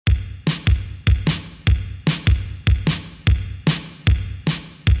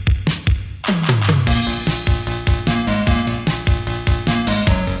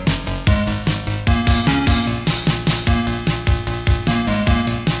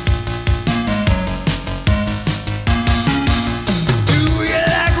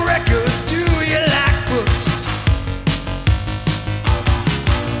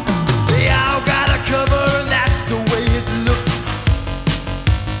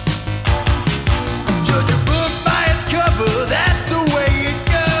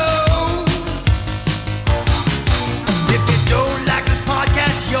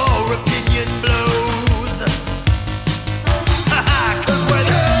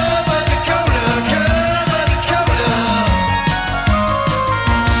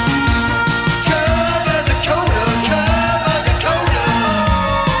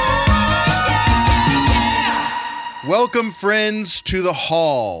Welcome, friends, to the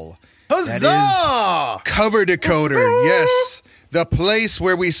hall. Huzzah! That is Cover Decoder, yes. The place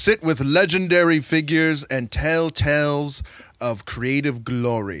where we sit with legendary figures and tell tales of creative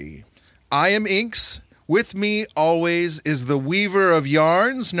glory. I am Inks. With me always is the weaver of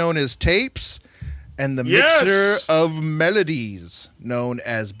yarns, known as Tapes, and the mixer of melodies, known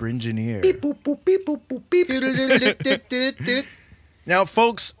as Bringineer. Now,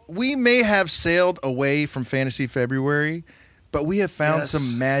 folks, we may have sailed away from Fantasy February, but we have found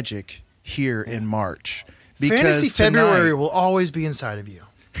some magic here in March. Fantasy February will always be inside of you.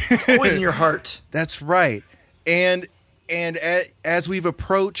 Always in your heart. That's right. And as we've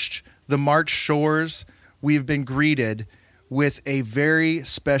approached the March shores, we've been greeted with a very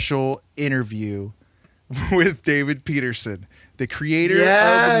special interview with David Peterson, the creator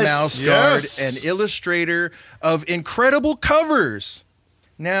of Mouse Guard and illustrator of incredible covers.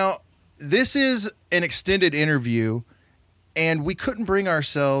 Now, this is an extended interview, and we couldn't bring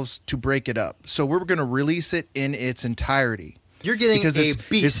ourselves to break it up. So we're going to release it in its entirety. You're getting a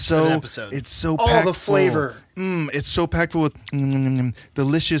beast of an episode. It's so all packed the flavor. It's so packed full with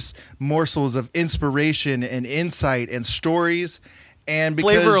delicious morsels of inspiration and insight and stories. And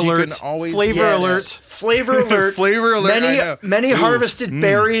because flavor you alert. Can always Flavor alert. Flavor alert. Flavor alert. Many harvested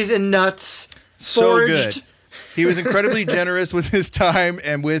berries and nuts. So foraged. good. He was incredibly generous with his time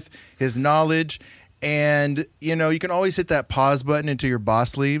and with his knowledge. And, you know, you can always hit that pause button until your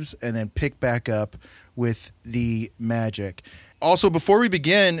boss leaves and then pick back up with the magic. Also, before we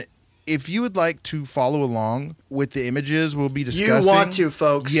begin, if you would like to follow along with the images we'll be discussing. You want to,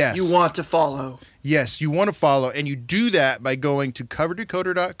 folks. Yes. You want to follow. Yes, you want to follow. And you do that by going to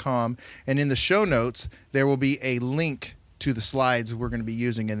coverdecoder.com. And in the show notes, there will be a link to the slides we're going to be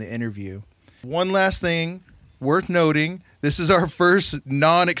using in the interview. One last thing worth noting. This is our first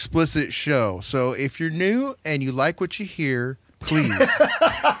non-explicit show. So if you're new and you like what you hear, please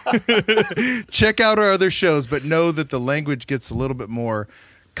check out our other shows, but know that the language gets a little bit more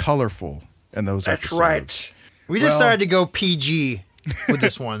colorful in those episodes. That's right. We decided to go PG with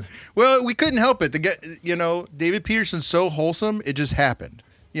this one. Well, we couldn't help it. David Peterson's so wholesome, it just happened.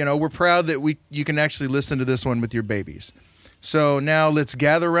 You know, we're proud that you can actually listen to this one with your babies. So now let's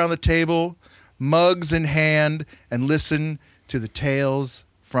gather around the table, mugs in hand, and listen to the tales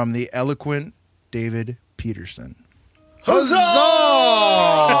from the eloquent David Peterson. Huzzah!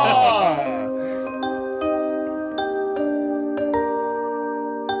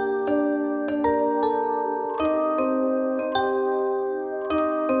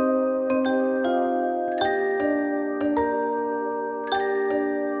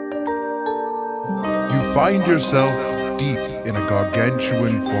 You find yourself deep in a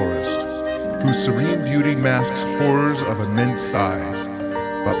gargantuan forest, whose serene beauty masks horrors of immense size.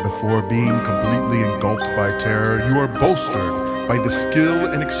 But before being completely engulfed by terror, you are bolstered by the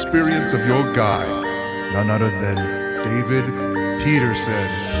skill and experience of your guide, none other than David Peterson.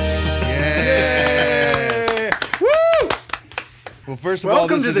 Yes! Woo! Well, first of all,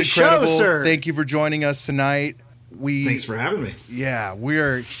 this is incredible. Show, sir. Thank you for joining us tonight. Thanks for having me. Yeah, we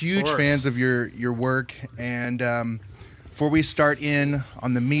are huge fans of your work. And before we start in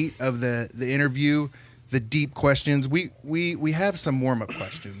on the meat of the interview, the deep questions, we have some warm-up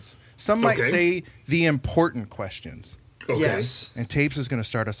questions. Some might say the important questions. Okay. Yes. And Tapes is going to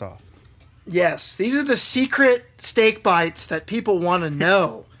start us off. Yes. These are the secret steak bites that people want to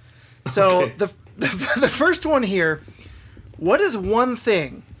know. So the first one here, what is one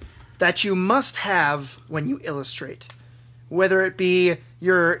thing that you must have when you illustrate? Whether it be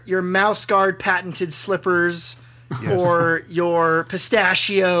your Mouse Guard patented slippers or your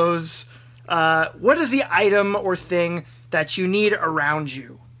pistachios, what is the item or thing that you need around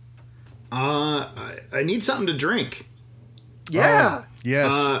you? I need something to drink. Yeah.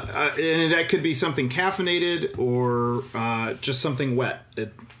 Yes. And that could be something caffeinated or just something wet.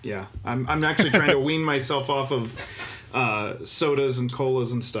 I'm actually trying to wean myself off of sodas and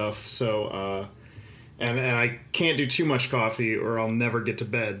colas and stuff. So, and I can't do too much coffee or I'll never get to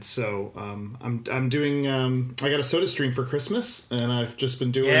bed. So, I'm doing. I got a Soda Stream for Christmas, and I've just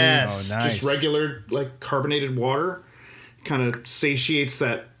been doing just regular like carbonated water. Kind of satiates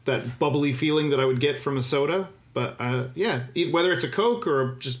that bubbly feeling that I would get from a soda. But whether it's a Coke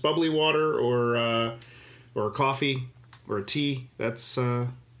or just bubbly water or a coffee or a tea, that's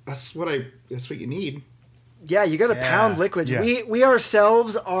what you need. Yeah, you got to pound liquids. Yeah. We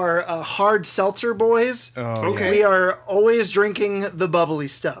ourselves are hard seltzer boys. Oh, okay. We are always drinking the bubbly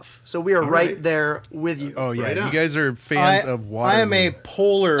stuff, so we are right there with you. Oh yeah, Right you on. guys are fans of water. I am a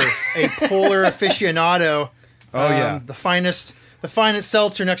polar aficionado. Oh yeah, the finest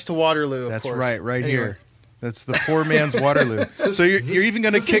seltzer next to Waterloo. Of that's course. right Anyway. here. That's the poor man's Waterloo. So you're even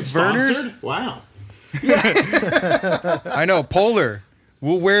going to kick Verner's? Wow. I know, Polar.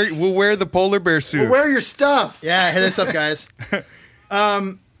 We'll wear the polar bear suit. Wear your stuff. Yeah, hit us up, guys.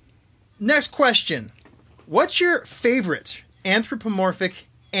 Next question. What's your favorite anthropomorphic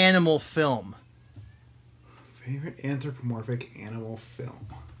animal film? Favorite anthropomorphic animal film?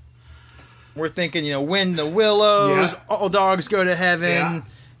 We're thinking, Wind in the Willows, Yeah. All Dogs Go to Heaven.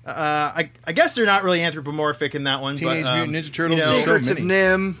 Yeah. I guess they're not really anthropomorphic in that one. Teenage Mutant Ninja Turtles. There's Secrets so of many.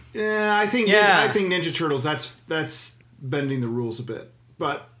 Nim. Yeah, I think Yeah. I think Ninja Turtles. That's bending the rules a bit,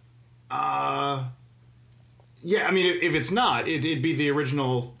 but yeah. I mean, if it's not, it'd be the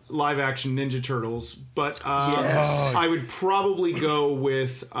original live action Ninja Turtles. But Yes. I would probably go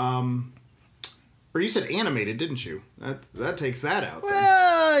with. Or you said animated, didn't you? That takes that out. Then.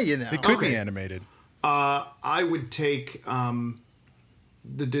 Well, It could be Okay. animated. I would take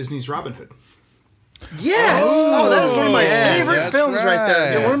the Disney's Robin Hood. Yes. Oh, that is one of my yes. favorite That's films right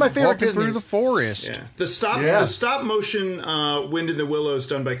there. Yeah, one of my favorite Walking through Disney's. the forest. Yeah, the stop motion Wind in the Willows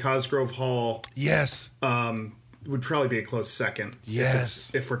done by Cosgrove Hall Yes. would probably be a close second.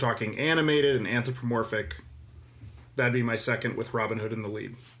 Yes. If we're talking animated and anthropomorphic, that'd be my second with Robin Hood in the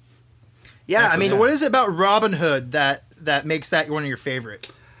lead. Yeah, I mean, So what is it about Robin Hood that makes that one of your favorite?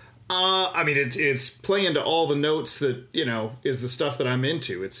 I mean, it's playing to all the notes that is the stuff that I'm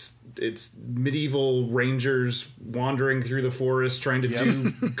into. It's medieval rangers wandering through the forest trying to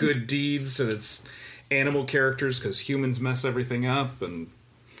do good deeds, and it's animal characters because humans mess everything up, and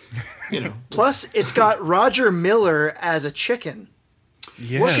plus it's got Roger Miller as a chicken.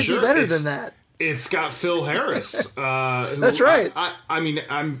 Yes. What could Sure, be better it's- than that? It's got Phil Harris. Who That's right. I mean,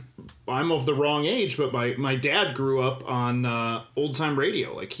 I'm of the wrong age, but my dad grew up on old time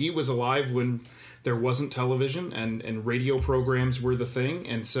radio. Like, he was alive when there wasn't television and radio programs were the thing,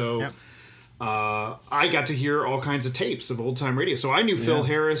 and so I got to hear all kinds of tapes of old time radio. So I knew Phil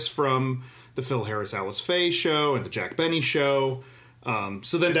Harris from the Phil Harris Alice Faye show and the Jack Benny show.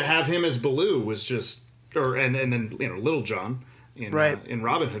 So then to have him as Baloo was just, and then Little John. In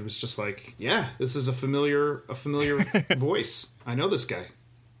Robin Hood was just like, yeah, this is a familiar voice. I know this guy.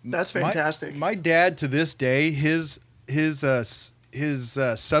 That's fantastic. My dad, to this day, his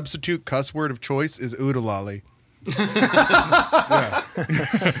substitute cuss word of choice is oodalolly.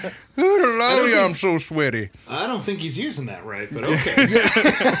 Oodalolly, I'm so sweaty. I don't think he's using that right, but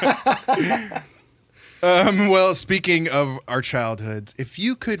okay. Well, speaking of our childhoods, if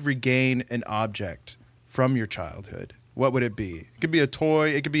you could regain an object from your childhood, what would it be? It could be a toy,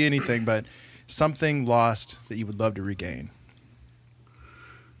 it could be anything, but something lost that you would love to regain.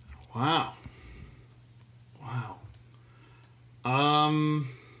 Wow.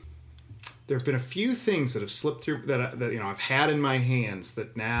 There have been a few things that have slipped through that I've had in my hands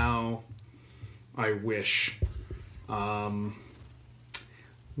that now I wish. One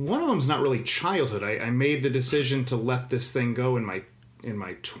of them's not really childhood. I made the decision to let this thing go in my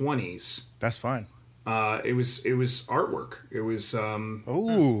 20s. That's fine. It was artwork. It was.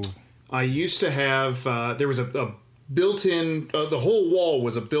 I used to have. There was a built-in. The whole wall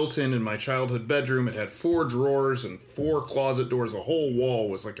was a built-in in my childhood bedroom. It had 4 drawers and 4 closet doors. The whole wall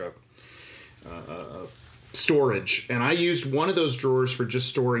was like a storage, and I used one of those drawers for just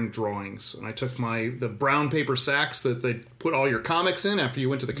storing drawings. And I took the brown paper sacks that they put all your comics in after you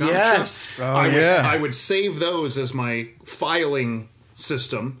went to the comic shop. I would save those as my filing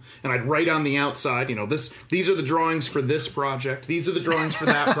system, and I'd write on the outside, these are the drawings for this project, these are the drawings for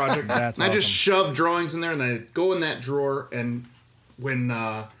that project. That's and I just awesome. shoved drawings in there, and they'd go in that drawer. And when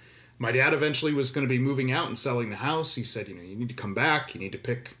my dad eventually was going to be moving out and selling the house, he said, you need to come back, you need to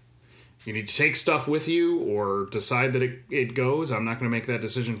take stuff with you or decide that it goes. I'm not going to make that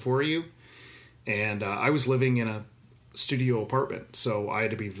decision for you. And I was living in a studio apartment, so I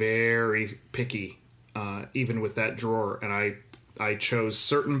had to be very picky, even with that drawer. And I chose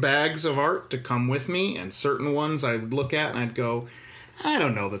certain bags of art to come with me, and certain ones I would look at and I'd go, I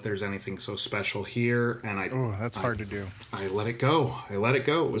don't know that there's anything so special here. And that's hard to do. I let it go. It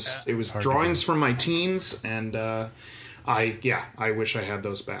was drawings from my teens, and I wish I had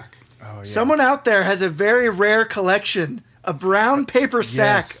those back. Oh, yeah. Someone out there has a very rare collection, a brown paper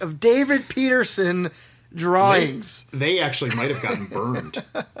sack Yes. of David Peterson drawings. They actually might have gotten burned.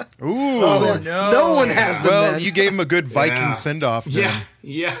 Ooh. Oh, no one has them. Well, then. you gave him a good Viking Yeah. send-off. Then.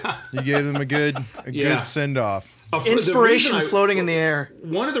 Yeah. You gave them a good send-off. Inspiration floating in the air.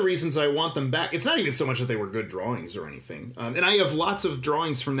 One of the reasons I want them back, it's not even so much that they were good drawings or anything. And I have lots of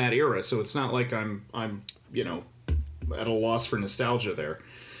drawings from that era, so it's not like I'm at a loss for nostalgia there.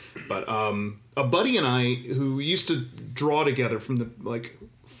 But a buddy and I who used to draw together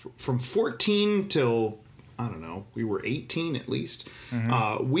from 14 till I don't know, we were 18 at least.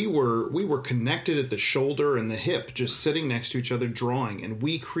 We were connected at the shoulder and the hip, just sitting next to each other drawing, and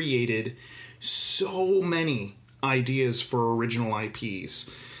we created so many ideas for original IPs.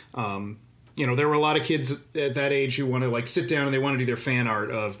 There were a lot of kids at that age who want to like sit down and they want to do their fan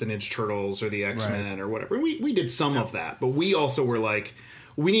art of the Ninja Turtles or the X-Men or whatever. We did some of that, but we also were like,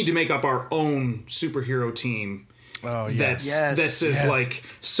 we need to make up our own superhero team. Oh, yes. That's as like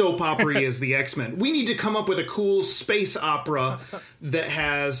soap opera as the X-Men. We need to come up with a cool space opera that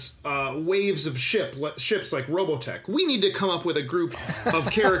has waves of ships like Robotech. We need to come up with a group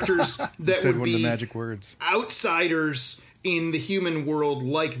of characters that would one be of the magic words. Outsiders in the human world,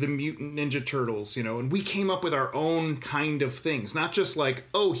 like the Mutant Ninja Turtles, and we came up with our own kind of things. Not just like,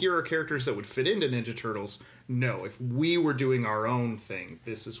 oh, here are characters that would fit into Ninja Turtles. No, if we were doing our own thing,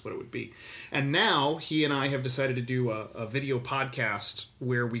 this is what it would be. And now he and I have decided to do a video podcast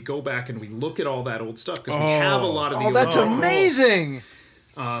where we go back and we look at all that old stuff, because we have a lot of the old that's amazing.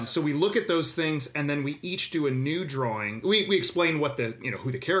 So we look at those things, and then we each do a new drawing. We explain what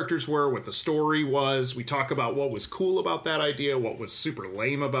who the characters were, what the story was. We talk about what was cool about that idea, what was super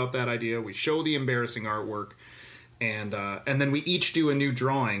lame about that idea. We show the embarrassing artwork, and then we each do a new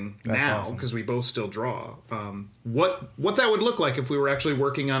drawing. That's now, because we both still draw. What that would look like if we were actually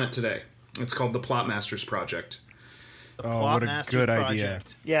working on it today. It's called the Plot Masters Project. What a good idea.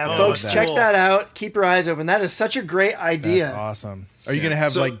 Yeah, folks, check that out. Keep your eyes open. That is such a great idea. That's awesome. Are you going to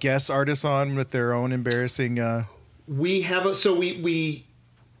have like guest artists on with their own embarrassing? We have we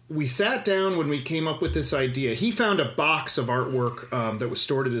sat down when we came up with this idea. He found a box of artwork that was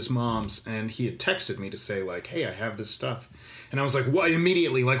stored at his mom's, and he had texted me to say like, "Hey, I have this stuff," and I was like, "What?"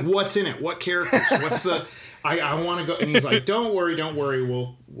 Immediately, like, "What's in it? What characters? What's the?" I want to go, and he's like, "Don't worry.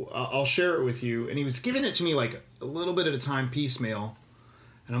 I'll share it with you." And he was giving it to me like a little bit at a time, piecemeal,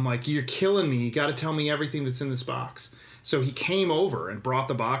 and I'm like, "You're killing me. You got to tell me everything that's in this box." So he came over and brought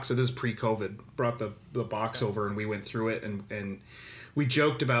the box. So this is pre-COVID. Brought the box over, and we went through it, and we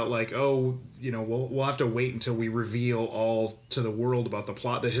joked about like, oh, we'll have to wait until we reveal all to the world about the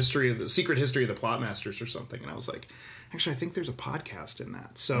plot, the secret history of the Plot Masters or something. And I was like, actually, I think there's a podcast in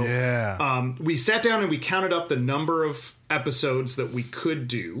that. So we sat down and we counted up the number of episodes that we could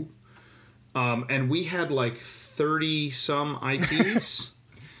do, and we had like 30 some IPs.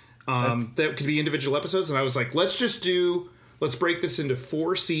 That could be individual episodes, and I was like, let's break this into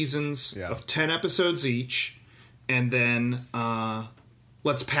 4 seasons of 10 episodes each, and then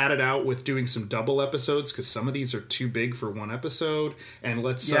let's pad it out with doing some double episodes, because some of these are too big for one episode, and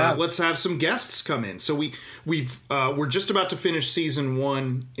let's have some guests come in. So we're just about to finish season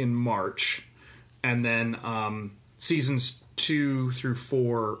 1 in March, and then seasons 2 through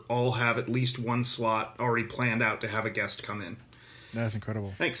 4 all have at least one slot already planned out to have a guest come in. That's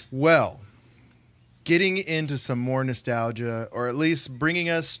incredible. Thanks. Well, getting into some more nostalgia, or at least bringing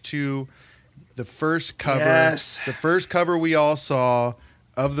us to the first cover. Yes. The first cover we all saw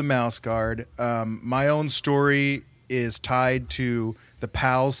of the Mouse Guard. My own story is tied to the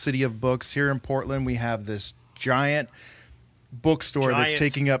Powell's City of Books. Here in Portland, we have this giant bookstore that's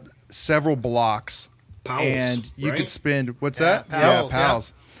taking up several blocks. Powell's, and you could spend, what's Yeah, that? Powell's,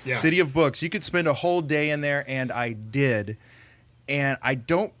 Powell's. Yeah. City of Books. You could spend a whole day in there, and I did. And I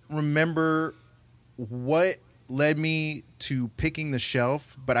don't remember what led me to picking the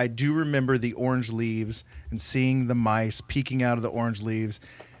shelf, but I do remember the orange leaves and seeing the mice peeking out of the orange leaves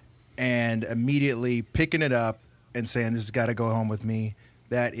and immediately picking it up and saying, this has got to go home with me.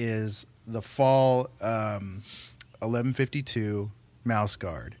 That is the fall 1152 Mouse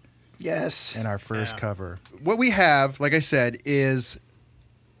Guard. Yes. And our first cover. What we have, like I said, is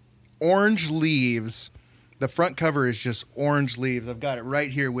orange leaves. The front cover is just orange leaves. I've got it right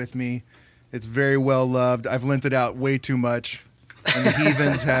here with me. It's very well loved. I've lent it out way too much, and the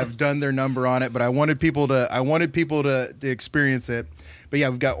heathens have done their number on it. But I wanted people to experience it. But yeah,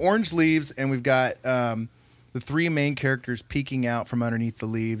 we've got orange leaves, and we've got the 3 main characters peeking out from underneath the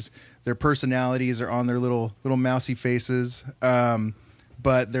leaves. Their personalities are on their little mousy faces,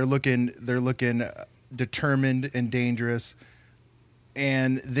 but they're looking determined and dangerous.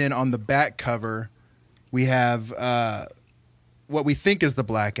 And then on the back cover, we have what we think is the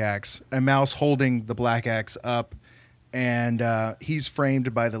Black Axe, a mouse holding the Black Axe up, and he's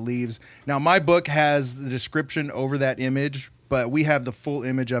framed by the leaves. Now, my book has the description over that image, but we have the full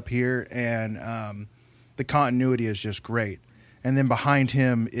image up here, and the continuity is just great. And then behind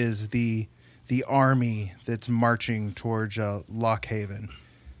him is the army that's marching towards Lock Haven.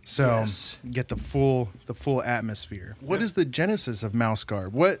 So you get the full atmosphere. What is the genesis of Mouse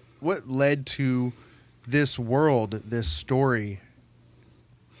Guard? What led to this world, this story?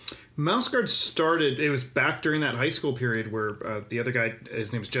 Mouse Guard started, it was back during that high school period where the other guy,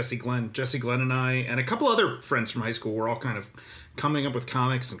 his name was Jesse Glenn. Jesse Glenn and I, and a couple other friends from high school were all kind of coming up with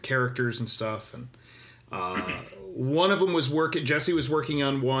comics and characters and stuff. And one of them was Jesse was working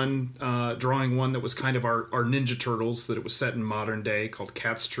on one, drawing one that was kind of our Ninja Turtles, that it was set in modern day, called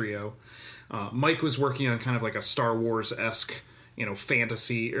Cat's Trio. Mike was working on kind of like a Star Wars-esque,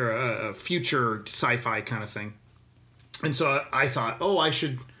 fantasy, or a future sci-fi kind of thing. And so I thought, I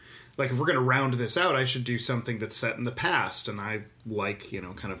should, if we're going to round this out, I should do something that's set in the past. And I like,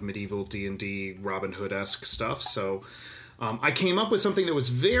 kind of medieval D&D, Robin Hood-esque stuff. So I came up with something that was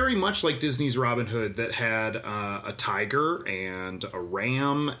very much like Disney's Robin Hood, that had a tiger and a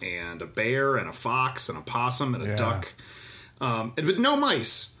ram and a bear and a fox and a possum and a duck, but no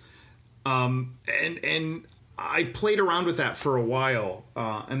mice. And I played around with that for a while,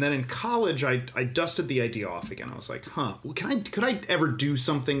 and then in college, I dusted the idea off again. I was like, could I ever do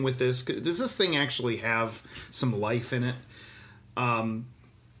something with this? Does this thing actually have some life in it? And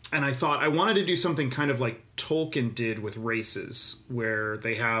I thought I wanted to do something kind of like Tolkien did with races, where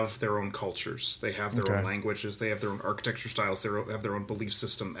they have their own cultures, they have their own languages, they have their own architecture styles, they have their own belief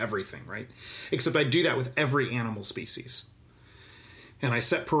system, everything, right? Except I do that with every animal species. And I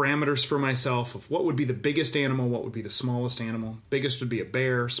set parameters for myself of what would be the biggest animal, what would be the smallest animal. Biggest would be a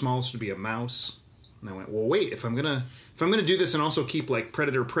bear, smallest would be a mouse. And I went, well, wait, if I'm gonna do this and also keep like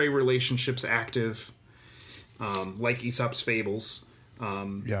predator-prey relationships active, like Aesop's fables,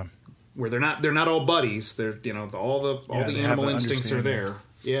 where they're not all buddies. They're all the animal instincts are there.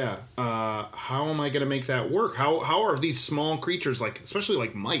 Yeah. How am I gonna make that work? How are these small creatures, especially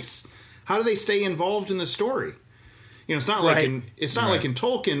like mice? How do they stay involved in the story? It's not like in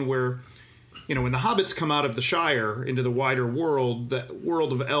Tolkien, where when the hobbits come out of the Shire into the wider world, that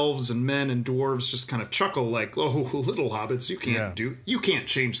world of elves and men and dwarves just kind of chuckle like, "Oh, little hobbits, you can't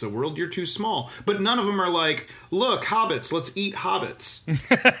change the world. You're too small." But none of them are like, "Look, hobbits, let's eat hobbits."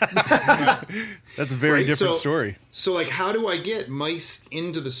 That's a very different story. So how do I get mice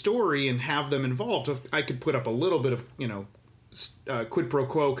into the story and have them involved? I could put up a little bit of quid pro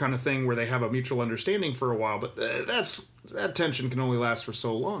quo kind of thing where they have a mutual understanding for a while, but that tension can only last for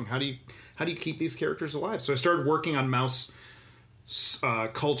so long. How do you keep these characters alive? So I started working on mouse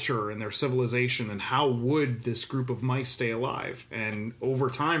culture and their civilization, and how would this group of mice stay alive? And over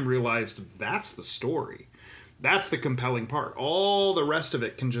time realized that's the story. That's the compelling part. All the rest of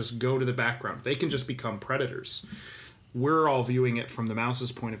it can just go to the background. They can just become predators. We're all viewing it from the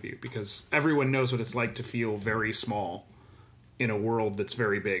mouse's point of view, because everyone knows what it's like to feel very small in a world that's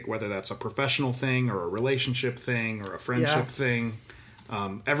very big, whether that's a professional thing or a relationship thing or a friendship thing.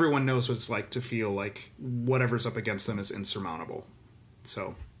 Everyone knows what it's like to feel like whatever's up against them is insurmountable.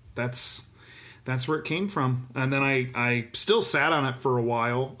 So that's where it came from. And then I still sat on it for a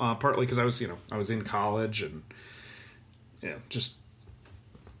while, partly because I was in college and just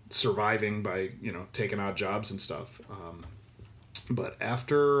surviving by taking odd jobs and stuff. But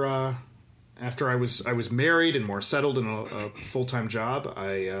after I was married and more settled in a full-time job,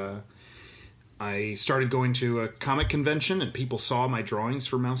 I started going to a comic convention, and people saw my drawings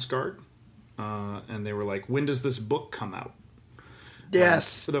for Mouse Guard, and they were like, "When does this book come out?" Yes.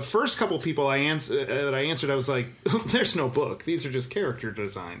 So the first couple people I answered, I was like, "There's no book. These are just character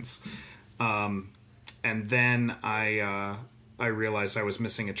designs." And then I realized I was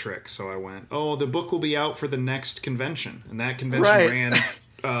missing a trick, so I went, "Oh, the book will be out for the next convention," and that convention ran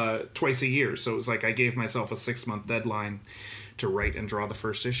twice a year, so it was like I gave myself a 6-month deadline to write and draw the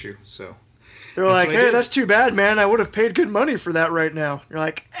first issue. So they're like, "Hey, that's too bad, man. I would have paid good money for that right now." You're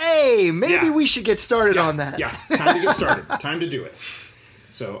like, "Hey, maybe we should get started on that." Yeah, time to get started. Time to do it.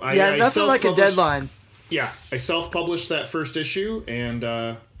 So I nothing like a deadline. Yeah, I self-published that first issue, and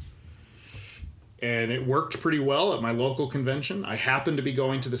it worked pretty well at my local convention. I happened to be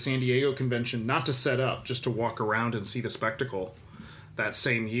going to the San Diego convention, not to set up, just to walk around and see the spectacle that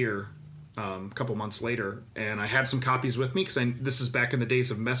same year, a couple months later. And I had some copies with me, because this is back in the days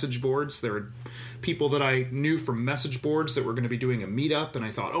of message boards. There were people that I knew from message boards that were going to be doing a meetup, and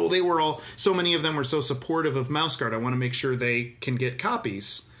I thought, so many of them were so supportive of Mouse Guard, I want to make sure they can get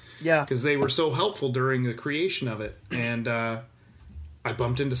copies. Yeah. Because they were so helpful during the creation of it. And I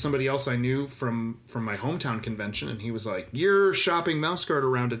bumped into somebody else I knew from my hometown convention, and he was like, "You're shopping Mouse Guard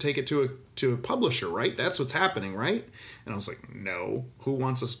around to take it to a publisher, right? That's what's happening, right?" And I was like, "No, who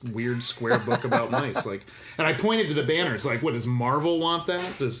wants a weird square book about mice?" And I pointed to the banners, like, "What, does Marvel want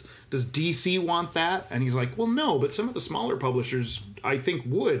that? Does DC want that?" And he's like, "Well, no, but some of the smaller publishers I think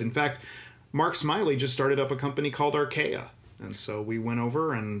would. In fact, Mark Smiley just started up a company called Archaea." And so we went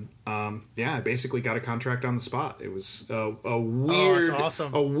over and, I basically got a contract on the spot. It was a weird, that's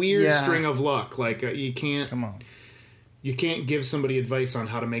awesome. a weird Yeah. string of luck. Like you can't give somebody advice on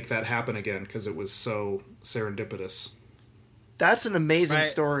how to make that happen again because it was so serendipitous. That's an amazing Right.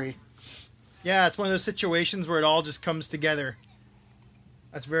 story. Yeah, it's one of those situations where it all just comes together.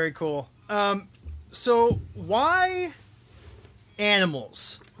 That's very cool. So why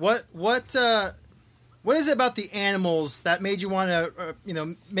animals? What is it about the animals that made you want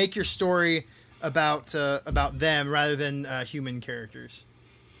to make your story about them rather than human characters?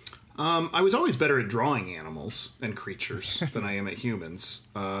 I was always better at drawing animals and creatures than I am at humans.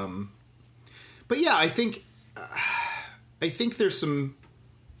 But yeah, I think there's some.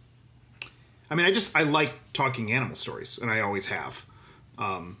 I mean, I like talking animal stories, and I always have.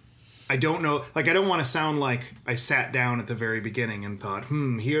 I don't know, like, I don't want to sound like I sat down at the very beginning and thought,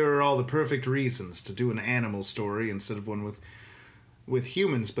 here are all the perfect reasons to do an animal story instead of one with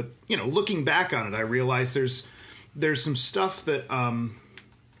humans. But, looking back on it, I realize there's some stuff that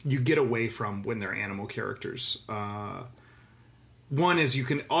you get away from when they're animal characters. One is you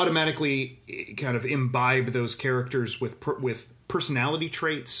can automatically kind of imbibe those characters with personality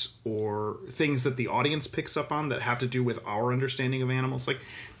traits or things that the audience picks up on that have to do with our understanding of animals. Like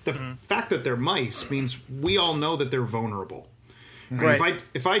the fact that they're mice means we all know that they're vulnerable. Right.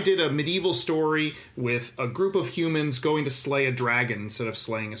 If I did a medieval story with a group of humans going to slay a dragon instead of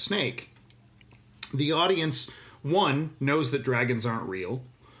slaying a snake, the audience, one, knows that dragons aren't real,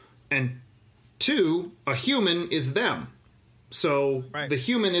 and two, a human is them. So the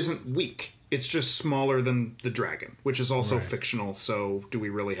human isn't weak. It's just smaller than the dragon, which is also fictional, so do we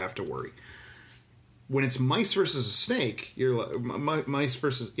really have to worry? When it's mice versus a snake, you're like, mice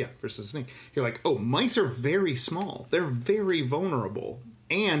versus a snake. You're like, oh, mice are very small. They're very vulnerable.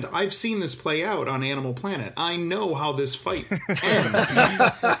 And I've seen this play out on Animal Planet. I know how this fight ends.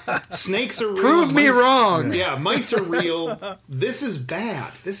 Snakes are real. Prove me wrong. Yeah, mice are real. This is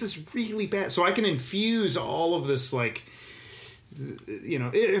bad. This is really bad. So I can infuse all of this, like,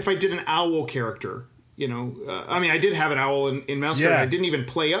 if I did an owl character, I did have an owl in Mouse Guard. I didn't even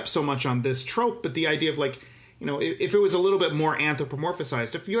play up so much on this trope, but the idea of, like, if it was a little bit more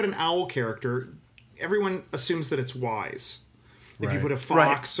anthropomorphized, if you had an owl character, everyone assumes that it's wise. If you put a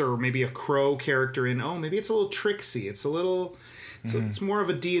fox or maybe a crow character in, maybe it's a little tricksy. It's a little, it's more of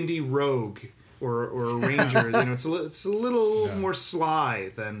a D&D rogue or a ranger. It's a little more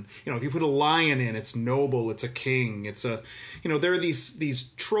sly than, if you put a lion in, it's noble, it's a king, it's a, there are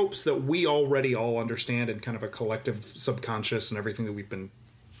these tropes that we already all understand in kind of a collective subconscious and everything that we've been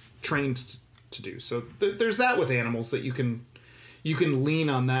trained to do. So there's that with animals that you can lean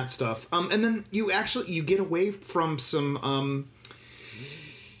on that stuff. And then you get away from some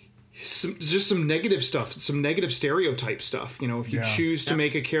negative stuff, some negative stereotype stuff. If you choose to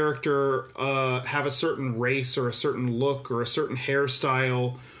make a character have a certain race or a certain look or a certain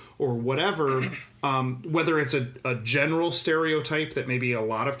hairstyle or whatever, whether it's a general stereotype that maybe a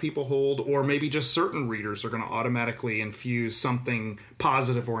lot of people hold, or maybe just certain readers are going to automatically infuse something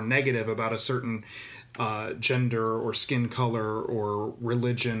positive or negative about a certain gender or skin color or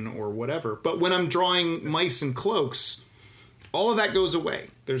religion or whatever. But when I'm drawing mice in cloaks, all of that goes away.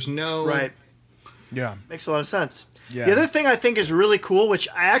 There's no... Right. Yeah. Makes a lot of sense. Yeah. The other thing I think is really cool, which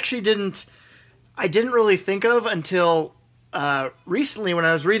I actually didn't really think of until recently when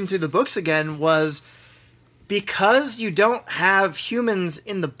I was reading through the books again, was because you don't have humans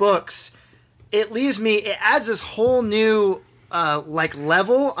in the books, it adds this whole new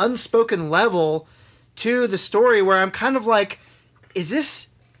level, unspoken level to the story where I'm kind of like, is this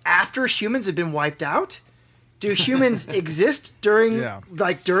after humans have been wiped out? Do humans exist during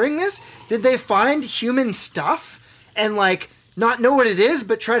this? Did they find human stuff and not know what it is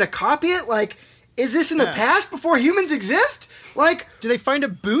but try to copy it? Is this in the past before humans exist? Do they find a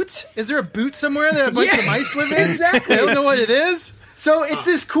boot? Is there a boot somewhere that a bunch of mice live in? Exactly. They don't know what it is. So it's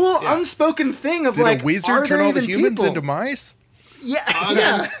this cool unspoken thing of Did a wizard are turn there all the even humans people? into mice?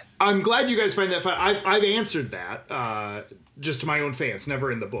 Yeah. I'm glad you guys find that fun. I've answered that just to my own fans,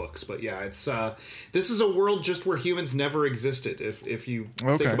 never in the books. But yeah, it's this is a world just where humans never existed. If you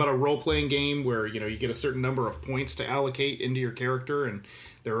think about a role playing game where you get a certain number of points to allocate into your character and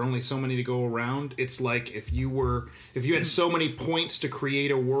there are only so many to go around, it's like if you had so many points to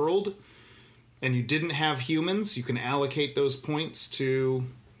create a world and you didn't have humans, you can allocate those points to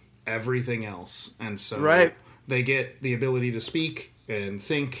everything else, and so they get the ability to speak and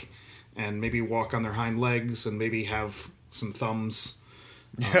think and maybe walk on their hind legs and maybe have some thumbs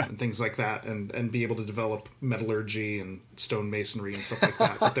and things like that, and be able to develop metallurgy and stonemasonry and stuff like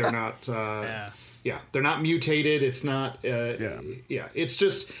that. But they're not Yeah, they're not mutated. It's not. Yeah. It's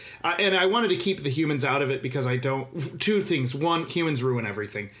just, and I wanted to keep the humans out of it because I don't. Two things: one, humans ruin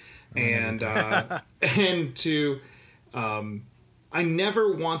everything, and and two, I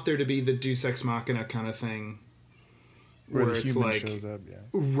never want there to be the Deus Ex Machina kind of thing, where the it's human like shows up. Yeah.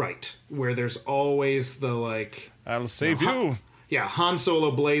 right where there's always the like. I'll save you. Yeah, Han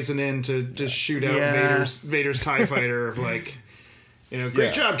Solo blazing in to just shoot out Vader's TIE fighter of like.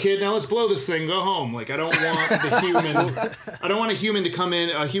 Great job, kid. Now let's blow this thing. Go home. Like I don't want the human. I don't want a human to come in,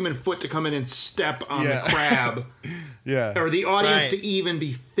 a human foot to come in and step on the crab. Or the audience to even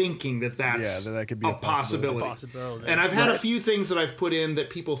be thinking that's that could be a possibility. And I've had a few things that I've put in that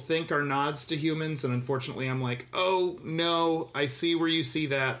people think are nods to humans, and unfortunately, I'm like, oh no, I see where you see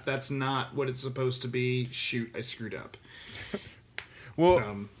that. That's not what it's supposed to be. Shoot, I screwed up.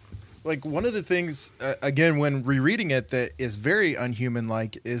 Well. Like one of the things, again, when rereading it that is very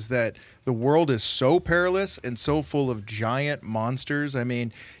unhuman-like is that the world is so perilous and so full of giant monsters. I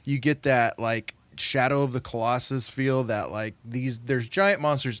mean, you get that like Shadow of the Colossus feel that like there's giant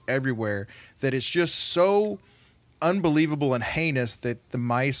monsters everywhere that it's just so unbelievable and heinous that the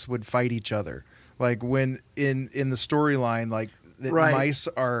mice would fight each other. Like when in the storyline, like that mice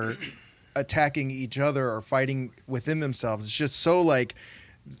are attacking each other or fighting within themselves. It's just so like.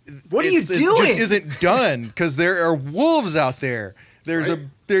 What are you doing? It just isn't done because there are wolves out there.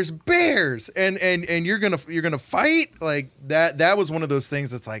 There's bears and you're gonna fight like that. That was one of those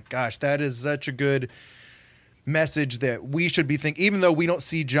things that's like, gosh, that is such a good message that we should be thinking. Even though we don't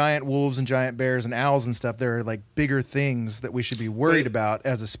see giant wolves and giant bears and owls and stuff, there are like bigger things that we should be worried about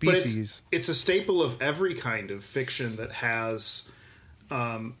as a species. It's a staple of every kind of fiction that has.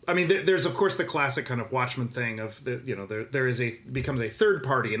 I mean, there's of course the classic kind of Watchmen thing of there becomes a third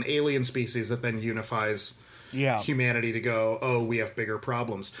party, an alien species that then unifies humanity to go, oh, we have bigger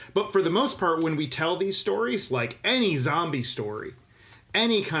problems. But for the most part, when we tell these stories, like any zombie story,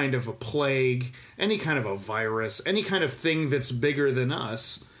 any kind of a plague, any kind of a virus, any kind of thing that's bigger than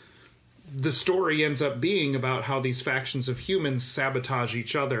us, the story ends up being about how these factions of humans sabotage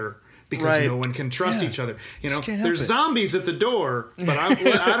each other. Because no one can trust each other. There's zombies at the door, but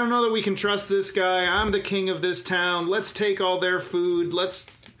I don't know that we can trust this guy. I'm the king of this town. Let's take all their food.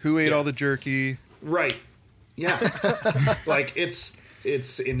 Who ate all the jerky? Right. Yeah. Like it's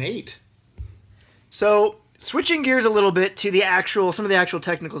innate. So switching gears a little bit to some of the actual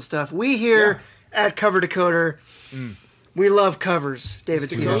technical stuff. We here at Cover Decoder, we love covers, David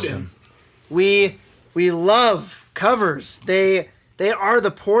Peterson. We love covers. They are the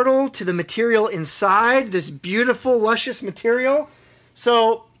portal to the material inside, this beautiful, luscious material.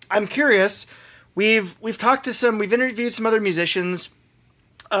 So I'm curious. We've interviewed some other musicians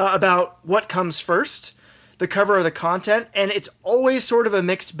about what comes first, the cover or the content, and it's always sort of a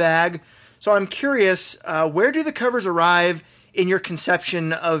mixed bag. So I'm curious, where do the covers arrive in your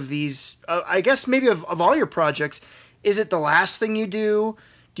conception of these? I guess maybe of all your projects, is it the last thing you do?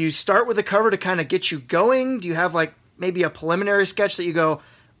 Do you start with a cover to kind of get you going? Do you have like maybe a preliminary sketch that you go,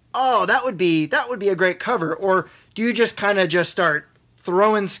 oh, that would be a great cover? Or do you just kind of just start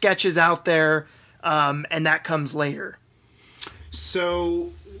throwing sketches out there and that comes later?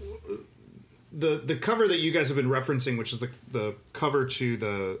 So the cover that you guys have been referencing, which is the cover to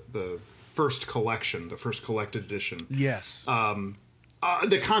the first collection, the first collected edition. Yes.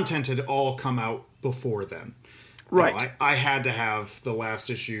 The content had all come out before then. Right. I had to have the last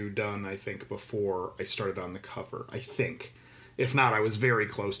issue done, I think, before I started on the cover. I think. If not, I was very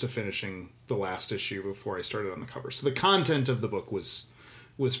close to finishing the last issue before I started on the cover. So the content of the book was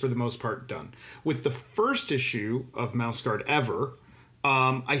for the most part done. With the first issue of Mouse Guard Ever,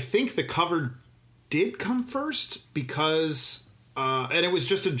 I think the cover did come first because... and it was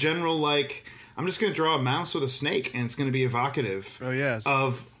just a general, like, I'm just going to draw a mouse with a snake, and it's going to be evocative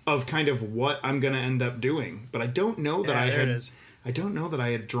of kind of what I'm going to end up doing. But I don't know that I don't know that I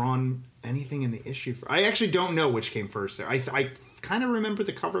had drawn anything in the issue. I actually don't know which came first there. I kind of remember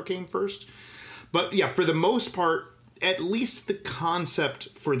the cover came first. But yeah, for the most part, at least the concept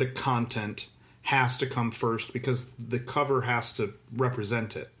for the content has to come first because the cover has to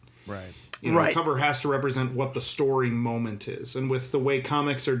represent it. Right. The cover has to represent what the story moment is. And with the way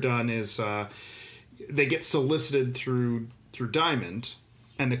comics are done is they get solicited through Diamond,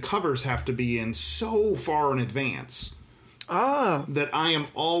 and the covers have to be in so far in advance that I am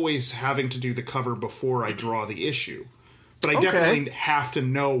always having to do the cover before I draw the issue. But I definitely have to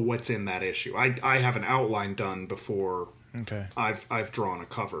know what's in that issue. I have an outline done before I've drawn a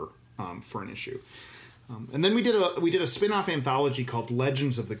cover for an issue. And then we did a spin-off anthology called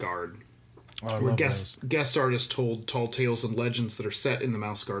Legends of the Guard, where guest artists told tall tales and legends that are set in the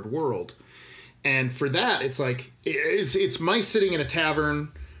Mouse Guard world. And for that, it's like it's mice sitting in a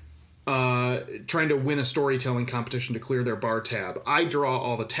tavern trying to win a storytelling competition to clear their bar tab. I draw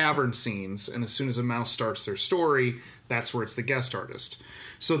all the tavern scenes, and as soon as a mouse starts their story, that's where it's the guest artist.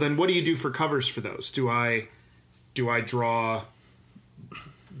 So then what do you do for covers for those? Do I draw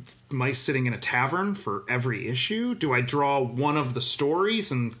mice sitting in a tavern for every issue? Do I draw one of the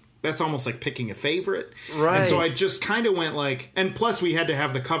stories? And that's almost like picking a favorite. Right. And so I just kind of went like, and plus we had to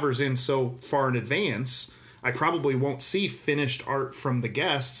have the covers in so far in advance, I probably won't see finished art from the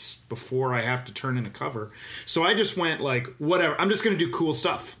guests before I have to turn in a cover. So I just went like, whatever, I'm just going to do cool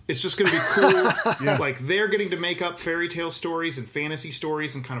stuff. It's just going to be cool. Yeah. Like they're getting to make up fairy tale stories and fantasy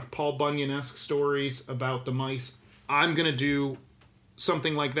stories and kind of Paul Bunyan-esque stories about the mice. I'm going to do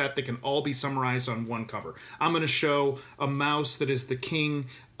something like that can all be summarized on one cover. I'm going to show a mouse that is the king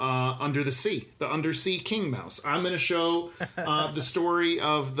under the sea, the undersea king mouse. I'm going to show the story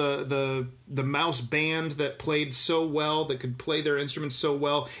of the mouse band that played so well, that could play their instruments so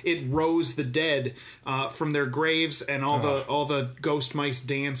well, it rose the dead from their graves, and all the ghost mice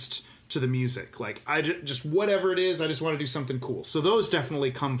danced to the music. Like I just whatever it is, I just want to do something cool. So those definitely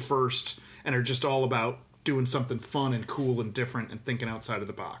come first and are just all about doing something fun and cool and different and thinking outside of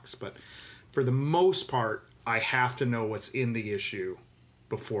the box. But for the most part, I have to know what's in the issue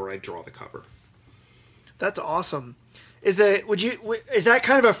before I draw the cover. That's awesome. Is that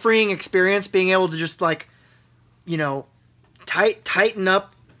kind of a freeing experience, being able to just like, tighten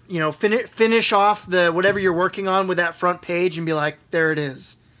up, finish off the whatever you're working on with that front page and be like, there it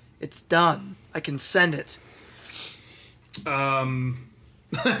is, it's done, I can send it? No.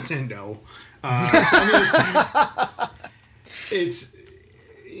 It's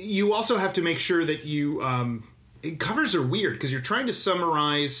you also have to make sure that you covers are weird because you're trying to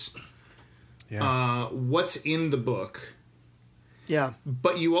summarize what's in the book,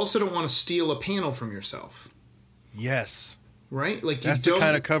 but you also don't want to steal a panel from yourself. Yes, right, like that's the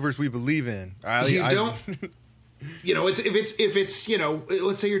kind of covers we believe in. You don't it's if it's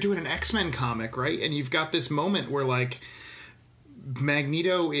let's say you're doing an X-Men comic, right, and you've got this moment where like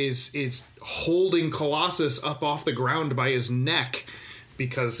Magneto is holding Colossus up off the ground by his neck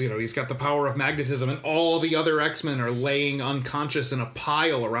because he's got the power of magnetism, and all the other X-Men are laying unconscious in a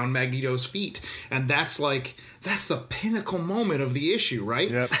pile around Magneto's feet, and that's the pinnacle moment of the issue, right?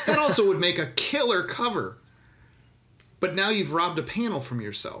 Yep. That also would make a killer cover. But now you've robbed a panel from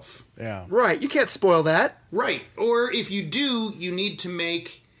yourself. Yeah. Right, you can't spoil that. Right. Or if you do, you need to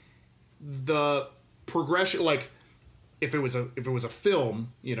make the progression like if it was a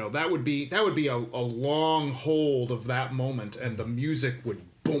film, that would be a long hold of that moment, and the music would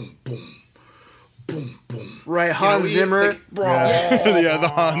boom, boom, boom, boom. Right, Hans Zimmer. The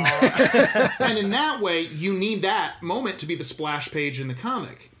Hans. And in that way, you need that moment to be the splash page in the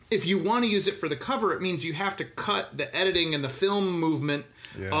comic. If you want to use it for the cover, it means you have to cut the editing and the film movement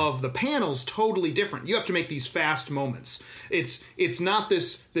of the panels totally different. You have to make these fast moments. It's not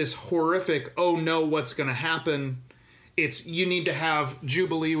this horrific, oh no, what's going to happen. You need to have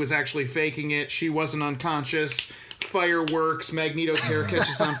Jubilee was actually faking it. She wasn't unconscious. Fireworks. Magneto's hair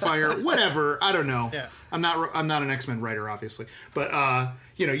catches on fire. Whatever. I don't know. Yeah. I'm not an X-Men writer, obviously. But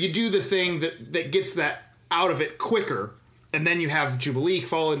you do the thing that gets that out of it quicker, and then you have Jubilee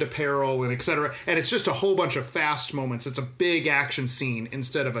fall into peril and etc. And it's just a whole bunch of fast moments. It's a big action scene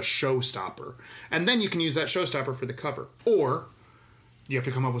instead of a showstopper. And then you can use that showstopper for the cover, or you have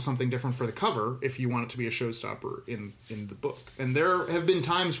to come up with something different for the cover if you want it to be a showstopper in the book. And there have been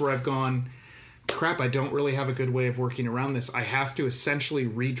times where I've gone, crap, I don't really have a good way of working around this. I have to essentially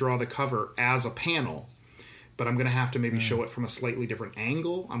redraw the cover as a panel, but I'm going to have to maybe show it from a slightly different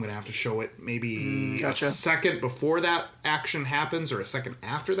angle. I'm going to have to show it maybe a second before that action happens or a second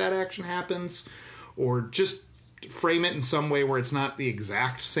after that action happens, or just frame it in some way where it's not the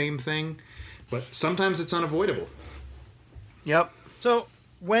exact same thing. But sometimes it's unavoidable. Yep. So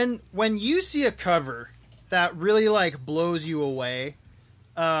when you see a cover that really like blows you away,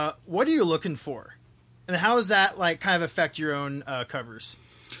 what are you looking for, and how does that like kind of affect your own covers?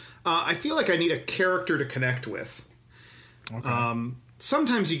 I feel like I need a character to connect with. Okay.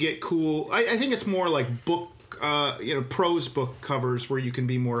 Sometimes you get cool. I think it's more like book, prose book covers where you can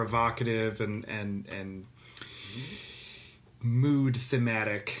be more evocative and mood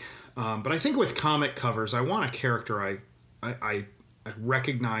thematic. But I think with comic covers, I want a character I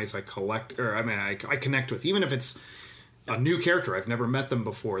recognize, I connect with, even if it's a new character. I've never met them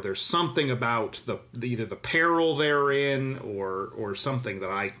before. There's something about either the peril they're in or something that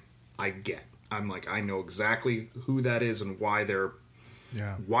I get. I'm like, I know exactly who that is and why their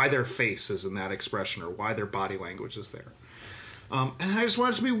face is in that expression or why their body language is there. And I just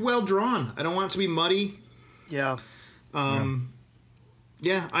want it to be well drawn. I don't want it to be muddy. Yeah.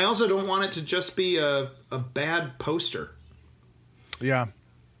 Yeah, I also don't want it to just be a bad poster. Yeah.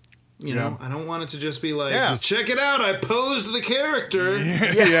 You know, I don't want it to just be like, Yeah. check it out, I posed the character.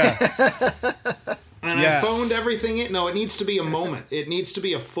 Yeah. And I phoned everything in. No, it needs to be a moment. It needs to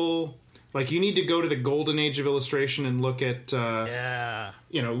be a full... Like, you need to go to the golden age of illustration and look at...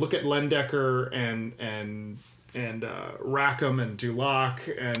 look at Lendecker and Rackham and Dulac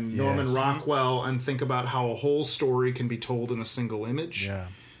and Norman Rockwell and think about how a whole story can be told in a single image. Yeah.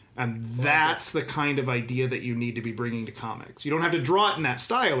 And that's the kind of idea that you need to be bringing to comics. You don't have to draw it in that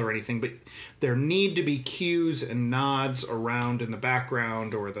style or anything, but there need to be cues and nods around in the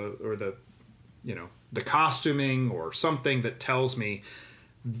background or the costuming or something that tells me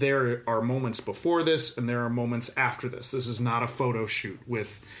there are moments before this and there are moments after this. This is not a photo shoot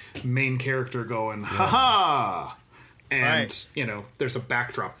with main character going, ha-ha! And, there's a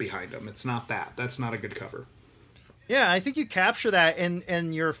backdrop behind them. It's not that. That's not a good cover. Yeah, I think you capture that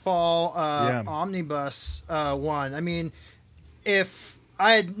in your fall omnibus one. I mean, if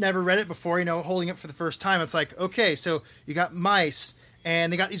I had never read it before, holding it for the first time, it's like, okay, so you got mice,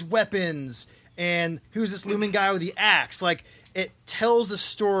 and they got these weapons, and who's this looming guy with the axe? Like, it tells the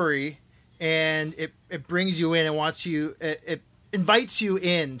story, and it brings you in and wants you... It invites you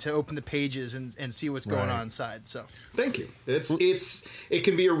in to open the pages and see what's going on inside. So thank you. It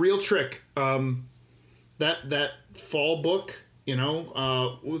can be a real trick. That fall book,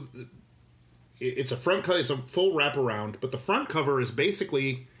 it's a front cover. It's a full wraparound, but the front cover is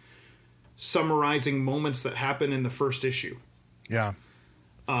basically summarizing moments that happen in the first issue. Yeah.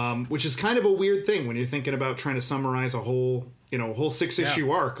 Which is kind of a weird thing when you're thinking about trying to summarize a whole 6-issue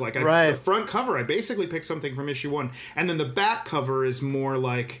arc. Like the front cover, I basically picked something from issue 1, and then the back cover is more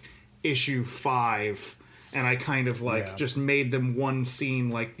like issue 5, and I kind of just made them one scene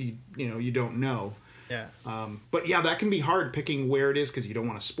like you don't know. Yeah. But yeah, that can be hard picking where it is because you don't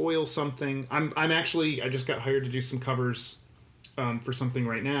want to spoil something. I just got hired to do some covers for something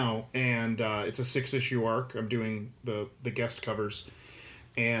right now, and it's a 6-issue arc. I'm doing the guest covers,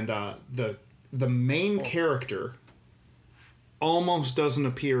 and the main character almost doesn't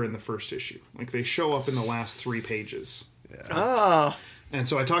appear in the first issue. Like, they show up in the last 3 pages. Oh. And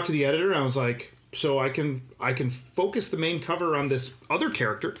so I talked to the editor, and I was like, so I can focus the main cover on this other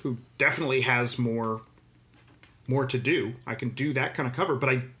character who definitely has more to do. I can do that kind of cover,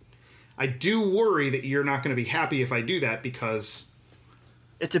 but I do worry that you're not going to be happy if I do that because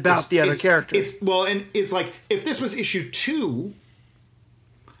it's about the other character. And it's like, if this was issue 2,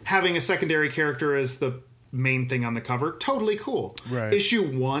 having a secondary character as the main thing on the cover, totally cool. Right.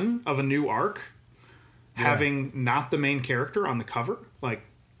 Issue 1 of a new arc, having not the main character on the cover, like,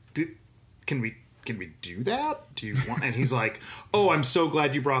 can we do that? Do you want? And he's like, oh, I'm so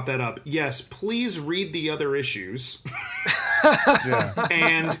glad you brought that up. Yes, please read the other issues.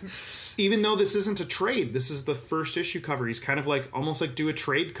 And even though this isn't a trade, this is the first issue cover. He's kind of like, almost like do a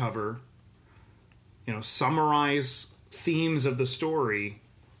trade cover, summarize themes of the story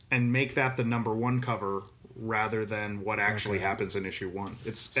and make that the number 1 cover rather than what actually happens in issue 1.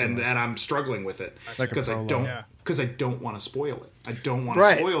 And I'm struggling with it because I don't want to spoil it. I don't want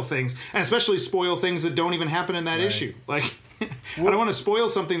to spoil things, and especially spoil things that don't even happen in that issue. Like, I don't want to spoil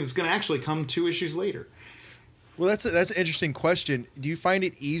something that's going to actually come 2 issues later. Well, that's an interesting question. Do you find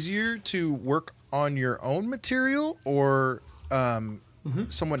it easier to work on your own material or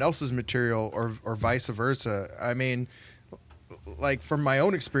someone else's material, or vice versa? I mean, like, from my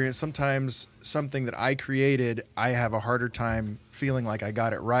own experience, sometimes something that I created, I have a harder time feeling like I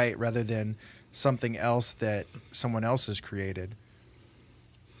got it right rather than something else that someone else has created.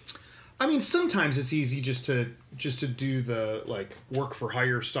 I mean, sometimes it's easy just to do the, like, work for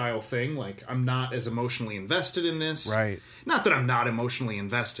hire style thing. Like, I'm not as emotionally invested in this. Right. Not that I'm not emotionally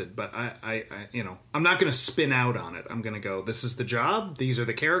invested, but I I'm not going to spin out on it. I'm going to go, this is the job. These are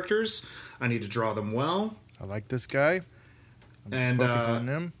the characters. I need to draw them well. I like this guy. And focus on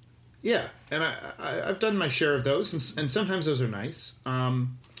him. Yeah, and I've done my share of those, and sometimes those are nice.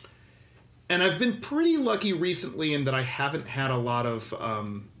 And I've been pretty lucky recently in that I haven't had a lot of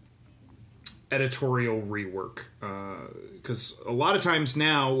editorial rework, because a lot of times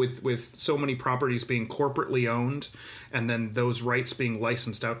now with so many properties being corporately owned and then those rights being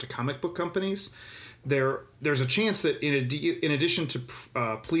licensed out to comic book companies, there's a chance that in addition to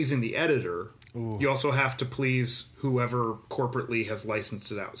pleasing the editor, you also have to please whoever corporately has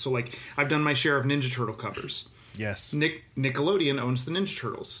licensed it out. So, like, I've done my share of Ninja Turtle covers. Yes. Nickelodeon owns the Ninja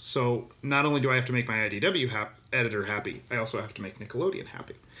Turtles. So not only do I have to make my IDW editor happy, I also have to make Nickelodeon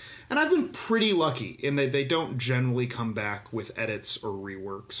happy. And I've been pretty lucky in that they don't generally come back with edits or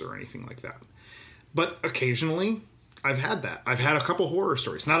reworks or anything like that. But occasionally, I've had that. I've had a couple horror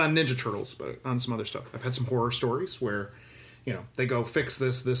stories, not on Ninja Turtles, but on some other stuff. I've had some horror stories where, they go, fix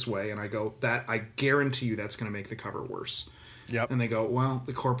this way, and I go, that I guarantee you that's going to make the cover worse. Yep. And they go, well,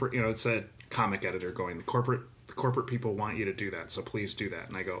 the corporate, it's a comic editor going, the corporate people want you to do that, so please do that.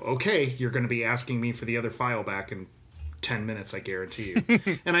 And I go, okay, you're going to be asking me for the other file back in 10 minutes, I guarantee you.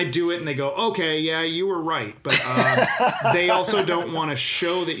 And I do it, and they go, okay, yeah, you were right. But they also don't want to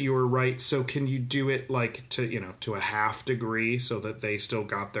show that you were right, so can you do it like to a half degree so that they still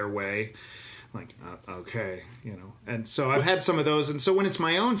got their way? Like, okay, And so I've had some of those, and so when it's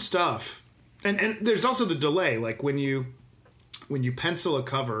my own stuff, and there's also the delay, like when you pencil a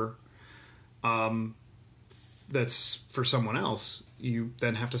cover that's for someone else, you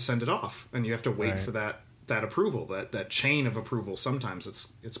then have to send it off, and you have to wait for that approval, that chain of approval. Sometimes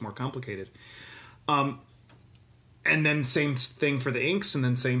it's more complicated. And then same thing for the inks, and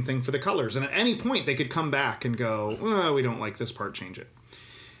then same thing for the colors. And at any point they could come back and go, oh, we don't like this part, change it.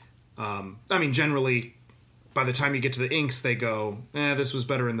 Generally, by the time you get to the inks, they go, this was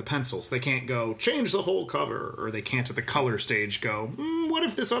better in the pencils. They can't go, change the whole cover. Or they can't at the color stage go, what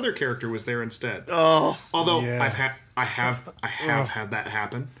if this other character was there instead? Oh. Although yeah. I have had that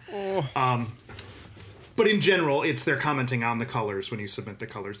happen. But in general, they're commenting on the colors when you submit the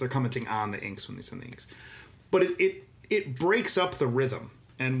colors. They're commenting on the inks when they send the inks. But it breaks up the rhythm.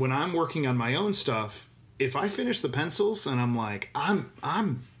 And when I'm working on my own stuff, if I finish the pencils and I'm like,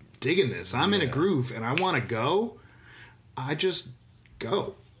 I'm digging this, I'm in a groove, and I want to go, I just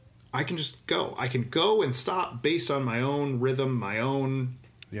go. I can just go. I can go and stop based on my own rhythm, my own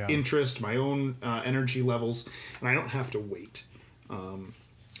interest, my own energy levels, and I don't have to wait.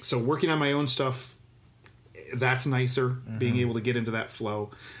 So working on my own stuff, that's nicer, being able to get into that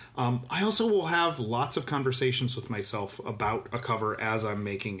flow. I also will have lots of conversations with myself about a cover as I'm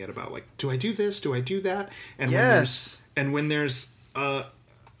making it, about like, do I do this? Do I do that? And when there's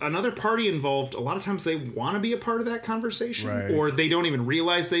another party involved, a lot of times they want to be a part of that conversation, or they don't even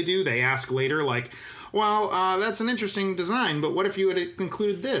realize they do. They ask later, like, well, that's an interesting design, but what if you had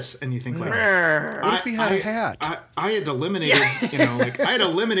included this? And you think, like, what if he had a hat? I had eliminated, I had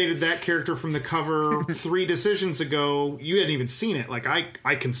eliminated that character from the cover 3 decisions ago. You hadn't even seen it. Like,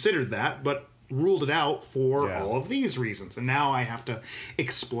 I considered that, but ruled it out for all of these reasons. And now I have to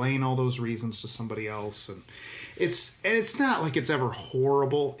explain all those reasons to somebody else. And it's not like it's ever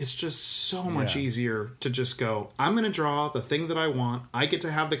horrible. It's just so much easier to just go, I'm going to draw the thing that I want. I get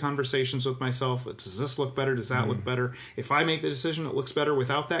to have the conversations with myself. Does this look better? Does that look better? If I make the decision it looks better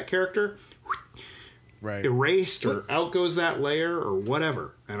without that character, erased, or out goes that layer or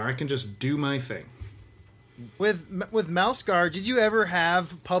whatever. And I can just do my thing. With Mouse Guard, did you ever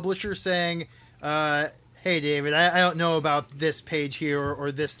have publishers saying, hey, David, I don't know about this page here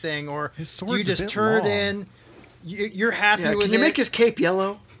or this thing, or do you just turn it in? You're happy with it? Can you make his cape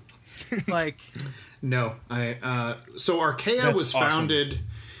yellow? Like, no. So Archaea was founded.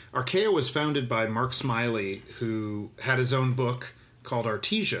 Archaea was founded by Mark Smiley, who had his own book called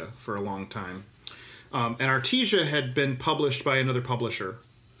Artesia for a long time, and Artesia had been published by another publisher,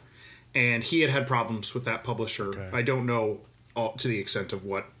 and he had problems with that publisher. Okay. I don't know to the extent of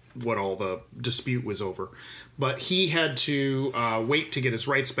what all the dispute was over, but he had to wait to get his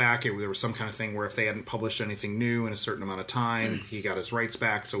rights back. There was some kind of thing where if they hadn't published anything new in a certain amount of time, he got his rights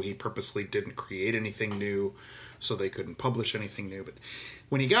back, so he purposely didn't create anything new so they couldn't publish anything new. But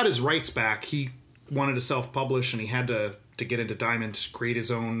when he got his rights back, he wanted to self-publish, and he had to get into Diamond, create his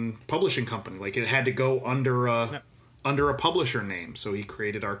own publishing company. Like, it had to go under a publisher name, so he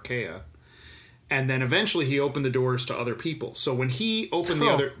created Archaea. And then eventually he opened the doors to other people. So when he opened the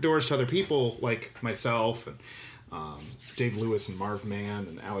other doors to other people, like myself and Dave Lewis and Marv Mann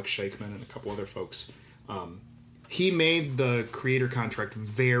and Alex Shakeman and a couple other folks, he made the creator contract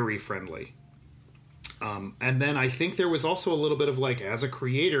very friendly. And then I think there was also a little bit of, like, as a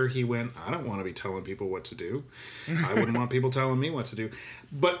creator, he went, I don't want to be telling people what to do. I wouldn't want people telling me what to do.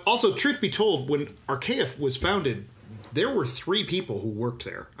 But also, truth be told, when Archaea was founded, there were 3 people who worked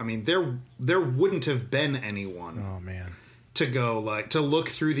there. I mean, there wouldn't have been anyone. Oh, man. To go, like, to look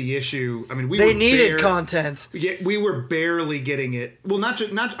through the issue. I mean, they needed content. Yeah, we were barely getting it. Well, not.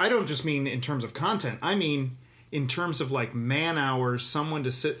 I don't just mean in terms of content. I mean in terms of, like, man hours, someone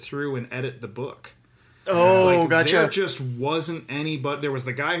to sit through and edit the book. Oh, like, gotcha. There just wasn't any, but there was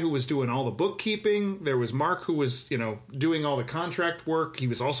the guy who was doing all the bookkeeping. There was Mark who was, doing all the contract work. He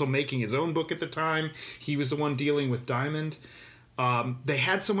was also making his own book at the time. He was the one dealing with Diamond. They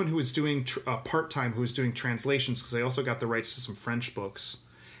had someone who was doing part-time who was doing translations because they also got the rights to some French books.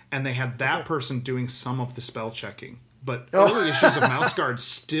 And they had that person doing some of the spell checking. But early issues of Mouse Guard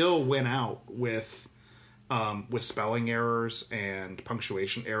still went out with spelling errors and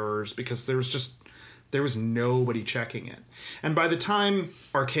punctuation errors because there was nobody checking it. And by the time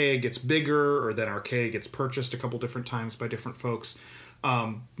Archaea gets bigger, or then Archaea gets purchased a couple different times by different folks,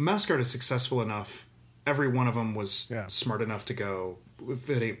 Mouse Guard is successful enough. Every one of them was smart enough to go, if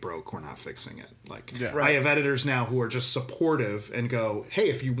it ain't broke, we're not fixing it. Like, I have editors now who are just supportive and go,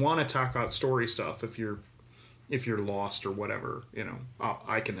 hey, if you want to talk about story stuff, if you're lost or whatever, you know,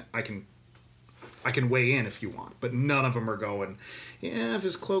 I can weigh in if you want. But none of them are going, yeah, if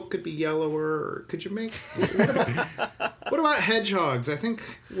his cloak could be yellower, or could you make... What about hedgehogs? I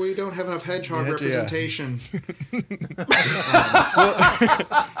think we don't have enough hedgehog representation.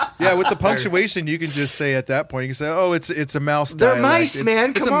 Yeah, with the punctuation, you can just say at that point, you can say, "Oh, it's a mouse They're dialect. mice,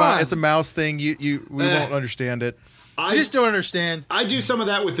 man. Come on. It's a mouse thing. We won't understand it." I just don't understand. I do some of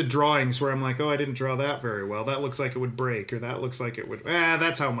that with the drawings where I'm like, oh, I didn't draw that very well. That looks like it would break, or that looks like it would...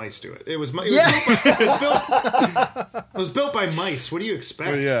 that's how mice do it. It was built by mice. What do you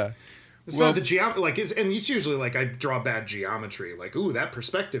expect? Well, yeah. So the and it's usually like I draw bad geometry. Like, ooh, that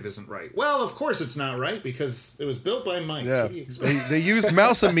perspective isn't right. Well, of course it's not right because it was built by mice. Yeah. What do you expect? They use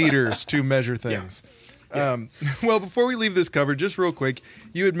mousometers to measure things. Yeah. Well, before we leave this cover, just real quick,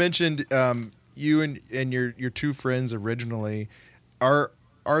 you had mentioned you and your two friends originally. Are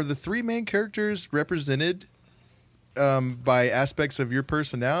the three main characters represented by aspects of your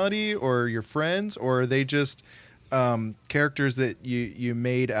personality or your friends, or are they just characters that you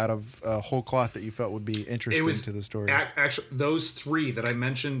made out of whole cloth that you felt would be interesting to the story? Actually, those three that I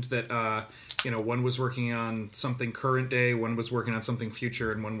mentioned, that one was working on something current day, one was working on something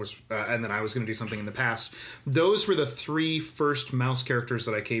future, and one was and then I was going to do something in the past. Those were the three first mouse characters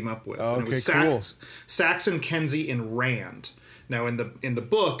that I came up with. Oh, okay, and it was cool. Saxon, Kenzie, and Rand. Now in the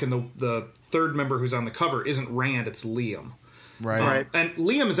book, and the third member who's on the cover isn't Rand, it's Liam. Right. And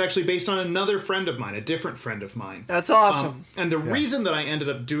Liam is actually based on another friend of mine, a different friend of mine. That's awesome. And the reason that I ended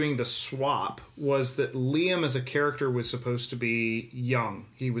up doing the swap was that Liam as a character was supposed to be young.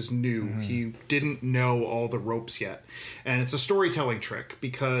 He was new. Mm-hmm. He didn't know all the ropes yet. And it's a storytelling trick,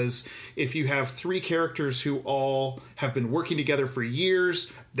 because if you have three characters who all have been working together for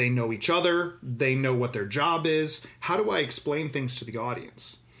years, they know each other, they know what their job is, how do I explain things to the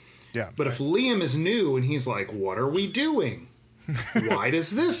audience? Yeah. But if Liam is new and he's like, what are we doing? Why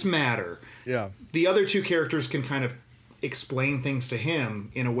does this matter? Yeah. The other two characters can kind of explain things to him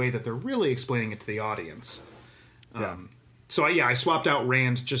in a way that they're really explaining it to the audience. Yeah. So I swapped out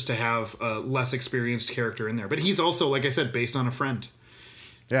Rand just to have a less experienced character in there. But he's also, like I said, based on a friend.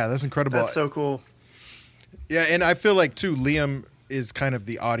 Yeah, that's incredible. That's so cool. Yeah, and I feel like, too, Liam is kind of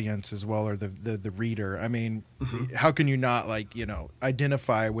the audience as well, or the reader. I mean, how can you not,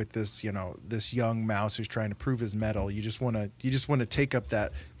 identify with this, this young mouse who's trying to prove his mettle? You just want to take up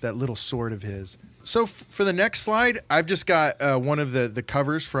that little sword of his. So for the next slide, I've just got one of the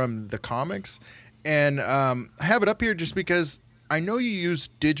covers from the comics, and I have it up here just because I know you use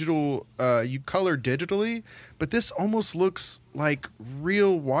digital, you color digitally, but this almost looks like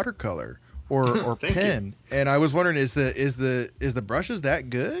real watercolor. Or pen, and I was wondering, is the brushes that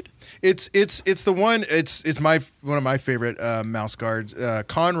good? It's the one. It's one of my favorite mouse guards,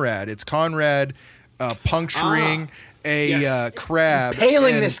 Conrad. It's Conrad puncturing a crab,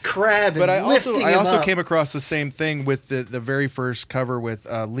 impaling this crab. But I also up. came across the same thing with the very first cover with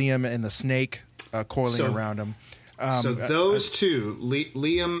Liam and the snake coiling around him. So those two,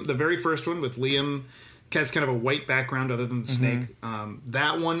 Liam, the very first one with Liam, has kind of a white background other than the snake.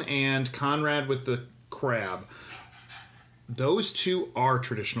 That one and Conrad with the crab. Those two are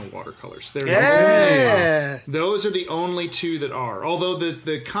traditional watercolors. Those are the only two that are. Although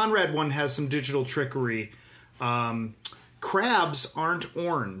the Conrad one has some digital trickery. Crabs aren't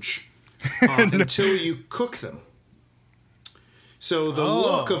orange until you cook them. So the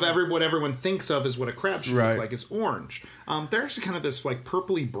look of what everyone thinks of is what a crab should look like. It's orange. They're actually kind of this like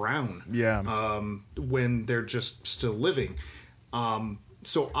purpley brown. Yeah. When they're just still living.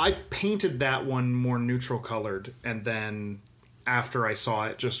 So I painted that one more neutral colored, and then after I saw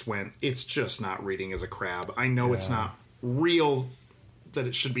it, just went, it's just not reading as a crab. I know it's not real that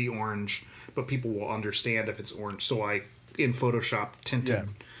it should be orange, but people will understand if it's orange. So I in Photoshop tinted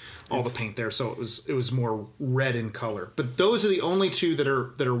all the paint there, so it was more red in color. But those are the only two that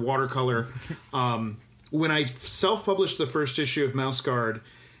are watercolor. When I self-published the first issue of Mouse Guard,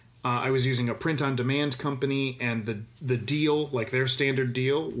 I was using a print-on-demand company, and the deal, like their standard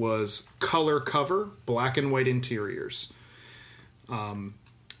deal, was color cover, black and white interiors.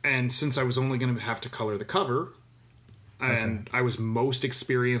 And since I was only going to have to color the cover, and I was most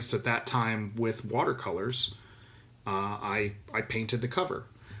experienced at that time with watercolors, I painted the cover.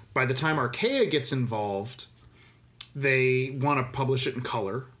 By the time Archaea gets involved, they want to publish it in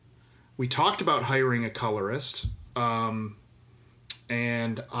color. We talked about hiring a colorist, and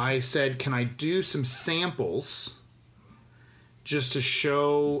I said, can I do some samples just to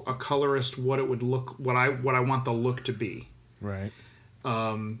show a colorist what it would look, what I want the look to be. Right.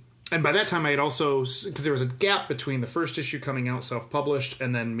 And by that time, I had also, because there was a gap between the first issue coming out self-published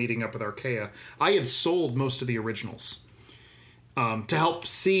and then meeting up with Archaea, I had sold most of the originals to help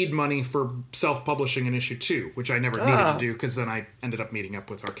seed money for self-publishing in issue 2, which I never needed to do because then I ended up meeting up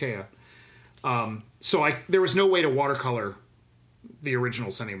with Archaea. So there was no way to watercolor the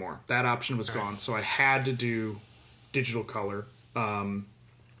originals anymore. That option was gone, so I had to do digital color.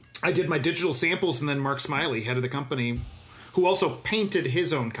 I did my digital samples, and then Mark Smiley, head of the company, who also painted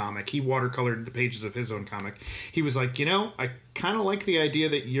his own comic. He watercolored the pages of his own comic. He was like, I kind of like the idea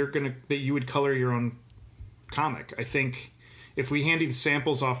that you would color your own comic. I think if we hand these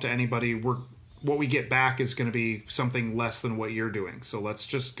samples off to anybody, what we get back is going to be something less than what you're doing. So let's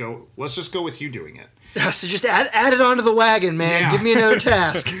just go with you doing it. Yeah, so just add it onto the wagon, man. Yeah. Give me another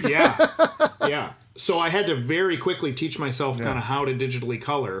task. Yeah. So I had to very quickly teach myself kind of how to digitally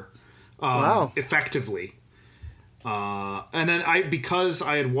color effectively. And then because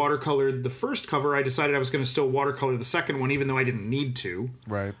I had watercolored the first cover, I decided I was going to still watercolor the second one, even though I didn't need to.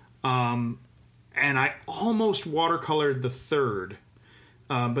 Right. And I almost watercolored the third.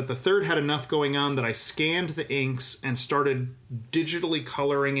 But the third had enough going on that I scanned the inks and started digitally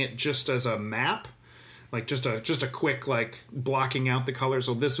coloring it just as a map. Like just a quick blocking out the colors.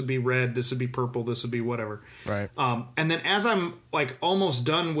 So this would be red, this would be purple, this would be whatever. Right. And then as I'm almost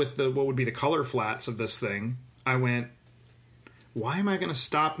done with what would be the color flats of this thing, I went, why am I going to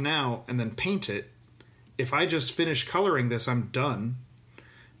stop now and then paint it? If I just finish coloring this, I'm done.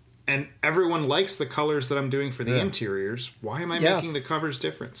 And everyone likes the colors that I'm doing for the interiors. Why am I making the covers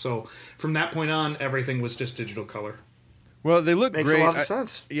different? So from that point on, everything was just digital color. Well, they look Makes great. a lot of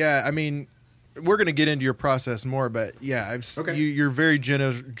sense. I mean, we're going to get into your process more, but you're very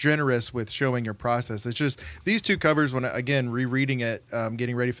generous with showing your process. It's just these two covers, when again rereading it,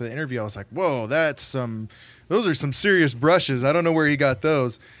 getting ready for the interview, I was like, whoa, those are some serious brushes. I don't know where he got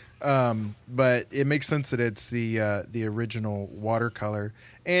those, but it makes sense that it's the original watercolor.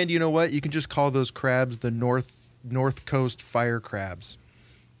 And you know what? You can just call those crabs the North Coast fire crabs.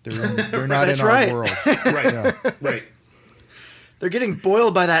 They're not in our world. Right. Yeah. Right. They're getting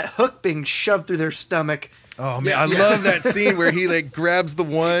boiled by that hook being shoved through their stomach. Oh man, I love that scene where he grabs the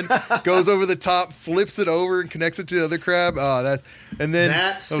one, goes over the top, flips it over, and connects it to the other crab. That scene,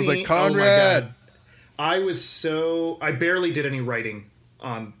 I was like, Conrad. Oh my God. I barely did any writing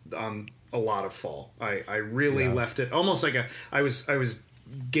on a lot of Fall. I really left it almost like I was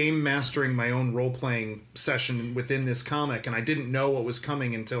game mastering my own role playing session within this comic, and I didn't know what was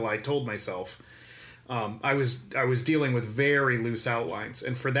coming until I told myself. I was dealing with very loose outlines,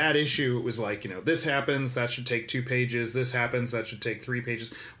 and for that issue, it was like, this happens, that should take 2 pages. This happens, that should take 3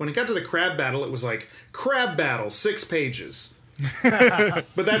 pages. When it got to the crab battle, it was like crab battle, 6 pages. But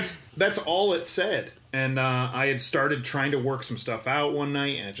that's all it said. And I had started trying to work some stuff out one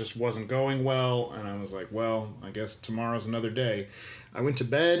night, and it just wasn't going well. And I was like, well, I guess tomorrow's another day. I went to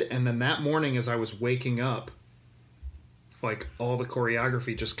bed, and then that morning, as I was waking up, all the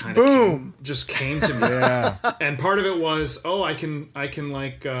choreography just kind of came to me. Yeah. And part of it was, I can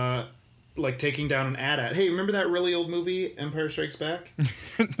taking down an AT-AT. Hey, remember that really old movie, Empire Strikes Back?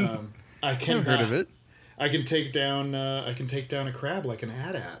 I can I've heard of it. I can take down a crab like an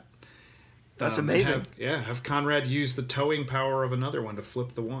AT-AT. That's amazing. Have Conrad use the towing power of another one to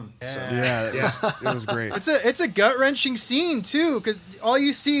flip the one. Yeah, it was great. It's a gut wrenching scene too, because all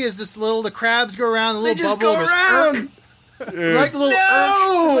you see is the crabs go around, the little bubble go around. Just a little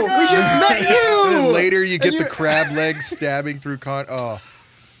no, we just met you. And then later you get the crab legs stabbing through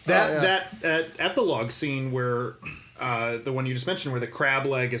that epilogue scene where the one you just mentioned, where the crab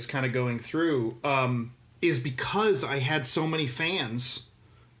leg is kind of going through, is because I had so many fans.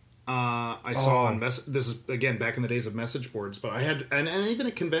 I saw on this is again back in the days of message boards, but I had and even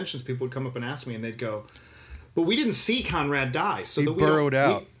at conventions, people would come up and ask me, and they'd go, "But we didn't see Conrad die, so he burrowed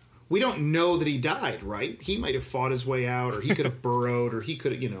out." We don't know that he died, right? He might have fought his way out, or he could have burrowed, or he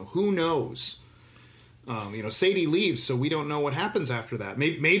could have, who knows? Sadie leaves, so we don't know what happens after that.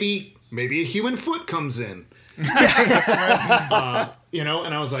 Maybe a human foot comes in. And I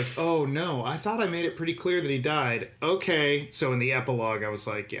was like, oh no, I thought I made it pretty clear that he died. Okay. So in the epilogue, I was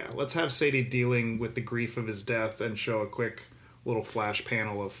like, let's have Sadie dealing with the grief of his death and show a quick little flash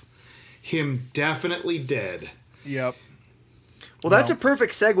panel of him definitely dead. Yep. Well, that's a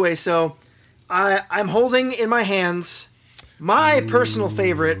perfect segue. So I'm holding in my hands my personal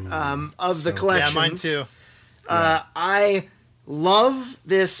favorite of the collection. Yeah, mine too. I love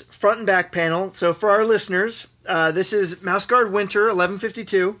this front and back panel. So for our listeners, this is Mouse Guard Winter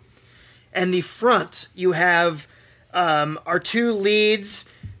 1152. And the front, you have our two leads.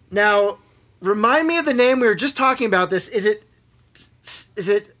 Now, remind me of the name. We were just talking about this. Is it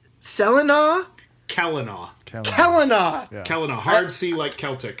Selena? Kellena. Kelena. Yeah. Kellena. Hard C like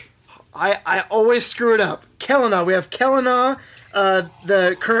Celtic. I always screw it up. Kelena. We have Kelena,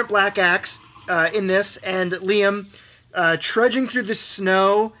 the current Black Axe in this, and Liam trudging through the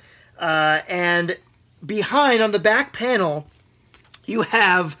snow. And behind, on the back panel, you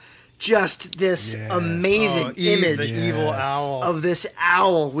have just this amazing image the evil owl. of this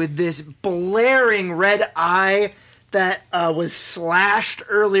owl with this blaring red eye that was slashed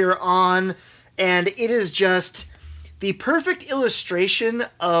earlier on. And it is just the perfect illustration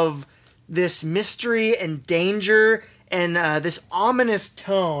of this mystery and danger and this ominous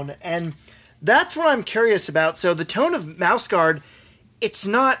tone. And that's what I'm curious about. So the tone of Mouse Guard, it's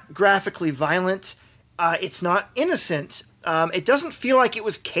not graphically violent. It's not innocent. It doesn't feel like it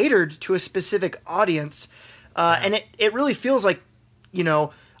was catered to a specific audience. And it really feels like, you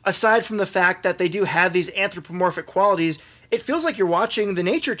know, aside from the fact that they do have these anthropomorphic qualities, it feels like you're watching the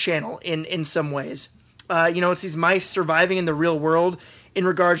Nature Channel in some ways. You know, it's these mice surviving in the real world in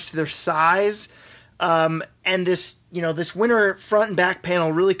regards to their size. And this, you know, this winter front and back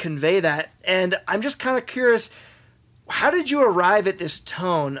panel really convey that. And I'm just kind of curious, how did you arrive at this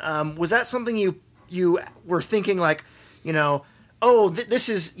tone? Was that something you were thinking like, you know, oh, this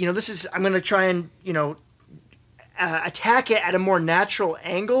is, I'm going to try and, you know, attack it at a more natural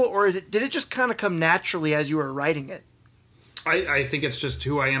angle, or did it just kind of come naturally as you were writing it? I think it's just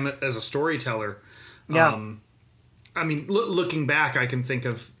who I am as a storyteller. Yeah. I mean, looking back, I can think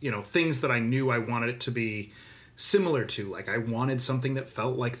of, you know, things that I knew I wanted it to be similar to. Like, I wanted something that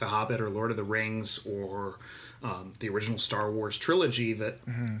felt like The Hobbit or Lord of the Rings or the original Star Wars trilogy that,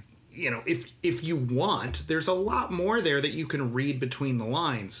 you know, if you want, there's a lot more there that you can read between the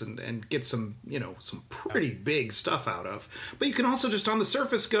lines and get some, you know, some pretty big stuff out of. But you can also just on the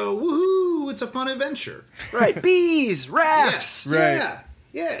surface go, woohoo, it's a fun adventure. Right. Bees, rafts. Right.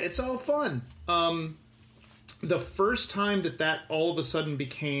 Yeah, it's all fun. The first time that all of a sudden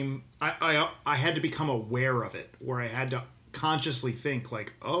became, I had to become aware of it, where I had to consciously think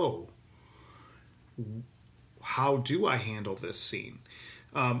like, oh, how do I handle this scene?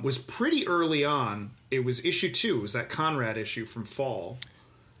 Was pretty early on. It was issue 2. It was that Conrad issue from fall.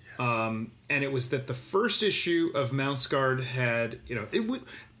 Yes. And it was that the first issue of Mouse Guard had, you know,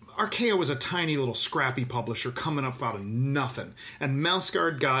 Archaea was a tiny little scrappy publisher coming up out of nothing. And Mouse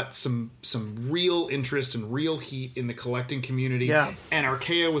Guard got some real interest and real heat in the collecting community. Yeah. And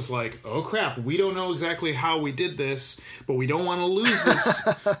Archaea was like, oh crap, we don't know exactly how we did this, but we don't want to lose this.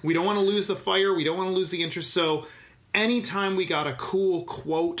 We don't want to lose the fire. We don't want to lose the interest. So anytime we got a cool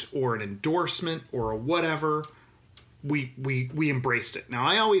quote or an endorsement or a whatever, we embraced it. Now,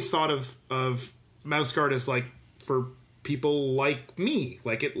 I always thought of Mouse Guard as like for people like me,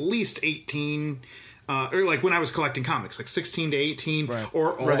 like at least 18, or like when I was collecting comics, like 16 to 18, right.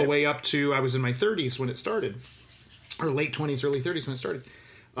 Or all the way up to I was in my 30s when it started, or late 20s, early 30s when it started.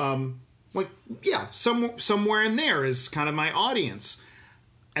 Like, yeah, somewhere in there is kind of my audience.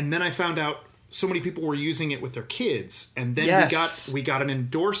 And then I found out so many people were using it with their kids, and then we got an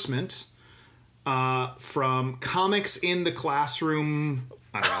endorsement from Comics in the Classroom.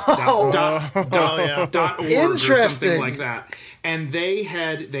 I don't know, .org or something like that. And they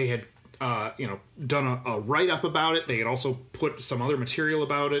had you know, done a write up about it. They had also put some other material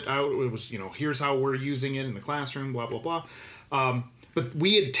about it out. It was, you know, here's how we're using it in the classroom, blah blah blah. But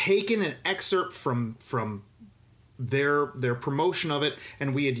we had taken an excerpt from their promotion of it,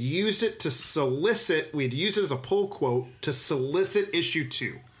 and we had used it to solicit. We had used it as a pull quote to solicit issue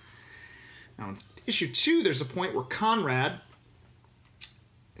 2. Now in issue 2, there's a point where Conrad,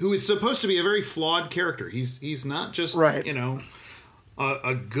 who is supposed to be a very flawed character, he's not just you know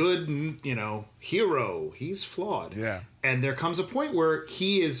a good, you know, hero. He's flawed. Yeah. And there comes a point where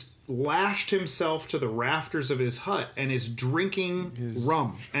he is lashed himself to the rafters of his hut and is drinking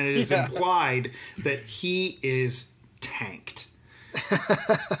rum, and it is implied that he is tanked.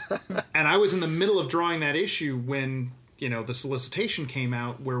 And I was in the middle of drawing that issue when, you know, the solicitation came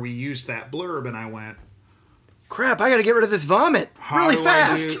out where we used that blurb, and I went, crap, I gotta get rid of this vomit really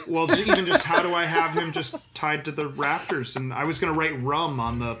fast. Even just how do I have him just tied to the rafters? And I was gonna write rum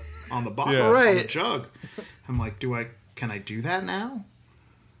on the bottle, on the jug. I'm like, can I do that now?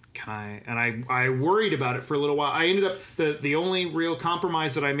 Can I? And I worried about it for a little while. I ended up, the only real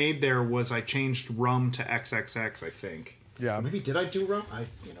compromise that I made there was I changed rum to XXX, I think. Yeah. Maybe did I do rum?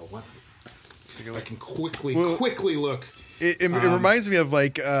 You know what? I can quickly look. It reminds me of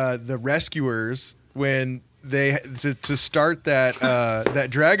like the Rescuers when they to start that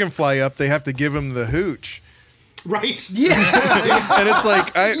that dragonfly up, they have to give him the hooch. Right. Yeah. And it's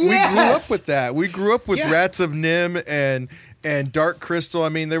like we grew up Yes. with that. We grew up with Yeah. Rats of Nim and Dark Crystal. I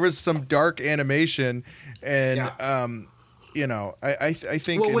mean, there was some dark animation, and you know, I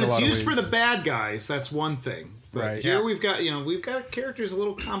think Well, in when a it's lot used of for ways, the bad guys, that's one thing. But Right. here we've got characters a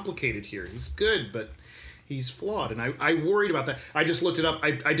little complicated here. He's good, but he's flawed, and I worried about that. I just looked it up.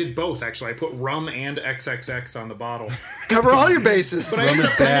 I did both actually. I put rum and XXX on the bottle. Cover all your bases. But I Rum ended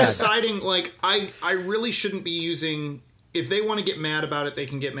is up kind bad. of deciding, like, I really shouldn't be using. If they want to get mad about it, they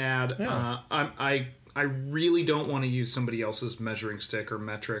can get mad. Yeah. I really don't want to use somebody else's measuring stick or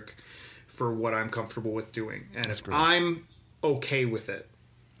metric for what I'm comfortable with doing, and if I'm okay with it,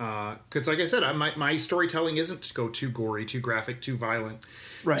 because like I said, my storytelling isn't to go too gory, too graphic, too violent,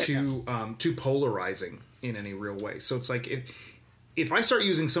 Right. too polarizing in any real way. So it's like if I start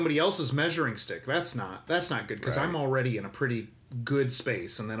using somebody else's measuring stick, that's not good, because I'm already in a pretty good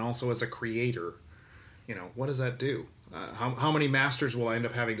space, and then also as a creator, you know, what does that do? How many masters will I end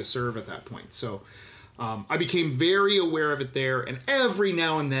up having to serve at that point? So I became very aware of it there, and every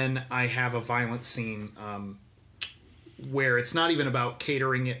now and then I have a violent scene where it's not even about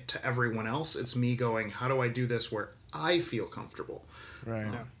catering it to everyone else. It's me going, how do I do this where I feel comfortable?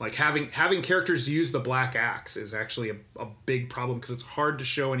 right? Like having characters use the black axe is actually a big problem, because it's hard to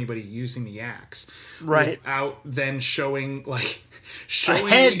show anybody using the axe Right. without then showing A the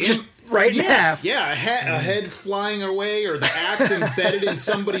head just right in half. yeah, a head flying away, or the axe embedded in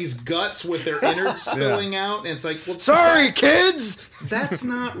somebody's guts with their innards spilling out, and it's like, well, Sorry, kids. that's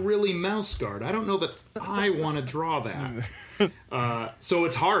not really mouse guard. I don't know that I want to draw that. So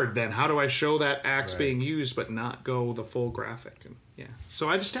it's hard then. How do I show that axe being used but not go the full graphic? And so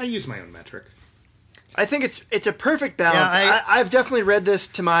I use my own metric. I think it's a perfect balance. Yeah, I've definitely read this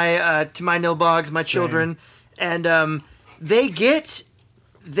to my nilbogs, my children, and they get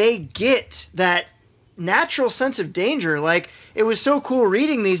that natural sense of danger. Like, it was so cool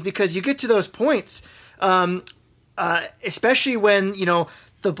reading these, because you get to those points, especially when, you know,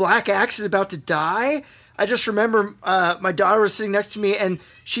 the black axe is about to die. I just remember my daughter was sitting next to me, and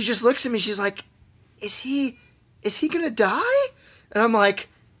she just looks at me. She's like, "Is he gonna die?" And I'm like,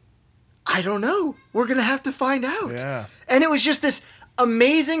 "I don't know. We're gonna have to find out." Yeah. And it was just this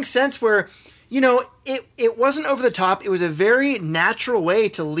amazing sense where, you know, it wasn't over the top. It was a very natural way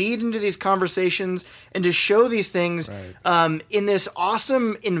to lead into these conversations and to show these things in this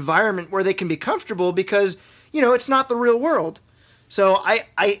awesome environment where they can be comfortable, because, you know, it's not the real world. So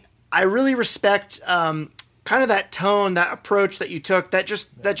I really respect kind of that tone, that approach that you took. That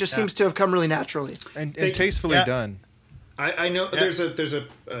just seems to have come really naturally. And tastefully done. I know there's a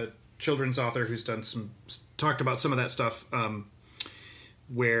children's author who's done talked about some of that stuff,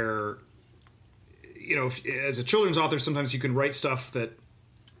 where, you know, as a children's author, sometimes you can write stuff that,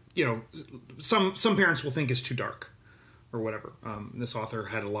 you know, some parents will think is too dark or whatever. This author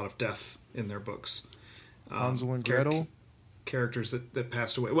had a lot of death in their books. Hansel and Gretel. Characters that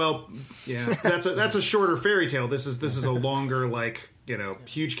passed away. Well, yeah, that's a shorter fairy tale. This is a longer, like, you know,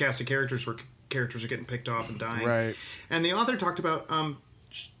 huge cast of characters where characters are getting picked off and dying. Right. And the author talked about,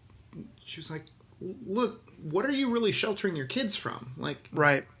 she was like, look, what are you really sheltering your kids from? Like,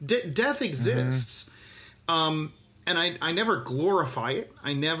 Right. Death exists. And I never glorify it.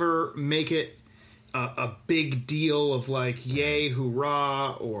 I never make it a big deal of like, yay,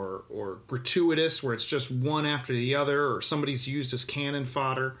 hoorah, or gratuitous, where it's just one after the other, or somebody's used as cannon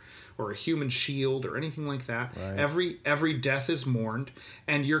fodder, or a human shield, or anything like that. Right. Every death is mourned,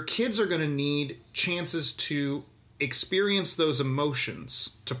 and your kids are going to need chances to experience those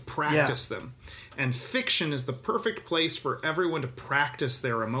emotions, to practice them. And fiction is the perfect place for everyone to practice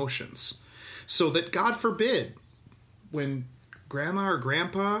their emotions, so that, God forbid, when grandma or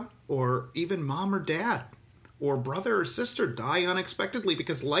grandpa, or even mom or dad, or brother or sister die unexpectedly,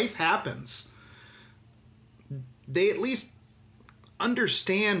 because life happens, they at least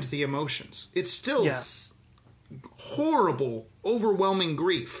understand the emotions. It's still horrible, overwhelming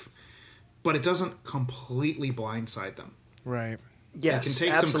grief, but it doesn't completely blindside them. Right. Yes, You can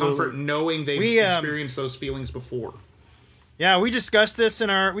take absolutely. some comfort knowing they've experienced those feelings before. Yeah, we discussed this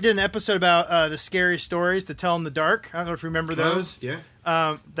we did an episode about the scary stories to tell in the dark. I don't know if you remember those. Yeah.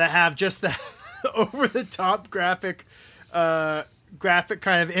 That have just that over the top graphic kind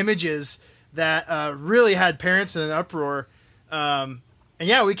of images that really had parents in an uproar. And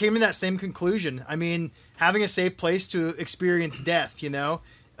yeah, we came to that same conclusion. I mean, having a safe place to experience death, and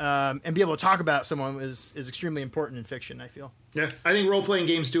be able to talk about someone is extremely important in fiction, I feel. Yeah, I think role-playing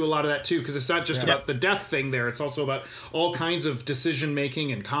games do a lot of that too, because it's not just about the death thing there. It's also about all kinds of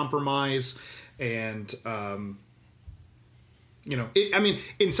decision-making and compromise and...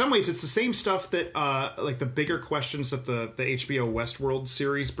 in some ways, it's the same stuff that, like the bigger questions that the HBO Westworld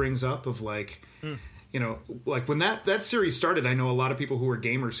series brings up of like, like when that series started, I know a lot of people who are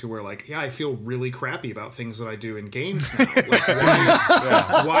gamers who were like, yeah, I feel really crappy about things that I do in games now. Like,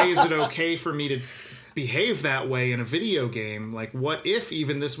 why is it okay for me to behave that way in a video game? Like, what if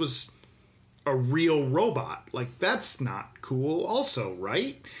even this was a real robot? Like, that's not cool also,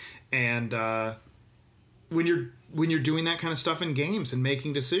 right? And when you're doing that kind of stuff in games and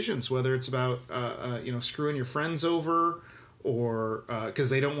making decisions, whether it's about screwing your friends over, or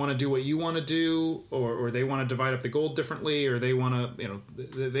because they don't want to do what you want to do, or they want to divide up the gold differently, or they want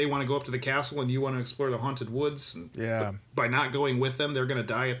to they want to go up to the castle and you want to explore the haunted woods. And by not going with them, they're going to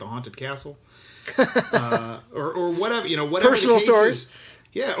die at the haunted castle, or whatever whatever personal the case stories. is.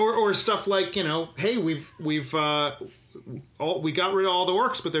 Yeah, or stuff like hey, we got rid of all the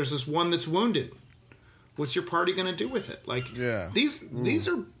orcs, but there's this one that's wounded. What's your party going to do with it? Like, these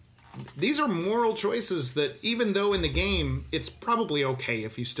are moral choices that, even though in the game it's probably okay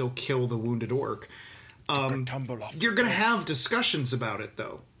if you still kill the wounded orc, you're going to have discussions about it,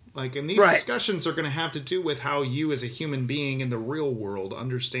 though. Like, and these discussions are going to have to do with how you, as a human being in the real world,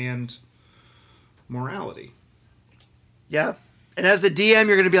 understand morality. Yeah. And as the DM,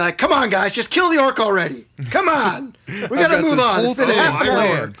 you're going to be like, come on, guys, just kill the orc already. Come on. We got to move on. It's been half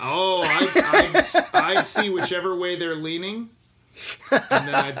an hour. I'd see whichever way they're leaning,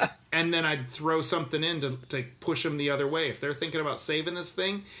 and then I'd throw something in to push them the other way. If they're thinking about saving this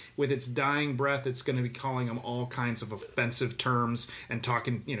thing, with its dying breath, it's going to be calling them all kinds of offensive terms and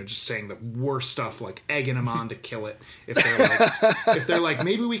talking, just saying the worst stuff, like egging them on to kill it. If they're like,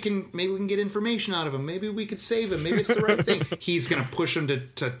 maybe we can get information out of him, maybe we could save him, maybe it's the right thing, he's going to push them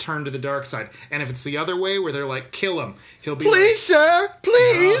to turn to the dark side. And if it's the other way, where they're like, kill him, he'll be please, sir,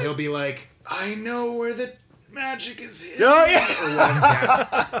 please. He'll be like, I know where the magic is hidden. Oh,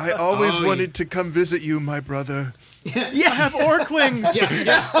 yeah. I always wanted to come visit you, my brother. Yeah. I have orclings.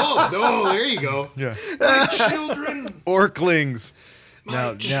 Yeah. Oh, there you go. Yeah. My children. Orclings.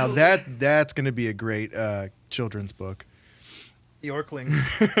 Now that's going to be a great children's book. The orclings.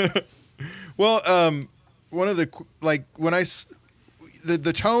 Well, one of the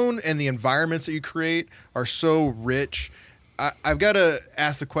the tone and the environments that you create are so rich. I've got to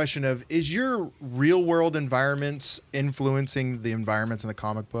ask the question of, is your real world environments influencing the environments in the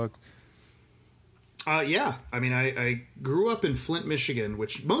comic books? Yeah. I mean, I grew up in Flint, Michigan,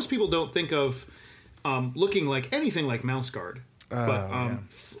 which most people don't think of looking like anything like Mouse Guard.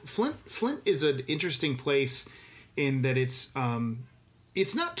 Flint is an interesting place in that it's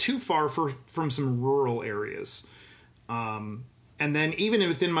not too far from some rural areas. And then even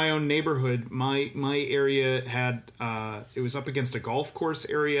within my own neighborhood, my area had it was up against a golf course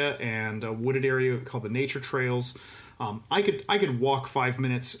area and a wooded area called the Nature Trails. I could walk 5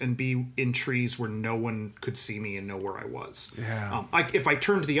 minutes and be in trees where no one could see me and know where I was. Yeah. If I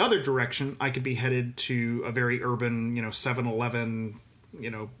turned the other direction, I could be headed to a very urban, 7-Eleven,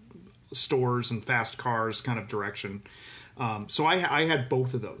 stores and fast cars kind of direction. So I had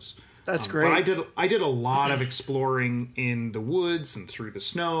both of those. That's great. But I did a lot of exploring in the woods and through the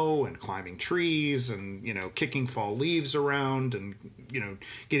snow and climbing trees and kicking fall leaves around and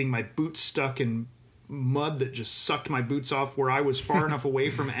getting my boots stuck in mud that just sucked my boots off, where I was far enough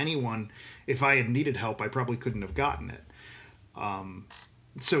away from anyone. If I had needed help, I probably couldn't have gotten it.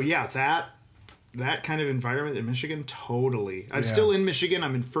 So yeah, that kind of environment in Michigan, totally. I'm still in Michigan.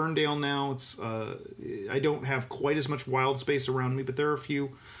 I'm in Ferndale now. It's I don't have quite as much wild space around me, but there are a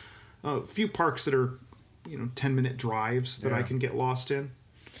few parks that are 10-minute drives that I can get lost in.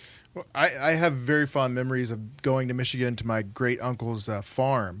 Well, I have very fond memories of going to Michigan to my great uncle's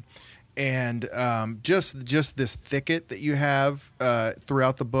farm, and just this thicket that you have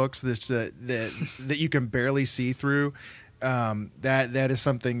throughout the books, this that you can barely see through. That is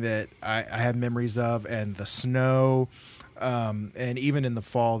something that I have memories of, and the snow, and even in the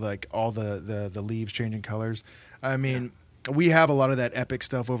fall, like all the leaves changing colors. I mean. We have a lot of that epic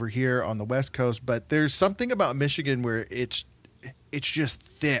stuff over here on the West Coast, but there's something about Michigan where it's just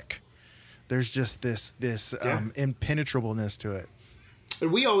thick. There's just this impenetrableness to it.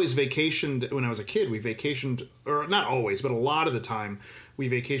 We always vacationed when I was a kid. We vacationed, or not always, but a lot of the time, we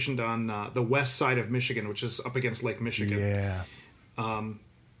vacationed on the west side of Michigan, which is up against Lake Michigan. Yeah.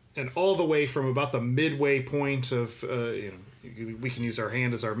 and all the way from about the midway point of we can use our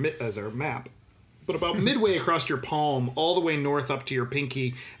hand as our map, but about midway across your palm, all the way north up to your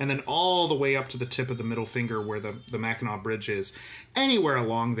pinky, and then all the way up to the tip of the middle finger where the Mackinac Bridge is. Anywhere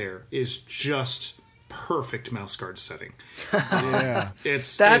along there is just perfect mouse guard setting. Yeah.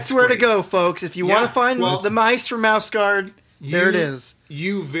 That's where great. to go, folks. If you want to find the mice for mouse guard, there it is.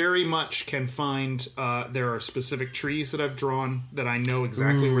 You very much can find, there are specific trees that I've drawn that I know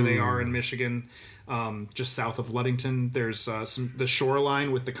exactly where they are in Michigan. Just south of Ludington, there's the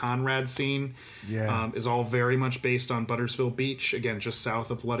shoreline with the Conrad scene is all very much based on Buttersville Beach. Again, just south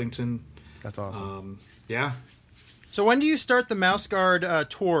of Ludington. That's awesome. Yeah. So when do you start the mouse guard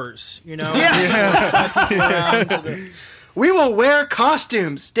tours? You know, We will wear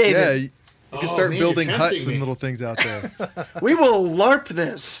costumes, Yeah, David. you can start building you're huts tempting me. and little things out there. We will LARP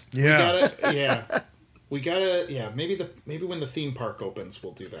this. Yeah. We gotta. Maybe when the theme park opens,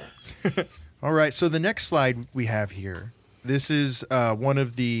 we'll do that. All right, so the next slide we have here, this is one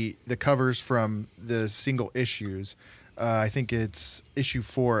of the covers from the single issues. I think it's issue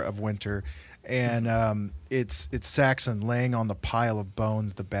 4 of Winter, and it's Saxon laying on the pile of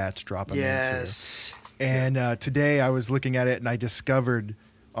bones the bats drop him Yes. into. And today I was looking at it, and I discovered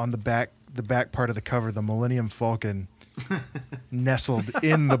on the back part of the cover the Millennium Falcon nestled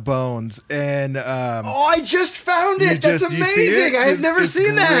in the bones, and I just found it. That's you see amazing. it? I have never It's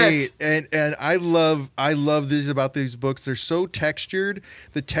seen great. that. And I love this about these books. They're so textured.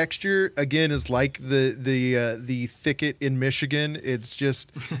 The texture again is like the thicket in Michigan. It's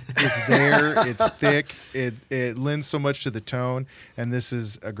there. It's thick. It lends so much to the tone. And this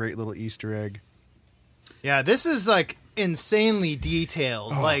is a great little Easter egg. Yeah, this is like insanely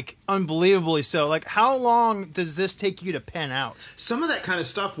detailed, like unbelievably so. Like, how long does this take you to pen out? Some of that kind of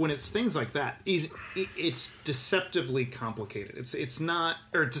stuff, when it's things like that, it's deceptively complicated. It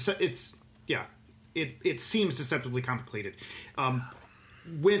seems deceptively complicated.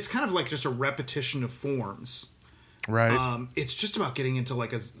 When it's kind of like just a repetition of forms, Right. it's just about getting into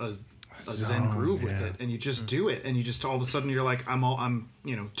like a zen groove with it, and you just do it, and you just all of a sudden you're like, I'm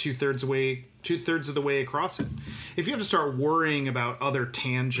two-thirds of the way across it. If you have to start worrying about other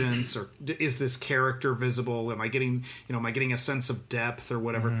tangents, or is this character visible, am I getting a sense of depth or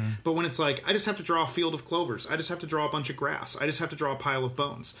whatever, but when it's like, I just have to draw a field of clovers, I just have to draw a bunch of grass, I just have to draw a pile of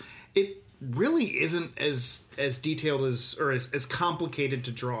bones, it really isn't as detailed as complicated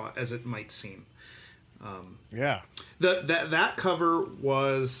to draw as it might seem. Yeah. That cover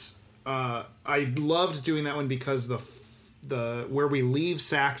was I loved doing that one because the where we leave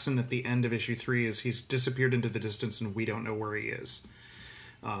Saxon at the end of issue 3 is he's disappeared into the distance and we don't know where he is.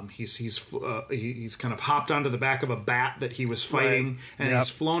 He's kind of hopped onto the back of a bat that he was fighting, and he's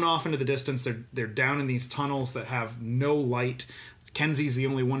flown off into the distance. They're down in these tunnels that have no light. Kenzie's the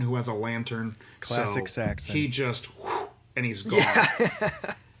only one who has a lantern. Classic so Saxon. He just and he's gone.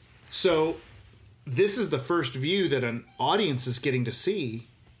 So this is the first view that an audience is getting to see.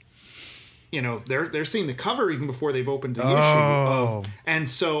 They're seeing the cover even before they've opened the issue. And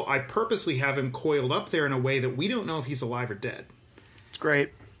so I purposely have him coiled up there in a way that we don't know if he's alive or dead. It's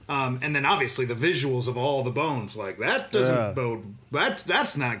great. And then obviously the visuals of all the bones, like that doesn't bode.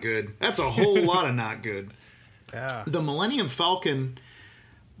 That's not good. That's a whole lot of not good. Yeah. The Millennium Falcon,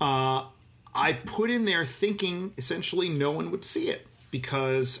 I put in there thinking essentially no one would see it,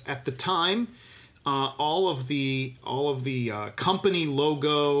 because at the time, all of the company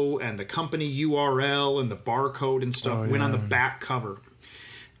logo and the company URL and the barcode and stuff went on the back cover,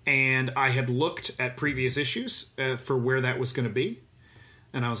 and I had looked at previous issues for where that was going to be,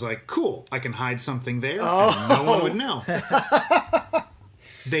 and I was like, cool, I can hide something there and no one would know.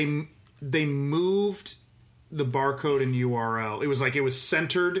 They moved the barcode and URL. It was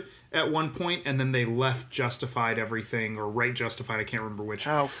centered at one point, and then they left justified everything, or right justified, I can't remember which.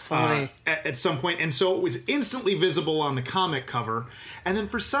 How funny. At some point, and so it was instantly visible on the comic cover. And then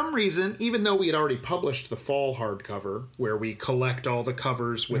for some reason, even though we had already published the fall hardcover, where we collect all the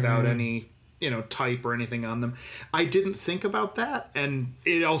covers without any type or anything on them, I didn't think about that. And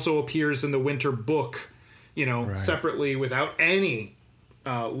it also appears in the winter book, separately without any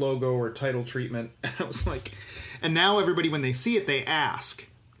logo or title treatment. And I was like, and now everybody, when they see it, they ask,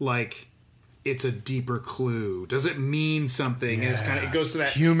 like, it's a deeper clue. Does it mean something? Yeah. And it goes to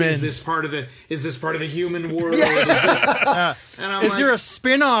that. Humans. Is this part of the human world? Yeah. Is there a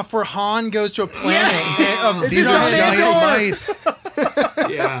spin-off where Han goes to a planet of These are giant mice.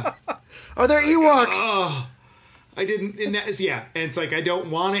 Yeah. Are there Ewoks? Oh, I didn't. And it's like, I don't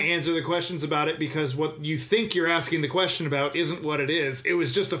want to answer the questions about it, because what you think you're asking the question about isn't what it is. It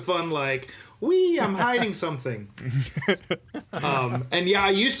was just a fun, like, I'm hiding something. And yeah, I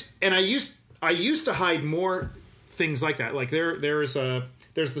used to hide more things like that. Like there's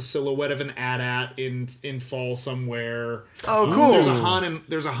the silhouette of an AT-AT in fall somewhere. Oh, cool.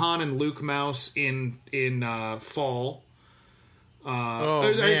 There's a Han and Luke mouse in fall.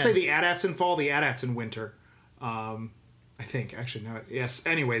 I say the AT-AT's in fall, the AT-AT's in winter. I think actually no. Yes.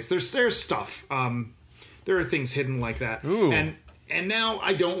 Anyways, there's stuff. There are things hidden like that. Ooh. And now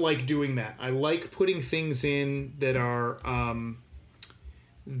I don't like doing that. I like putting things in that are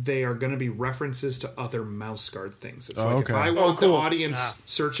they are going to be references to other mouse guard things. It's like if I want the audience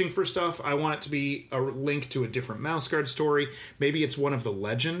searching for stuff, I want it to be a link to a different mouse guard story. Maybe it's one of the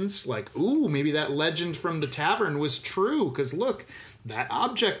legends. Like, ooh, maybe that legend from the tavern was true because look, that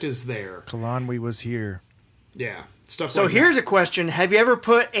object is there. Kalanwi was here. Yeah, stuff. So like here's that. a question: have you ever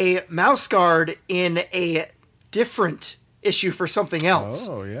put a mouse guard in a different issue for something else?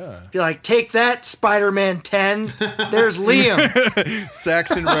 Oh yeah. Be like, take that, Spider-Man 10. There's Liam,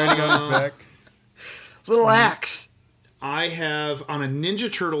 Saxon riding on his back. little axe. I have on a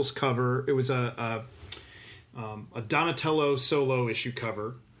Ninja Turtles cover. It was a Donatello solo issue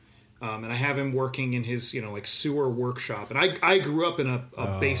cover, and I have him working in his like sewer workshop. And I grew up in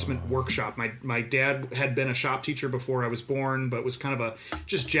a basement workshop. My dad had been a shop teacher before I was born, but was kind of a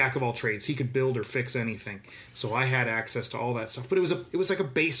just jack of all trades. He could build or fix anything, so I had access to all that stuff. But it was like a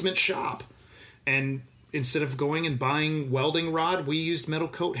basement shop, and instead of going and buying welding rod, we used metal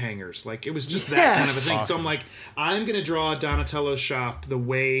coat hangers. Like it was just that kind of a thing. Awesome. So I'm like, I'm going to draw Donatello's shop the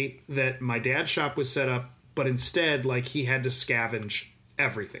way that my dad's shop was set up, but instead, like he had to scavenge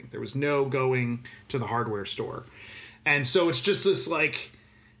everything. There was no going to the hardware store. And so it's just this like,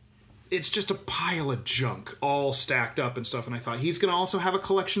 it's just a pile of junk all stacked up and stuff. And I thought he's going to also have a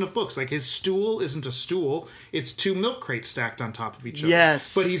collection of books. Like his stool isn't a stool. It's 2 milk crates stacked on top of each other.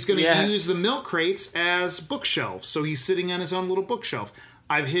 Yes. But he's going to use the milk crates as bookshelves. So he's sitting on his own little bookshelf.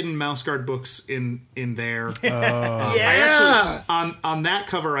 I've hidden mouse guard books in there. I actually, on that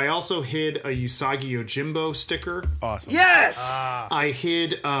cover, I also hid a Usagi Yojimbo sticker. Awesome. Yes. I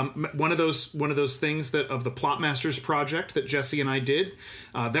hid one of those things that of the Plotmasters project that Jesse and I did.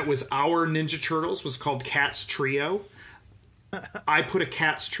 That was our Ninja Turtles. Was called Cat's Trio. I put a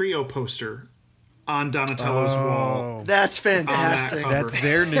Cat's Trio poster on Donatello's wall. That's fantastic. That's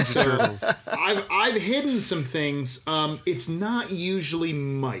their Ninja Turtles. I've hidden some things. It's not usually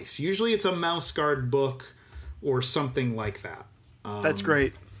mice. Usually it's a mouse guard book or something like that. That's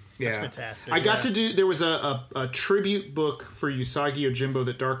great. Yeah. That's fantastic. I got to do. There was a tribute book for Usagi Yojimbo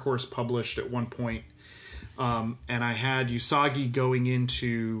that Dark Horse published at one point, and I had Usagi going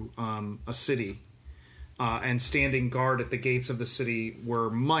into a city. And standing guard at the gates of the city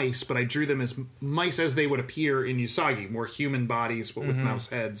were mice, but I drew them as mice as they would appear in Usagi, more human bodies, but with mouse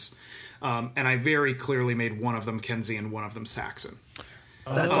heads. And I very clearly made one of them Kenzie and one of them Saxon.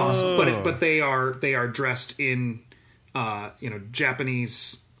 That's awesome. But they are dressed in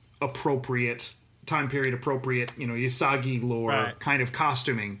Japanese appropriate, time period appropriate, Usagi lore kind of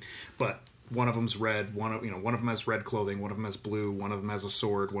costuming, but one of them's red, one of them has red clothing, one of them has blue, one of them has a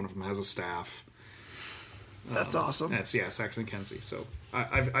sword, one of them has a staff. That's awesome. That's Saxon Kenzie. So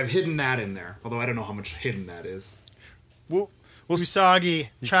I've hidden that in there, although I don't know how much hidden that is. Well, Usagi,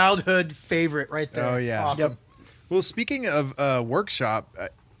 childhood favorite right there. Oh yeah. Awesome. Well, speaking of workshop,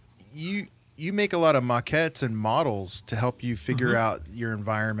 you make a lot of maquettes and models to help you figure out your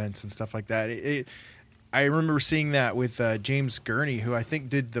environments and stuff like that. I remember seeing that with James Gurney, who I think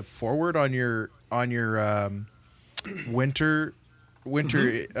did the foreword on your winter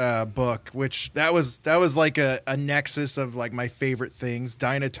book, which that was like a nexus of like my favorite things.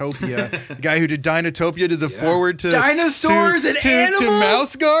 Dinotopia, the guy who did Dinotopia did the forward to dinosaurs and animals to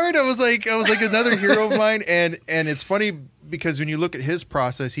Mouse Guard. I was like another hero of mine, and it's funny because when you look at his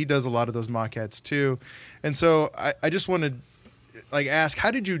process, he does a lot of those maquettes too, and so I just want to like ask, how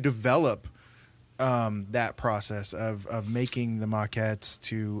did you develop that process of making the maquettes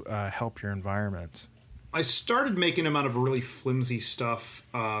to help your environments? I started making them out of really flimsy stuff,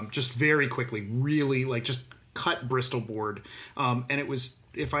 just very quickly, really like just cut Bristol board. And it was,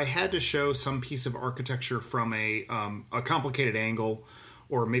 if I had to show some piece of architecture from a complicated angle,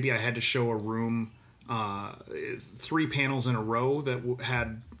 or maybe I had to show a room 3 panels in a row that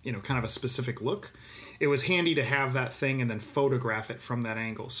had, kind of a specific look, it was handy to have that thing and then photograph it from that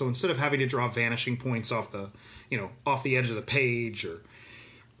angle. So instead of having to draw vanishing points off the edge of the page, or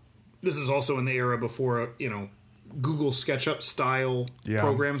this is also in the era before, Google SketchUp style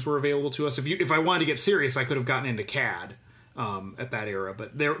programs were available to us. If I wanted to get serious, I could have gotten into CAD at that era,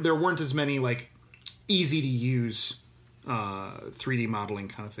 but there weren't as many like easy to use 3D modeling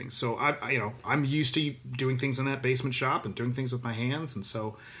kind of thing. So I'm used to doing things in that basement shop and doing things with my hands, and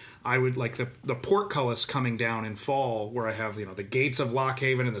so I would like the portcullis coming down in fall, where I have the gates of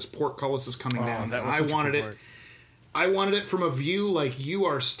Lockhaven and this portcullis is coming down. That was I such a wanted cool it. part. I wanted it from a view like you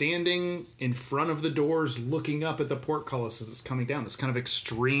are standing in front of the doors, looking up at the portcullis as it's coming down. This kind of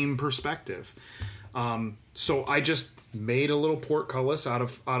extreme perspective. So I just made a little portcullis out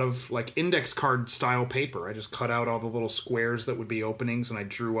of like index card style paper. I just cut out all the little squares that would be openings, and I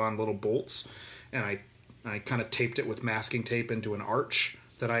drew on little bolts, and I kind of taped it with masking tape into an arch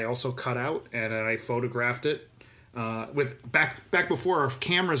that I also cut out, and then I photographed it with back before our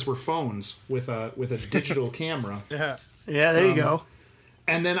cameras were phones with a digital camera. Yeah. Yeah, there you go.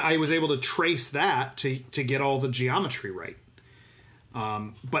 And then I was able to trace that to get all the geometry right.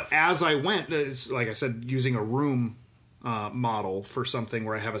 But as I went, it's, like I said, using a room model for something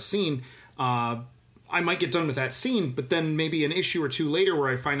where I have a scene, I might get done with that scene, but then maybe an issue or two later where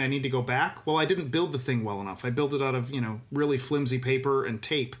I find I need to go back, well, I didn't build the thing well enough. I built it out of, really flimsy paper and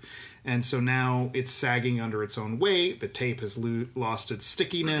tape. And so now it's sagging under its own weight. The tape has lost its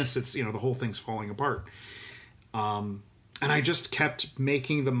stickiness. It's, the whole thing's falling apart. And I just kept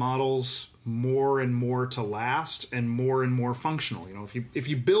making the models more and more to last and more functional. If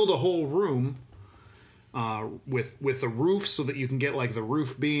you build a whole room with the roof so that you can get like the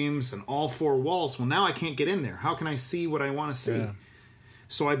roof beams and all four walls, well, now I can't get in there. How can I see what I want to see? Yeah.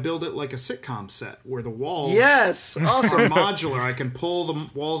 So I build it like a sitcom set where the walls awesome. are modular. I can pull the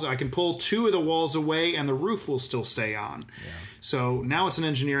walls. I can pull two of the walls away, and the roof will still stay on. Yeah. So now it's an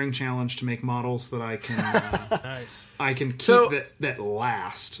engineering challenge to make models that I can nice. I can keep that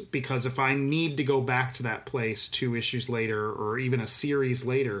last, because if I need to go back to that place 2 issues later or even a series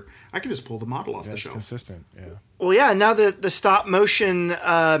later, I can just pull the model off the shelf. It's consistent. Yeah. Well, yeah. Now the stop motion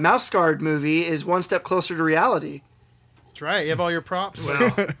Mouse Guard movie is one step closer to reality. That's right. You have all your props.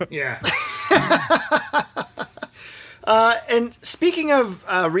 Well, yeah. And speaking of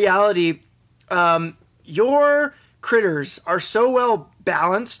reality, your critters are so well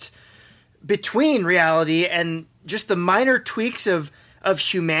balanced between reality and just the minor tweaks of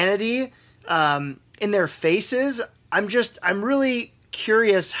humanity in their faces. I'm really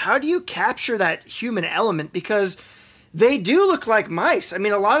curious, how do you capture that human element? Because they do look like mice. I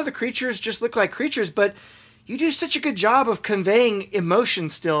mean, a lot of the creatures just look like creatures, but you do such a good job of conveying emotion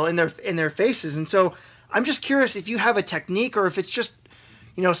still in their faces. And so I'm just curious if you have a technique, or if it's just,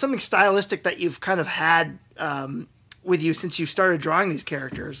 something stylistic that you've kind of had with you since you started drawing these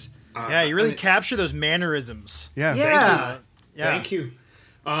characters. Yeah, you really capture those mannerisms. Yeah. Thank you.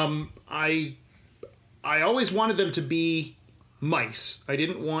 I always wanted them to be mice. I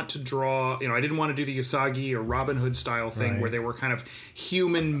didn't want to draw, I didn't want to do the Usagi or Robin Hood style thing where they were kind of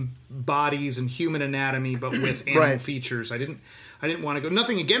human bodies and human anatomy, but with animal features. I didn't want to go.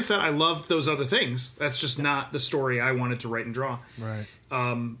 Nothing against that. I loved those other things. That's just not the story I wanted to write and draw. Right.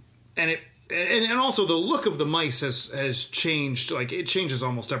 And also the look of the mice has changed. Like, it changes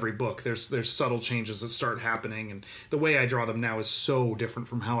almost every book. There's subtle changes that start happening, and the way I draw them now is so different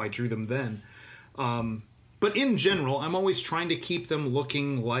from how I drew them then. But in general, I'm always trying to keep them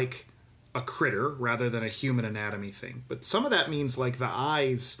looking like a critter rather than a human anatomy thing. But some of that means, like, the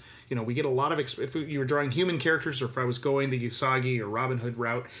eyes. We get a lot of if you were drawing human characters, or if I was going the Usagi or Robin Hood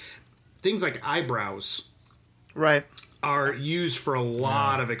route, things like eyebrows, are used for a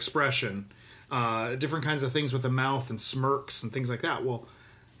lot of expression. Different kinds of things with the mouth and smirks and things like that. Well,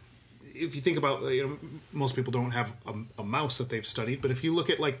 if you think about, most people don't have a mouse that they've studied, but if you look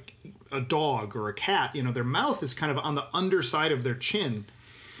at like a dog or a cat, their mouth is kind of on the underside of their chin.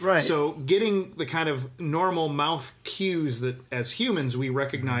 Right. So getting the kind of normal mouth cues that as humans we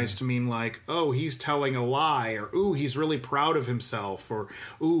recognize to mean like, oh, he's telling a lie, or ooh, he's really proud of himself, or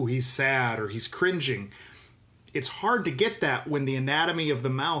ooh, he's sad, or he's cringing. It's hard to get that when the anatomy of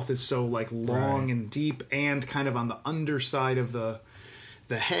the mouth is so like long and deep and kind of on the underside of the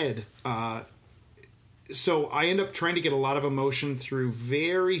head. So I end up trying to get a lot of emotion through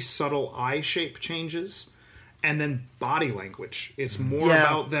very subtle eye shape changes and then body language. It's more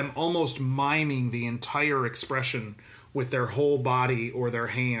about them almost miming the entire expression with their whole body or their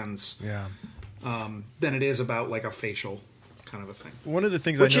hands than it is about like a facial kind of a thing. One of the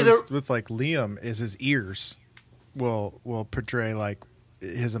things I noticed with like Liam is his ears will portray like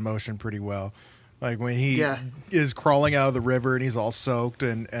his emotion pretty well. Like when he is crawling out of the river and he's all soaked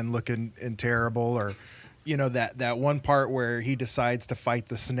and looking terrible, or that one part where he decides to fight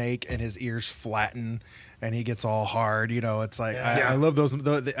the snake and his ears flatten and he gets all hard. It's like I love those.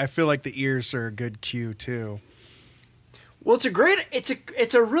 I feel like the ears are a good cue too. Well,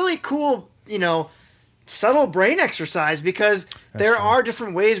 it's a really cool subtle brain exercise, because there are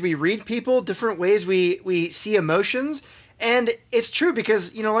different ways we read people, different ways we see emotions. And it's true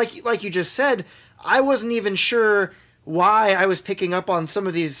because, like you just said, I wasn't even sure why I was picking up on some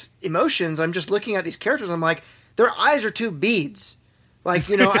of these emotions. I'm just looking at these characters. I'm like, their eyes are two beads. Like,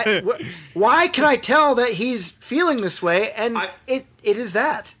 why can I tell that he's feeling this way? And it is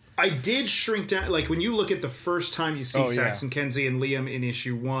that. I did shrink down. Like, when you look at the first time you see Saxon, Kenzie, and Liam in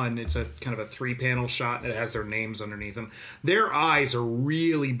issue 1, it's a kind of a 3-panel shot, and it has their names underneath them. Their eyes are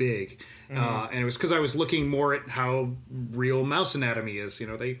really big. And it was because I was looking more at how real mouse anatomy is.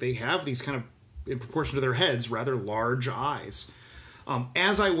 They have these kind of, in proportion to their heads, rather large eyes.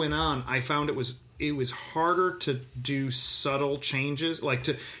 As I went on, I found it was harder to do subtle changes, like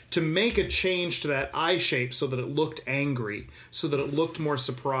to make a change to that eye shape so that it looked angry, so that it looked more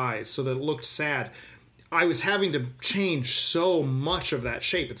surprised, so that it looked sad. I was having to change so much of that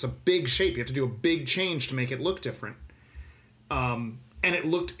shape. It's a big shape. You have to do a big change to make it look different. And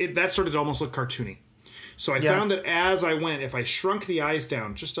that started to almost look cartoony. So I found that as I went, if I shrunk the eyes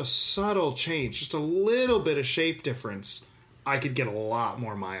down, just a subtle change, just a little bit of shape difference, I could get a lot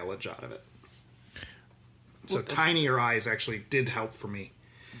more mileage out of it. So tinier eyes actually did help for me.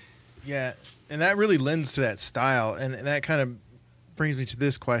 Yeah, and that really lends to that style. And that kind of brings me to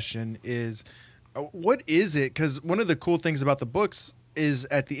this question is, what is it? Because one of the cool things about the books is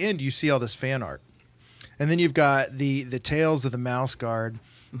at the end you see all this fan art. And then you've got the Tales of the Mouse Guard,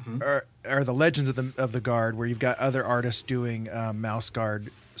 or the Legends of the Guard, where you've got other artists doing Mouse Guard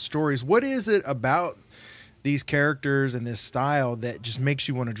stories. What is it about these characters and this style that just makes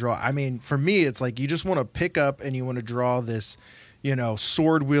you want to draw? I mean, for me, it's like you just want to pick up and you want to draw this,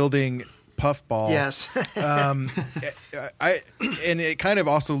 sword wielding puffball. Yes. And it kind of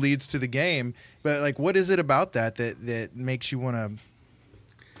also leads to the game. But like, what is it about that makes you want to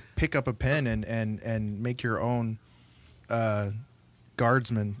pick up a pen and make your own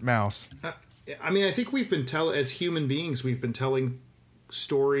guardsman mouse? I mean, I think we've been as human beings, we've been telling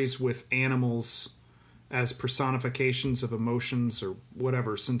stories with animals as personifications of emotions or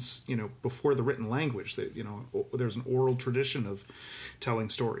whatever since, before the written language. That, there's an oral tradition of telling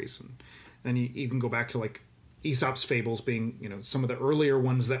stories. And then you can go back to like Aesop's fables being, some of the earlier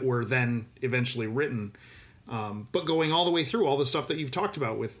ones that were then eventually written. But going all the way through all the stuff that you've talked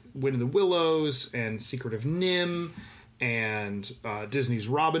about with Wind in the Willows and Secret of Nim and Disney's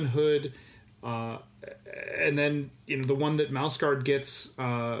Robin Hood. And then, the one that Mouse Guard gets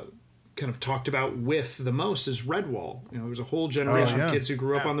kind of talked about with the most is Redwall. There's a whole generation of kids who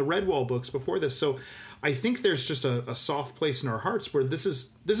grew up on the Redwall books before this. So I think there's just a soft place in our hearts where this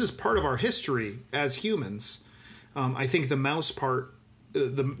is part of our history as humans. I think the mouse part,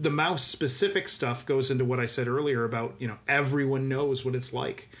 the mouse specific stuff goes into what I said earlier about, everyone knows what it's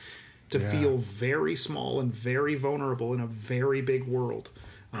like to feel very small and very vulnerable in a very big world.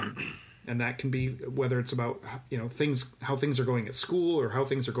 And that can be whether it's about, how things are going at school or how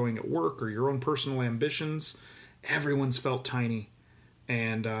things are going at work or your own personal ambitions. Everyone's felt tiny.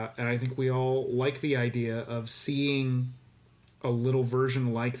 And I think we all like the idea of seeing a little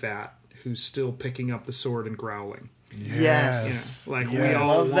version like that who's still picking up the sword and growling. Yes. We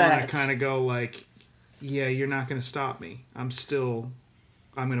all want to kind of go like, yeah, you're not going to stop me. I'm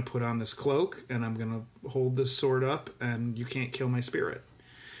going to put on this cloak and I'm going to hold this sword up and you can't kill my spirit.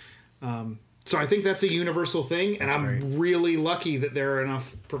 So I think that's a universal thing, and I'm really lucky that there are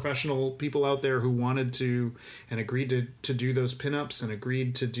enough professional people out there who wanted to and agreed to do those pinups and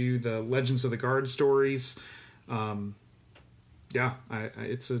agreed to do the Legends of the Guard stories. I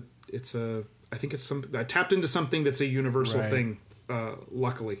tapped into something that's a universal thing.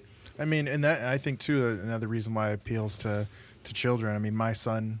 Luckily, I mean, and that I think too another reason why it appeals to children. I mean, my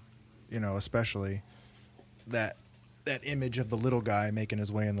son, especially that image of the little guy making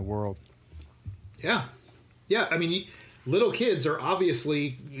his way in the world. Yeah. I mean, little kids are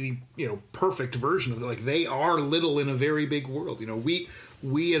obviously the perfect version of it. Like, they are little in a very big world.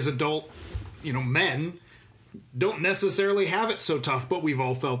 We as adult men don't necessarily have it so tough, but we've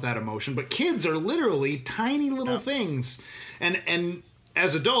all felt that emotion. But kids are literally tiny little things, and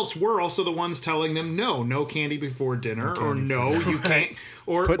as adults, we're also the ones telling them no candy before dinner, or no, you can't,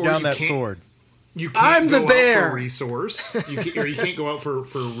 or put down that sword. You can't I'm go the bear. out for resource. You can't go out for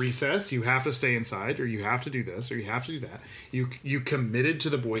recess. You have to stay inside, or you have to do this, or you have to do that. You committed to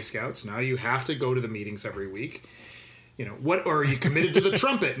the Boy Scouts. Now you have to go to the meetings every week. Or you committed to the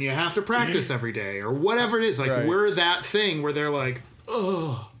trumpet and you have to practice every day, or whatever it is. Like, we're that thing where they're like,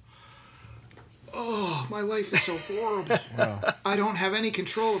 oh, my life is so horrible. Wow. I don't have any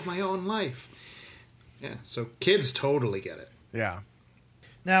control of my own life. Yeah, so kids totally get it. Yeah.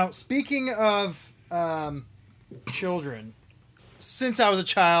 Now, speaking of children. Since I was a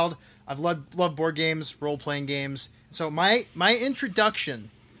child, I've loved board games, role-playing games. So my introduction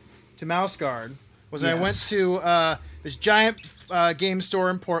to Mouse Guard was I went to this giant game store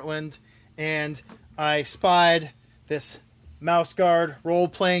in Portland, and I spied this Mouse Guard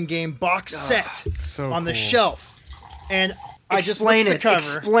role-playing game box set on the shelf. And I just looked at the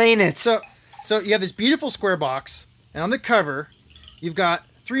cover. Explain it. So you have this beautiful square box, and on the cover, you've got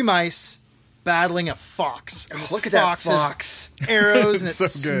 3 mice battling a fox. And this Look at fox that fox. has arrows and its so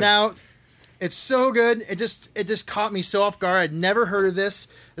good. snout. It's so good. It just caught me so off guard. I'd never heard of this.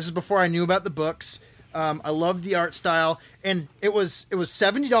 This is before I knew about the books. I loved the art style, and it was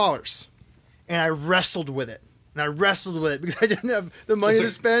 $70, and I wrestled with it. Because I didn't have the money to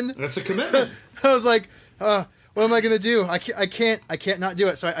spend. That's a commitment. I was like, what am I going to do? I can't not do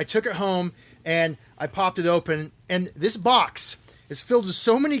it. So I took it home and I popped it open, and this box is filled with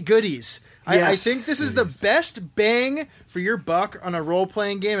so many goodies. I think this is the best bang for your buck on a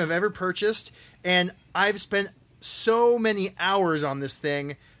role-playing game I've ever purchased, and I've spent so many hours on this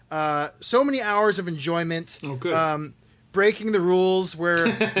thing. So many hours of enjoyment. Oh, good. Breaking the rules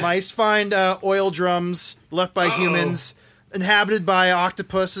where mice find oil drums left by humans, inhabited by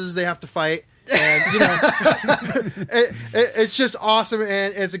octopuses they have to fight. And, it's just awesome,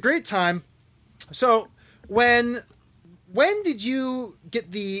 and it's a great time. So when did you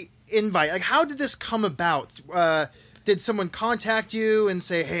get the invite? Like, how did this come about? Did someone contact you and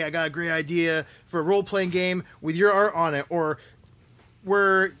say, hey, I got a great idea for a role-playing game with your art on it? Or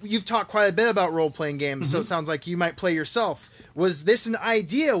you've talked quite a bit about role-playing games, so it sounds like you might play yourself. Was this an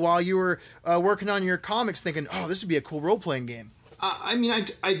idea while you were working on your comics thinking, oh, this would be a cool role-playing game? I mean,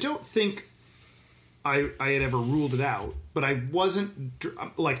 I don't think I had ever ruled it out, but I wasn't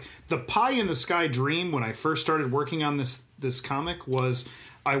like the pie in the sky dream when I first started working on this comic was,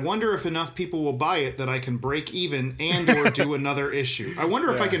 I wonder if enough people will buy it that I can break even and or do another issue. I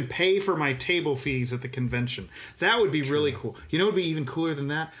wonder if I can pay for my table fees at the convention. That would be really cool. You know what would be even cooler than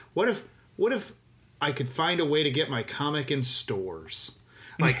that? What if I could find a way to get my comic in stores?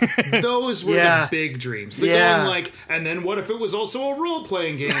 Like, those were the big dreams. The going like, and then what if it was also a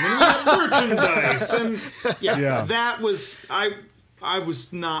role-playing game and we had merchandise? And that was, I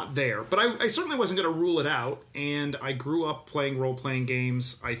was not there. But I certainly wasn't going to rule it out, and I grew up playing role-playing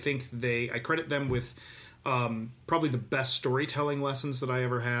games. I think I credit them with probably the best storytelling lessons that I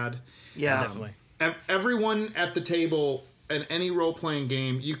ever had. Yeah. Definitely. Everyone at the table in any role-playing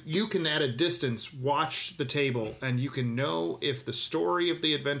game, you can at a distance watch the table, and you can know if the story of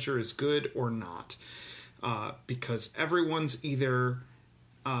the adventure is good or not. Because everyone's either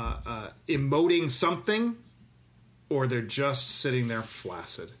emoting something, or they're just sitting there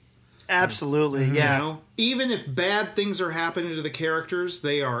flaccid. Absolutely, yeah. You know? Even if bad things are happening to the characters,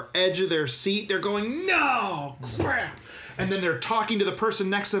 they are edge of their seat. They're going, no, crap. And then they're talking to the person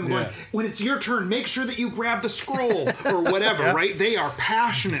next to them going, when it's your turn, make sure that you grab the scroll or whatever, right? They are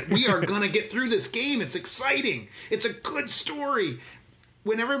passionate. We are going to get through this game. It's exciting. It's a good story.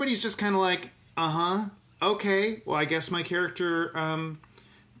 When everybody's just kind of like, okay, well, I guess my character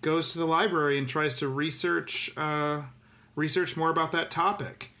goes to the library and tries to research more about that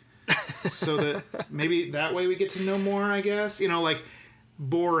topic. So that maybe that way we get to know more, I guess. You know, like,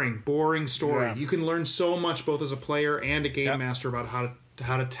 boring story. Yeah. You can learn so much both as a player and a game master about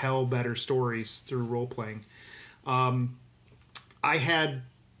how to tell better stories through role-playing. I had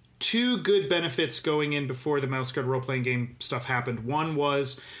 2 good benefits going in before the Mouse Guard role-playing game stuff happened. One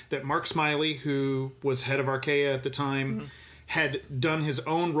was that Mark Smiley, who was head of Archaea at the time, had done his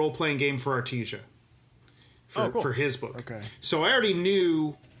own role-playing game for Artesia for his book. Okay. So I already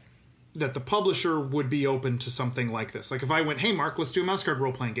knew that the publisher would be open to something like this. Like, if I went, hey, Mark, let's do a Mouse Guard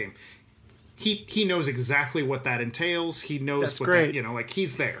role-playing game. He knows exactly what that entails. He knows that, you know, like,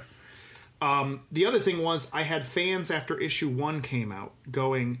 he's there. The other thing was, I had fans after issue 1 came out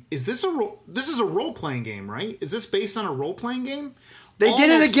going, this is a role-playing game, right? Is this based on a role-playing game? They did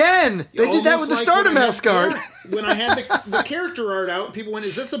it again. They did that with the start of Mouse Guard. When I had the character art out, people went,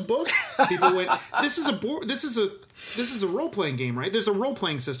 is this a book? People went, this is a role-playing game, right? There's a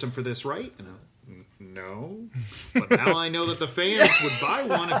role-playing system for this, right? And no. But now I know that the fans would buy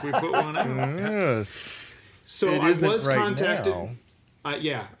one if we put one out. Yes. So It I isn't was right contacted. now.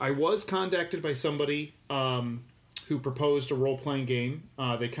 I was contacted by somebody who proposed a role-playing game.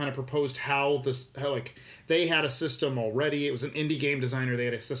 They kind of proposed how they had a system already. It was an indie game designer. They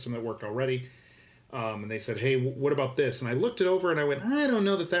had a system that worked already. And they said, hey, what about this? And I looked it over and I went, I don't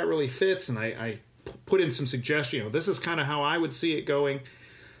know that really fits. And I put in some suggestions. You know, this is kind of how I would see it going.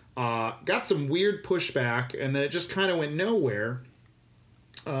 Got some weird pushback, and then it just kind of went nowhere.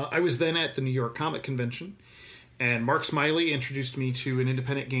 I was then at the New York Comic Convention, and Mark Smiley introduced me to an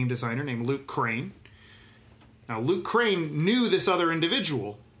independent game designer named Luke Crane. Now, Luke Crane knew this other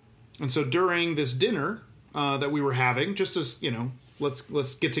individual, and so during this dinner that we were having, just as,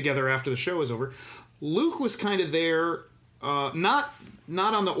 let's get together after the show is over, Luke was kind of there, not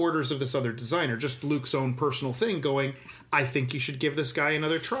on the orders of this other designer, just Luke's own personal thing, going, I think you should give this guy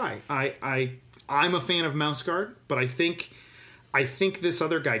another try. I'm a fan of Mouse Guard, but I think this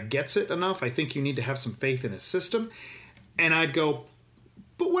other guy gets it enough. I think you need to have some faith in his system. And I'd go,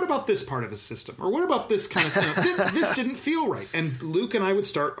 but what about this part of his system? Or what about this kind of thing? This didn't feel right. And Luke and I would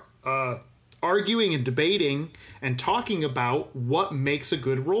start arguing and debating and talking about what makes a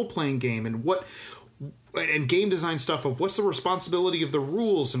good role-playing game and game design stuff of what's the responsibility of the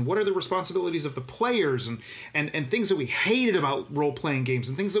rules and what are the responsibilities of the players and things that we hated about role-playing games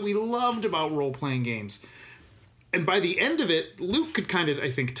and things that we loved about role-playing games. And by the end of it, Luke could kind of,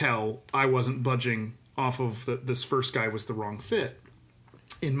 I think, tell I wasn't budging off of this first guy was the wrong fit.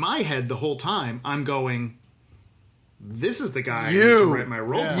 In my head, the whole time, I'm going, this is the guy I need to write my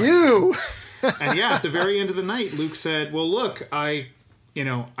role play. You! And yeah, at the very end of the night, Luke said, well, look, I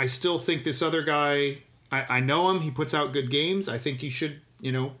still think this other guy, I know him, he puts out good games. I think you should,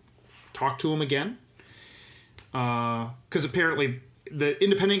 talk to him again. Because apparently the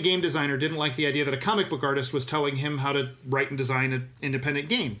independent game designer didn't like the idea that a comic book artist was telling him how to write and design an independent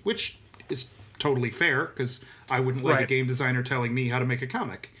game, which is totally fair, because I wouldn't like a game designer telling me how to make a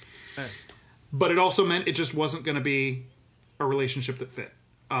comic. Right. But it also meant it just wasn't going to be a relationship that fit.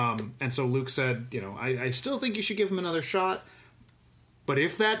 And so Luke said, I still think you should give him another shot, but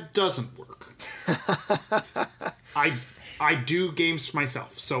if that doesn't work, I do games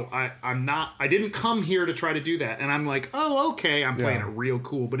myself, so I didn't come here to try to do that. And I'm like, oh, okay, I'm playing it real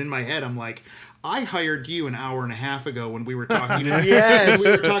cool. But in my head, I'm like, I hired you an hour and a half ago when we were talking. Yes.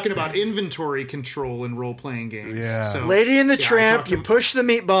 We were talking about inventory control in role-playing games. Yeah. So, Lady and the Tramp, you push the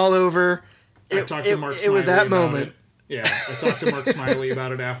meatball over. I talked to Mark Smiley. It was that about moment. It. Yeah, I talked to Mark Smiley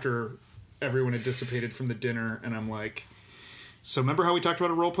about it after everyone had dissipated from the dinner, and I'm like, so remember how we talked about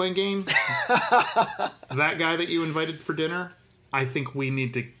a role-playing game? That guy that you invited for dinner, I think we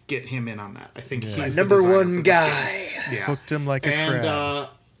need to get him in on that. I think he's the number designer one for this guy. game. Yeah. Hooked him like a crab.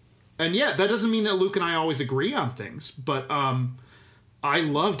 And yeah, that doesn't mean that Luke and I always agree on things, but I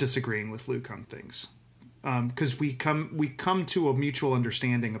love disagreeing with Luke on things. Because we come to a mutual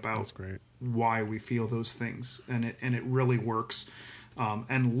understanding about why we feel those things, and it really works.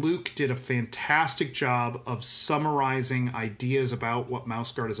 And Luke did a fantastic job of summarizing ideas about what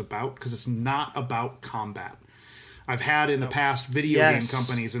Mouse Guard is about, because it's not about combat. I've had in the past video game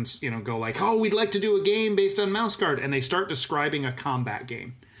companies and go like, oh, we'd like to do a game based on Mouse Guard, and they start describing a combat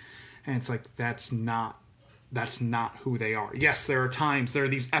game, and it's like that's not who they are. Yes, there are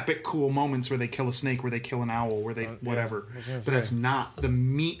these epic cool moments where they kill a snake, where they kill an owl, where they whatever. But that's not the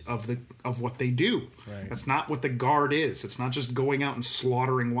meat of what they do. Right. That's not what the Guard is. It's not just going out and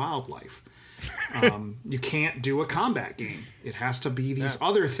slaughtering wildlife. You can't do a combat game. It has to be these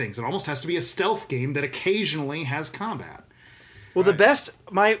other things. It almost has to be a stealth game that occasionally has combat. Well,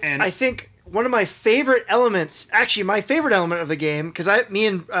 I think one of my favorite elements, actually my favorite element of the game, because me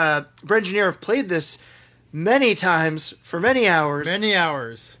and Brengineer have played this many times for many hours,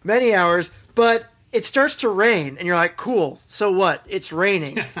 but it starts to rain and you're like, cool, so what? It's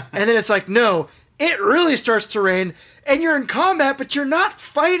raining. And then it's like, no, it really starts to rain and you're in combat, but you're not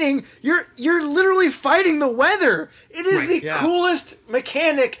fighting. You're literally fighting the weather. It is the coolest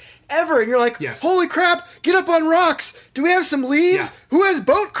mechanic ever. And you're like, holy crap, get up on rocks. Do we have some leaves? Yeah. Who has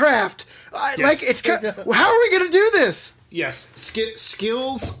boat craft? How are we going to do this? Yes,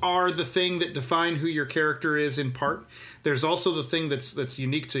 skills are the thing that define who your character is in part. There's also the thing that's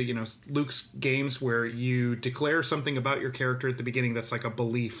unique to Luke's games, where you declare something about your character at the beginning that's like a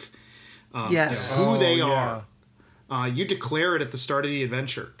belief. Who they are. You declare it at the start of the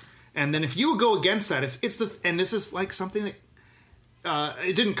adventure, and then if you go against that, and this is like something that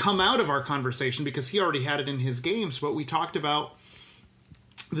it didn't come out of our conversation because he already had it in his games, but we talked about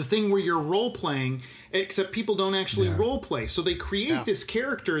the thing where you're role playing, except people don't actually role play. So they create this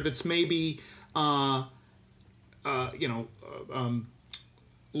character that's maybe, lawful.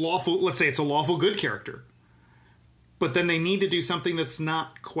 Let's say it's a lawful good character, but then they need to do something that's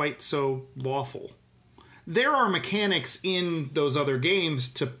not quite so lawful. There are mechanics in those other games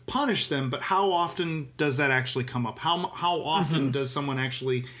to punish them, but how often does that actually come up? How often does someone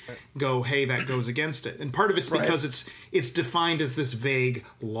actually go, hey, that goes against it? And part of it's because it's defined as this vague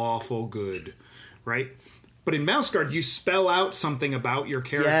lawful good, right? But in Mouse Guard, you spell out something about your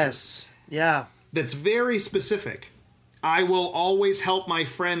character. Yes. Yeah. That's very specific. I will always help my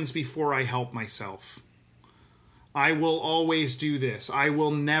friends before I help myself. I will always do this. I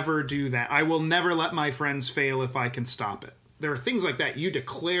will never do that. I will never let my friends fail if I can stop it. There are things like that you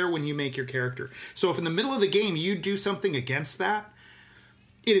declare when you make your character. So if in the middle of the game you do something against that,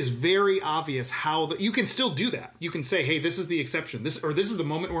 it is very obvious how you can still do that. You can say, hey, this is the exception. This is the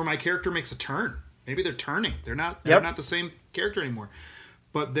moment where my character makes a turn. Maybe they're turning. They're not the same character anymore.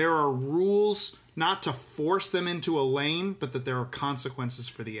 But there are rules not to force them into a lane, but that there are consequences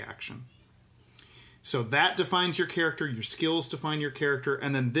for the action. So that defines your character. Your skills define your character,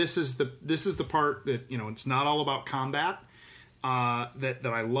 and then this is the part that it's not all about combat. That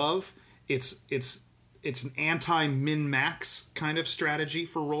I love. It's an anti-min-max kind of strategy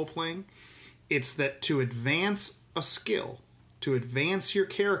for role playing. It's that to advance a skill, to advance your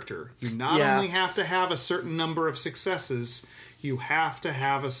character, you not only have to have a certain number of successes, you have to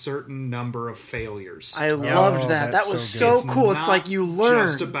have a certain number of failures. I loved that. That was so cool. It's like you learn.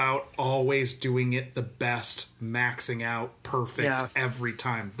 Just about always doing it the best, maxing out perfect every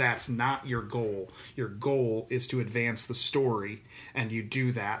time. That's not your goal. Your goal is to advance the story, and you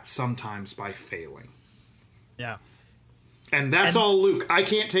do that sometimes by failing. Yeah. And that's all Luke. I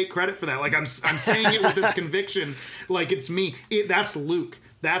can't take credit for that. Like I'm saying it with this conviction, like it's me. That's Luke.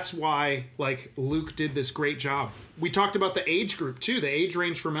 That's why, like, Luke did this great job. We talked about the age group, too, the age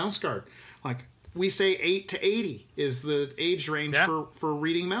range for Mouse Guard. Like, we say 8 to 80 is the age range for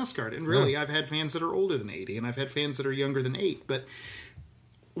reading Mouse Guard. And really, I've had fans that are older than 80, and I've had fans that are younger than 8. But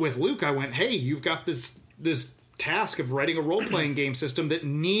with Luke, I went, hey, you've got this task of writing a role-playing game system that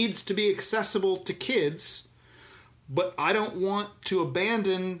needs to be accessible to kids, but I don't want to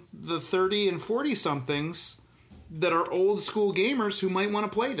abandon the 30 and 40-somethings that are old school gamers who might want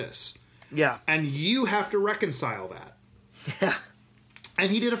to play this. Yeah. And you have to reconcile that. Yeah. And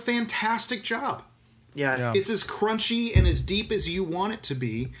he did a fantastic job. Yeah. It's as crunchy and as deep as you want it to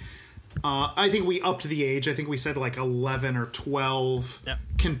be. I think we upped the age. I think we said like 11 or 12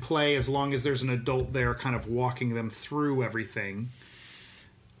 can play as long as there's an adult there kind of walking them through everything.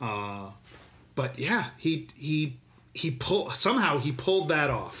 But yeah, he pulled that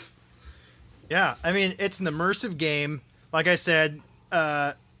off. Yeah, I mean, it's an immersive game. Like I said,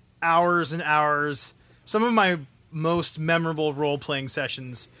 hours and hours. Some of my most memorable role-playing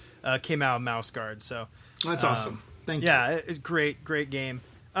sessions came out of Mouse Guard. So that's awesome. Thank you. Yeah, it's great game.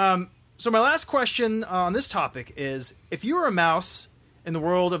 So my last question on this topic is, if you were a mouse in the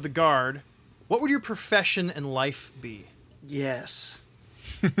world of the Guard, what would your profession and life be? Yes.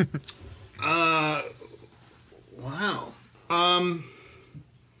 Wow.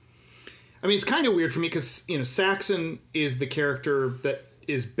 I mean, it's kind of weird for me because, Saxon is the character that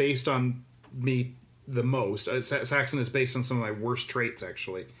is based on me the most. Saxon is based on some of my worst traits,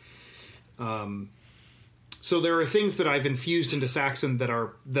 actually. So there are things that I've infused into Saxon that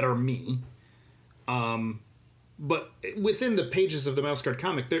are me. But within the pages of the Mouse Guard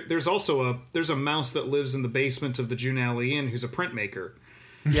comic, there's also a mouse that lives in the basement of the June Alley Inn who's a printmaker.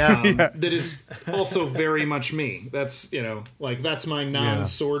 That is also very much me. That's that's my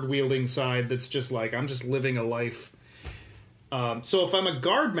non-sword wielding side. That's just like I'm just living a life. So if I'm a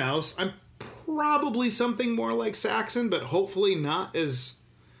guard mouse, I'm probably something more like Saxon, but hopefully not as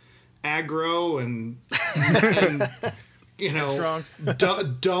aggro and strong.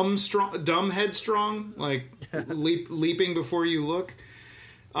 dumb headstrong, like leaping before you look.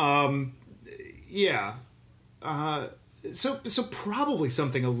 So probably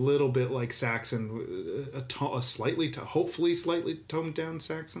something a little bit like Saxon, hopefully slightly toned down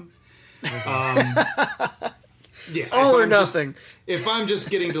Saxon. All or nothing. If I'm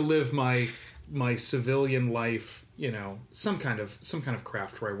just getting to live my civilian life, some kind of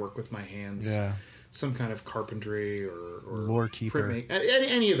craft where I work with my hands, some kind of carpentry or lore keeper,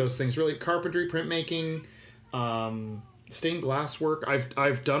 any of those things really. Carpentry, printmaking, stained glass work.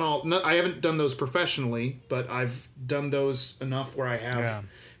 I've done all. No, I haven't done those professionally, but I've done those enough where I have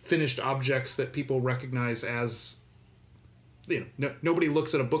finished objects that people recognize as. Nobody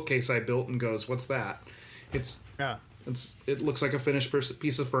looks at a bookcase I built and goes, "What's that?" It looks like a finished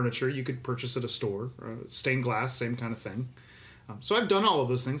piece of furniture you could purchase at a store. Stained glass, same kind of thing. So I've done all of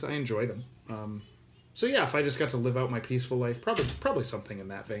those things. I enjoy them. So yeah, if I just got to live out my peaceful life, probably something in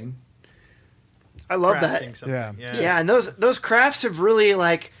that vein. I love that. Yeah, and those crafts have really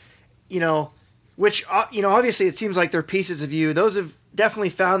which obviously it seems like they're pieces of you. Those have definitely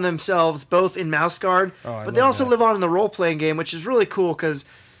found themselves both in Mouse Guard, but they also live on in the role playing game, which is really cool because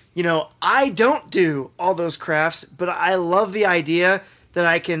I don't do all those crafts, but I love the idea that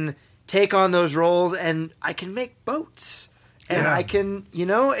I can take on those roles and I can make boats and Yeah. I can,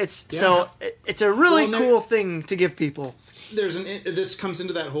 it's Yeah. so it's a really Well, cool thing to give people. This comes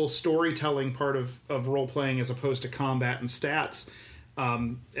into that whole storytelling part of role playing as opposed to combat and stats.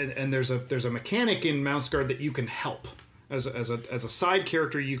 And there's a mechanic in Mouse Guard that you can help as a side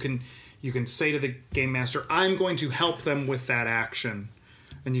character. You can say to the game master, "I'm going to help them with that action,"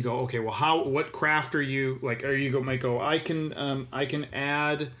 and you go, "Okay, well, what craft are you like?" Or you might go, "I can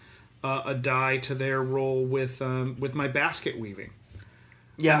add a die to their roll with my basket weaving."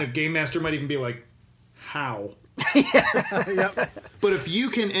 Yeah. And the game master might even be like, "How?" Yep. But if you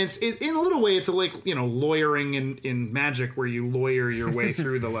can, and in a little way, it's like lawyering in Magic, where you lawyer your way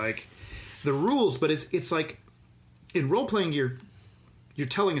through the rules. But it's like in role playing, you're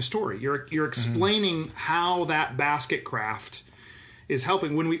telling a story. You're explaining how that basket craft is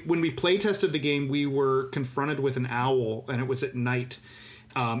helping. When we play tested the game, we were confronted with an owl, and it was at night,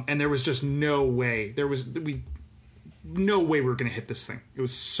 and there was just no way. No way we were going to hit this thing. It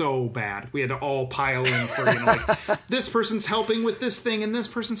was so bad. We had to all pile in for, this person's helping with this thing and this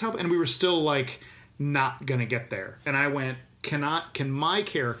person's helping. And we were still not going to get there. And I went, can my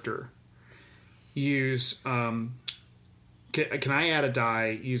character use, can I add a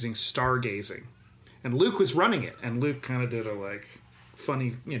die using stargazing? And Luke was running it. And Luke kind of did a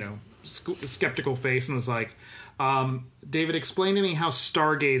funny, skeptical face and was like, David, explain to me how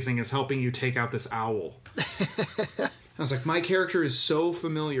stargazing is helping you take out this owl. I was like, my character is so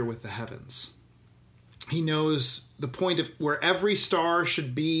familiar with the heavens. He knows the point of where every star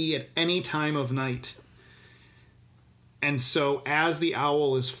should be at any time of night. And so as the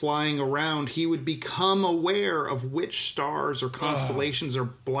owl is flying around, he would become aware of which stars or constellations are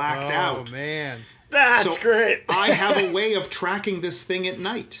blacked out. Oh, man. That's great. I have a way of tracking this thing at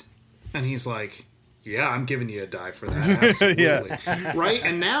night. And he's like, yeah, I'm giving you a die for that. Absolutely. Yeah. Right?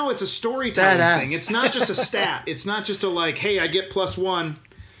 And now it's a storytelling Badass. thing. It's not just a stat. It's not just hey, I get +1.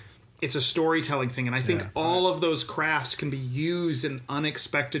 It's a storytelling thing. And I think all of those crafts can be used in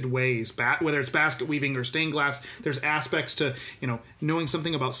unexpected ways. Whether it's basket weaving or stained glass, there's aspects to, knowing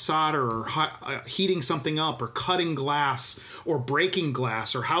something about solder or heating something up or cutting glass or breaking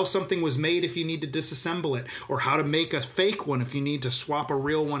glass or how something was made if you need to disassemble it or how to make a fake one if you need to swap a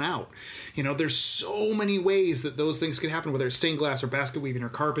real one out. There's so many ways that those things can happen, whether it's stained glass or basket weaving or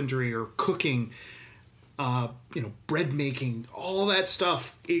carpentry or cooking. Bread making, all that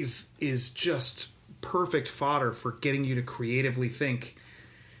stuff is just perfect fodder for getting you to creatively think,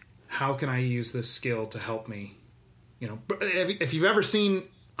 how can I use this skill to help me? If you've ever seen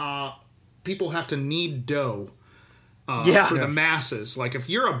people have to knead dough for the masses, if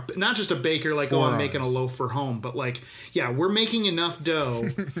you're not just a baker, I'm making a loaf for home, but we're making enough dough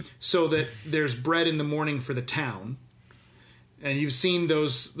so that there's bread in the morning for the town. And you've seen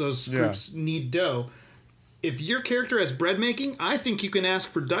those groups knead dough. If your character has bread making, I think you can ask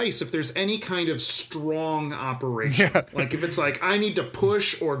for dice if there's any kind of strong operation. Yeah. If it's I need to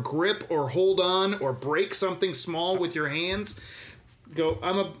push or grip or hold on or break something small with your hands, go,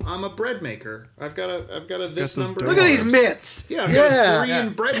 I'm a bread maker. I've got a this number. Look at these mitts. Yeah, I've got 3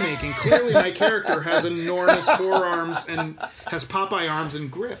 in bread making. Clearly my character has enormous forearms and has Popeye arms and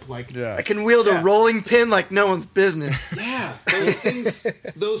grip. I can wield a rolling pin like no one's business. Yeah.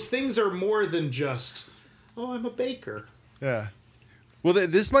 Those things are more than just, oh, I'm a baker. Yeah. Well,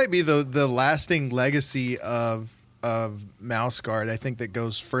 this might be the lasting legacy of Mouse Guard. I think that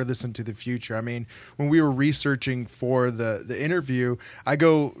goes furthest into the future. I mean, when we were researching for the interview, I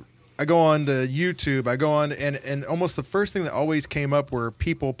go on to YouTube. I go on and almost the first thing that always came up were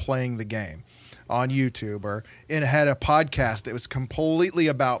people playing the game on YouTube, and it had a podcast that was completely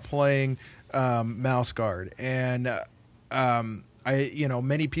about playing Mouse Guard, and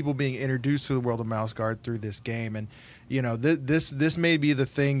many people being introduced to the world of Mouse Guard through this game, and this may be the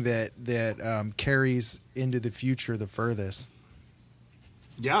thing that carries into the future the furthest.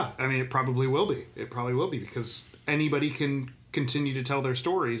 Yeah, I mean, it probably will be. It probably will be because anybody can continue to tell their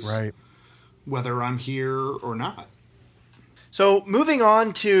stories, right? Whether I'm here or not. So moving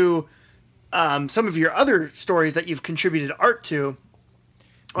on to some of your other stories that you've contributed art to.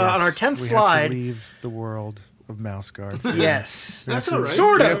 On our 10th slide, have to leave the world of Mouse Guard. Yes, that's all right.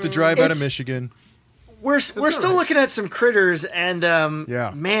 Sort of. We have to drive out of Michigan. We're still looking at some critters, and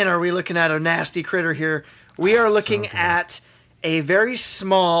man, are we looking at a nasty critter here. We are looking at a very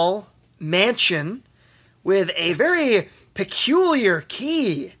small mansion with a very peculiar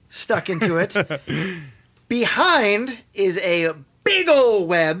key stuck into it. Behind is a big old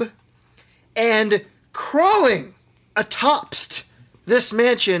web, and crawling atopst this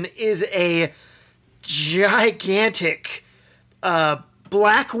mansion is a gigantic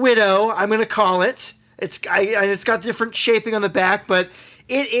black widow, I'm going to call it. It's got different shaping on the back, but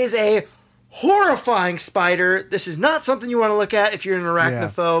it is a horrifying spider. This is not something you want to look at if you're an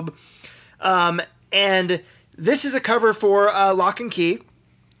arachnophobe. And this is a cover for Lock and Key.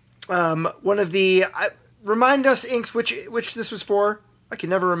 One of the remind us, Inks, which this was for. I can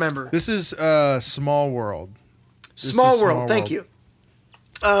never remember. This is Small World. Small World. Thank you.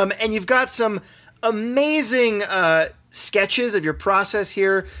 And you've got some amazing sketches of your process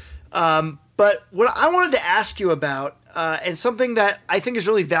here. But what I wanted to ask you about, and something that I think is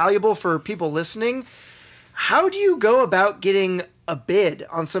really valuable for people listening, how do you go about getting a bid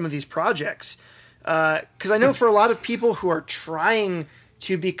on some of these projects? Because I know for a lot of people who are trying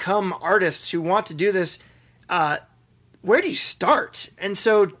to become artists, who want to do this, where do you start? And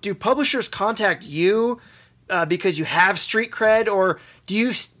so do publishers contact you because you have street cred, or do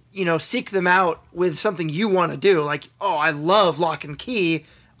you seek them out with something you want to do? Like, oh, I love Lock and Key,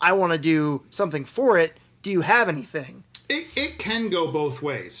 I want to do something for it. Do you have anything? It can go both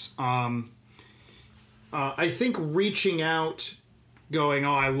ways. I think reaching out, going,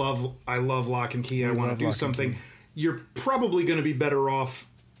 oh, I love Lock and Key, I want to do something. You're probably going to be better off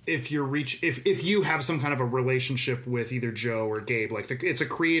if you have some kind of a relationship with either Joe or Gabe. Like it's a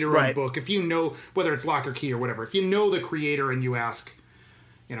creator-owned book. If you know whether it's Lock or Key or whatever, if you know the creator and you ask,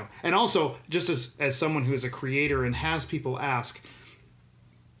 and also just as someone who is a creator and has people ask.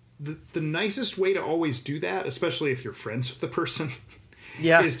 The nicest way to always do that, especially if you're friends with the person,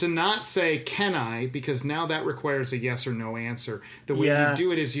 is to not say, can I? Because now that requires a yes or no answer. The way you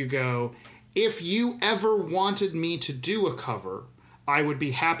do it is you go, if you ever wanted me to do a cover, I would be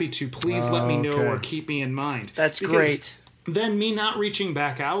happy to. Please let me know or keep me in mind. That's great. Then me not reaching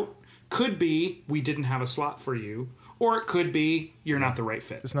back out could be we didn't have a slot for you. Or it could be you're not the right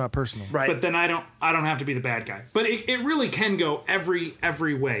fit. It's not personal, right? But then I don't have to be the bad guy. But it really can go every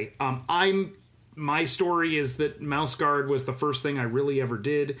way. My story is that Mouse Guard was the first thing I really ever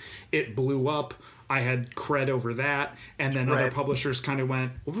did. It blew up. I had cred over that, and then other publishers kind of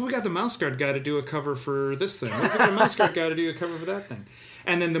went, "Well, if we got the Mouse Guard guy to do a cover for this thing, what if we got a Mouse Guard guy to do a cover for that thing?"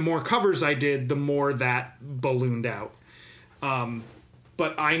 And then the more covers I did, the more that ballooned out.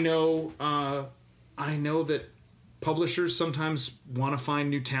 But I know that publishers sometimes want to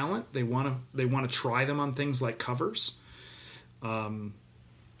find new talent. They want to try them on things like covers, and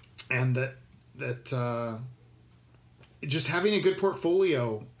that just having a good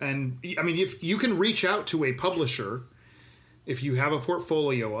portfolio. And I mean, if you can reach out to a publisher, if you have a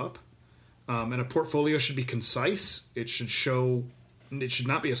portfolio up, and a portfolio should be concise. It should show. It should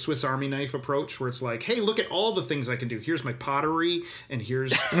not be a Swiss Army knife approach where it's like, hey, look at all the things I can do. Here's my pottery, and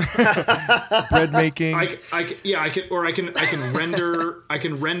here's bread making. I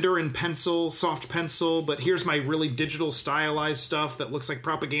can render in pencil, soft pencil, but here's my really digital stylized stuff that looks like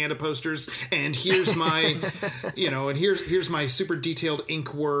propaganda posters, and here's my, and here's my super detailed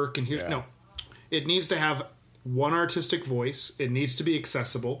ink work, and no, it needs to have one artistic voice. It needs to be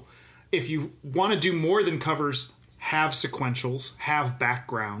accessible. If you want to do more than covers, have sequentials, have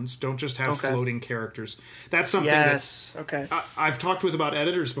backgrounds. Don't just have floating characters. That's something I've talked with about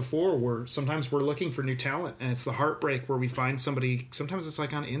editors before, where sometimes we're looking for new talent, and it's the heartbreak where we find somebody, sometimes it's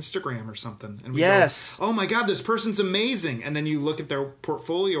like on Instagram or something, and we go, oh my God, this person's amazing. And then you look at their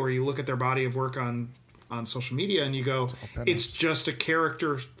portfolio or you look at their body of work on social media and you go, it's just a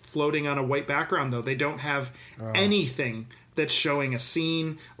character floating on a white background, though. They don't have anything that's showing a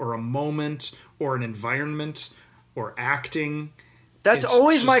scene or a moment or an environment or acting. That's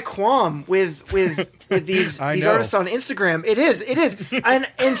always my qualm with these artists on Instagram. It is, and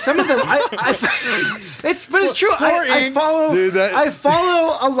some of them, it's true. I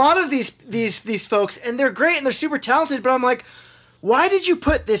follow a lot of these folks, and they're great and they're super talented. But I'm like, why did you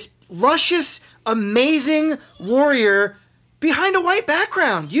put this luscious, amazing warrior behind a white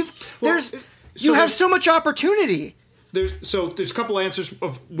background? You have so much opportunity. There's a couple answers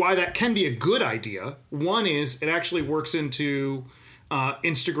of why that can be a good idea. One is it actually works into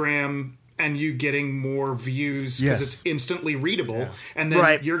Instagram and you getting more views because it's instantly readable. And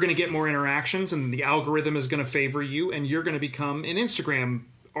then you're going to get more interactions and the algorithm is going to favor you and you're going to become an Instagram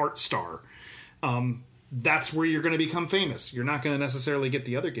art star. That's where you're going to become famous. You're not going to necessarily get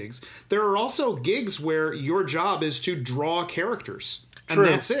the other gigs. There are also gigs where your job is to draw characters. And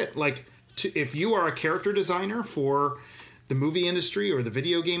that's it. Like, if you are a character designer for the movie industry or the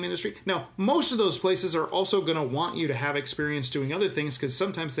video game industry. Now, most of those places are also going to want you to have experience doing other things because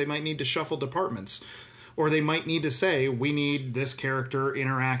sometimes they might need to shuffle departments. Or they might need to say, we need this character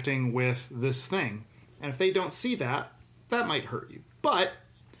interacting with this thing. And if they don't see that, that might hurt you. But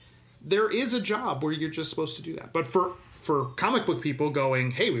there is a job where you're just supposed to do that. But for comic book people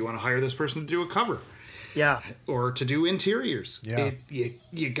going, hey, we want to hire this person to do a cover. Yeah. Or to do interiors. Yeah.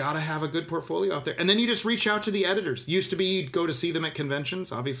 You got to have a good portfolio out there. And then you just reach out to the editors. Used to be you'd go to see them at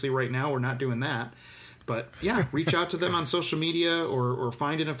conventions. Obviously right now we're not doing that. But yeah, reach out to them on social media or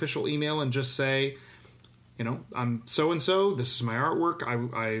find an official email and just say, you know, I'm so-and-so. This is my artwork.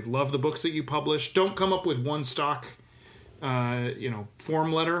 I love the books that you publish. Don't come up with one stock,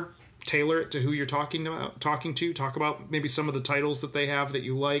 form letter. Tailor it to who you're talking to. Talk about maybe some of the titles that they have that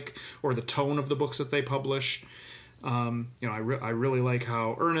you like, or the tone of the books that they publish. I really like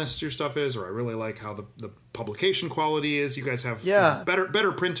how earnest your stuff is, or I really like how the publication quality is. You guys have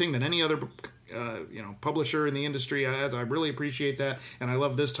better printing than any other publisher in the industry. I really appreciate that, and I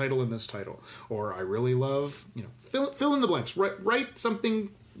love this title and this title. Or I really love, fill in the blanks. Write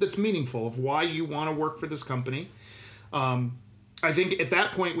something that's meaningful of why you want to work for this company. I think at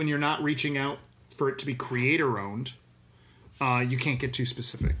that point, when you're not reaching out for it to be creator-owned, you can't get too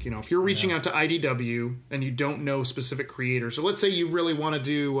specific. If you're reaching out to IDW and you don't know specific creators, so let's say you really want to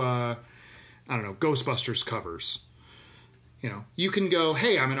do, Ghostbusters covers. You can go,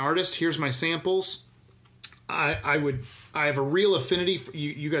 hey, I'm an artist. Here's my samples. I have a real affinity for,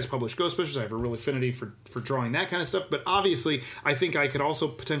 you guys publish Ghostbusters. I have a real affinity for drawing that kind of stuff. But obviously, I think I could also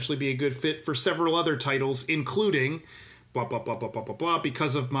potentially be a good fit for several other titles, including blah, blah, blah, blah, blah, blah, blah,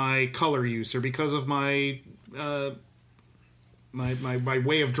 because of my color use, or because of my my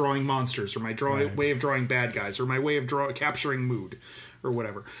way of drawing monsters, or my way of drawing bad guys, or my way of capturing mood, or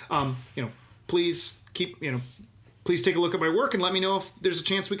whatever. Please please take a look at my work and let me know if there's a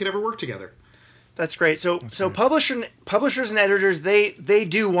chance we could ever work together. That's great. So publishers and editors, they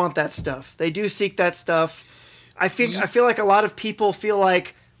do want that stuff. They do seek that stuff. I feel like a lot of people feel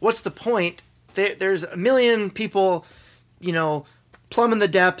like, what's the point? There's a million people, plumbing the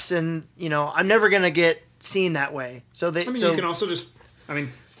depths, and I'm never gonna get seen that way. You can also just,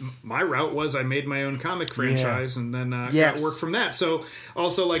 my route was I made my own comic franchise and then got work from that. So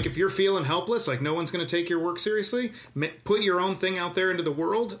also, like, if you're feeling helpless, like no one's going to take your work seriously, put your own thing out there into the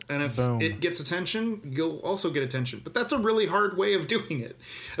world, and if it gets attention, you'll also get attention. But that's a really hard way of doing it,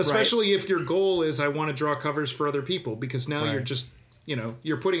 especially if your goal is I want to draw covers for other people, because now you're just,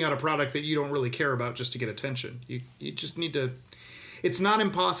 you're putting out a product that you don't really care about just to get attention. You just need to... It's not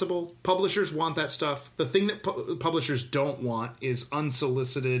impossible. Publishers want that stuff. The thing that publishers don't want is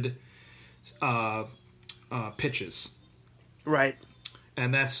unsolicited pitches. Right.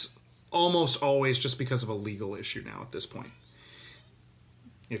 And that's almost always just because of a legal issue now at this point.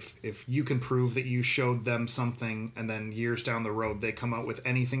 If you can prove that you showed them something and then years down the road they come out with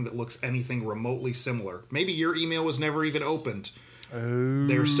anything that looks anything remotely similar, maybe your email was never even opened. Oh.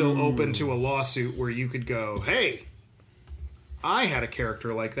 They're still open to a lawsuit where you could go, hey, I had a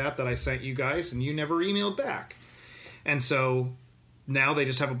character like that I sent you guys, and you never emailed back. And so now they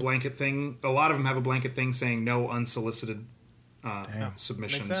just have a blanket thing. A lot of them have a blanket thing saying no unsolicited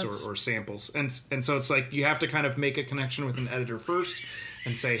submissions or samples. And so it's like you have to kind of make a connection with an editor first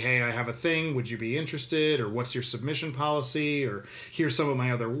and say, hey, I have a thing. Would you be interested? Or what's your submission policy? Or here's some of my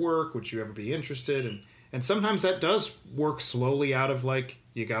other work. Would you ever be interested? And sometimes that does work slowly out of, like,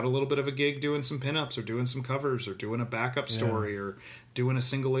 you got a little bit of a gig doing some pinups or doing some covers or doing a backup story or doing a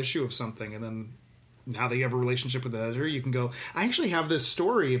single issue of something. And then now that you have a relationship with the editor, you can go, I actually have this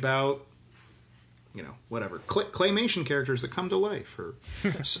story about, whatever, claymation characters that come to life, or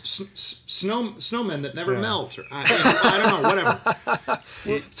snowmen that never melt, or I don't know, whatever.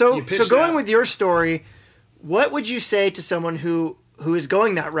 So going with your story, what would you say to someone who is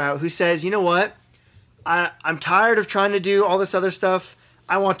going that route, who says, you know what, I'm tired of trying to do all this other stuff.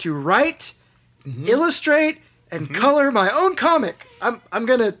 I want to write, illustrate, and color my own comic. I'm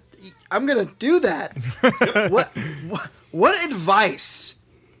gonna do that. What advice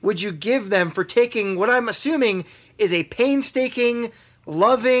would you give them for taking what I'm assuming is a painstaking,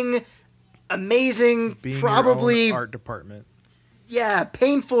 loving, amazing, being probably your own art department? Yeah,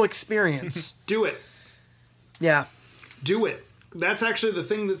 painful experience. Do it. Yeah. Do it. That's actually the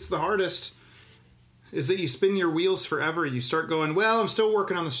thing that's the hardest. Is that you spin your wheels forever. You start going, well, I'm still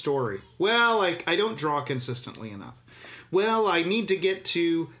working on the story. Well, I don't draw consistently enough. Well, I need to get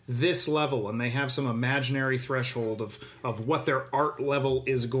to this level, and they have some imaginary threshold of what their art level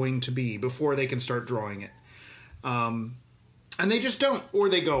is going to be before they can start drawing it. And they just don't. Or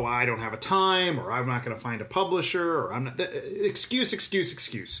they go, I don't have a time, or I'm not going to find a publisher, or I'm not... Excuse.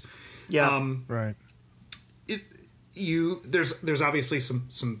 Yeah. Right. There's obviously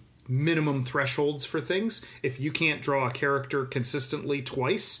some minimum thresholds for things. If you can't draw a character consistently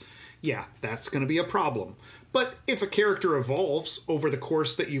twice, that's going to be a problem. But if a character evolves over the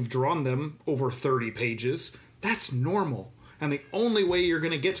course that you've drawn them over 30 pages, that's normal. And the only way you're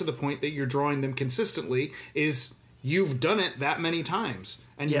going to get to the point that you're drawing them consistently is you've done it that many times.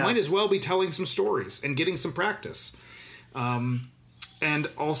 And you might as well be telling some stories and getting some practice. And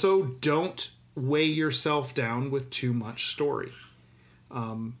also, don't weigh yourself down with too much story.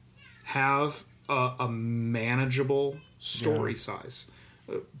 Have a manageable story size.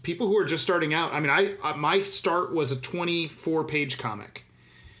 People who are just starting out, I mean, my start was a 24-page comic.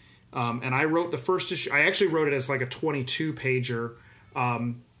 And I wrote the first issue. I actually wrote it as like a 22-pager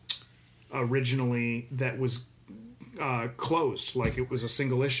originally that was closed, like it was a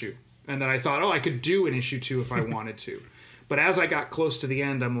single issue. And then I thought, I could do an issue 2 if I wanted to. But as I got close to the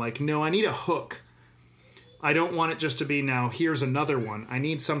end, I'm like, no, I need a hook. I don't want it just to be now, here's another one. I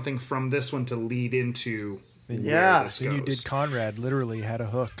need something from this one to lead into where this goes. And you did Conrad, literally had a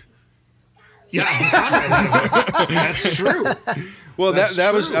hook. Yeah, that's true. Well, That's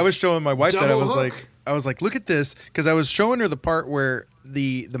that true. was, I was showing my wife that Double hook. I was like, look at this, because I was showing her the part where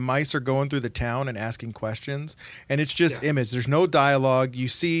the mice are going through the town and asking questions, and it's just image. There's no dialogue. You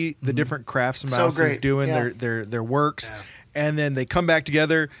see the different crafts mouses doing their works. Yeah. And then they come back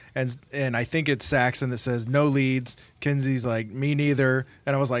together, and I think it's Saxon that says, no leads. Kinsey's like, me neither.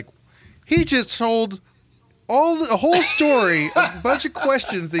 And I was like, he just told a whole story, a bunch of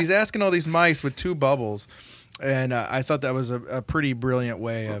questions that he's asking all these mice with 2 bubbles. And I thought that was a pretty brilliant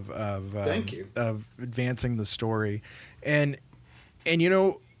way of thank you. Of advancing the story. And you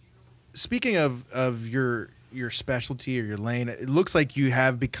know, speaking of your specialty or your lane, it looks like you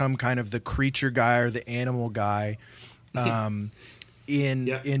have become kind of the creature guy or the animal guy. In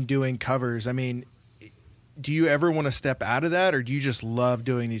doing covers. I mean, do you ever want to step out of that, or do you just love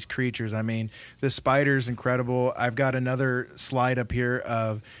doing these creatures? I mean, the spider's incredible. I've got another slide up here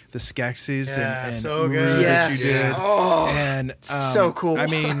of the Skeksis and so Uru good. that you did. Oh, and so cool. I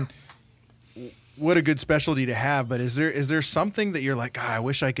mean, what a good specialty to have. But is there something that you're like, I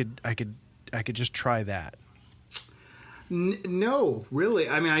wish I could just try that? No, really.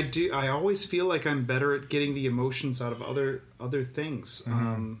 I mean, I always feel like I'm better at getting the emotions out of other things.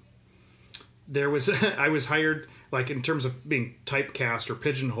 Mm-hmm. I was hired, like, in terms of being typecast or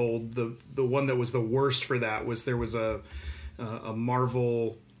pigeonholed. The one that was the worst for that was there was a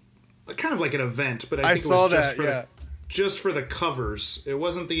Marvel, kind of like an event, but I think it was just for the covers. It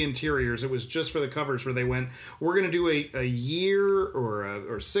wasn't the interiors. It was just for the covers, where they went, we're going to do a year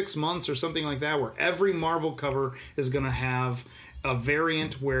or 6 months or something like that, where every Marvel cover is going to have a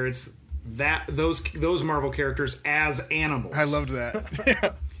variant where it's those Marvel characters as animals. I loved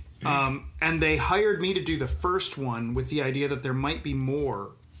that. And they hired me to do the first one with the idea that there might be more.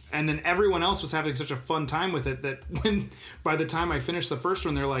 And then everyone else was having such a fun time with it that by the time I finished the first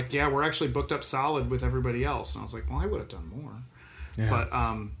one, they're like, yeah, we're actually booked up solid with everybody else. And I was like, well, I would have done more. Yeah. But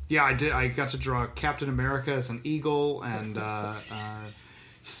I did. I got to draw Captain America as an eagle and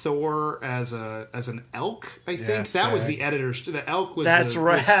Thor as an elk. I think that was the editor's. The elk was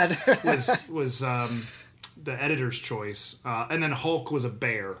rad. was the editor's choice, and then Hulk was a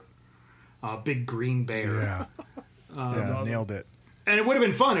bear, big green bear. Yeah, nailed it. And it would have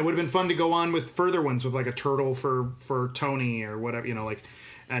been fun. It would have been fun to go on with further ones with like a turtle for Tony or whatever, you know, like,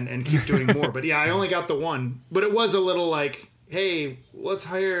 and keep doing more. But yeah, I only got the one. But it was a little like, hey, let's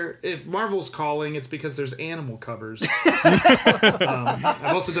hire. If Marvel's calling, it's because there's animal covers.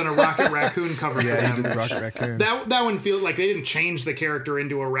 I've also done a Rocket Raccoon cover for them. You did the Rocket Raccoon. That one feels like they didn't change the character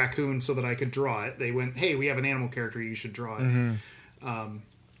into a raccoon so that I could draw it. They went, hey, we have an animal character, you should draw it. Mm-hmm.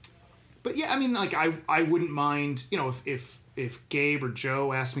 But yeah, I mean, like I wouldn't mind, you know, if Gabe or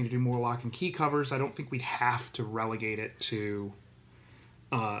Joe asked me to do more Lock and Key covers, I don't think we'd have to relegate it to,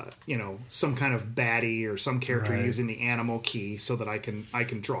 you know, some kind of baddie or some character using the animal key so that I can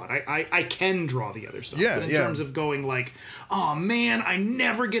draw it. I can draw the other stuff. Yeah, but in terms of going like, oh man, I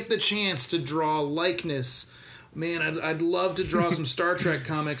never get the chance to draw likeness. Man, I'd love to draw some Star Trek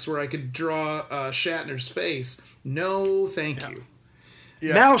comics where I could draw Shatner's face. No, thank you.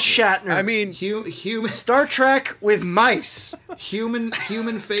 Yeah. Mal Shatner. I mean, human Star Trek with mice. Human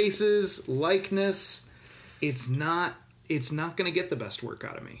faces, likeness. It's not going to get the best work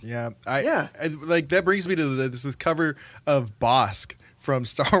out of me. Yeah, I like that brings me to this cover of Bosk from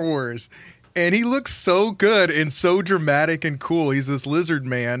Star Wars, and he looks so good and so dramatic and cool. He's this lizard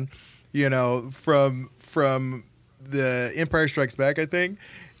man, you know, from the Empire Strikes Back, I think,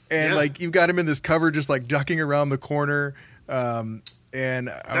 and like you've got him in this cover just like ducking around the corner. And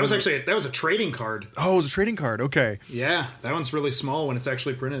that was a trading card. Oh, it was a trading card. Okay. Yeah, that one's really small when it's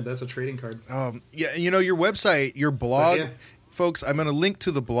actually printed. That's a trading card. Yeah, you know, your website, your blog, folks, I'm going to link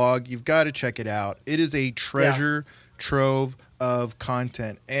to the blog. You've got to check it out. It is a treasure trove of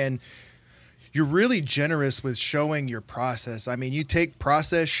content. And you're really generous with showing your process. I mean, you take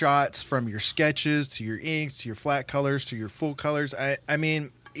process shots from your sketches to your inks to your flat colors to your full colors. I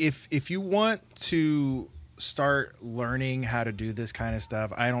mean, if you want to start learning how to do this kind of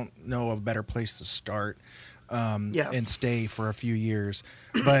stuff, I don't know of a better place to start and stay for a few years.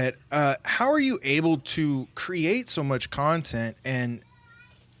 But how are you able to create so much content, and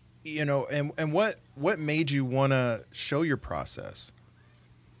you know, and what made you want to show your process?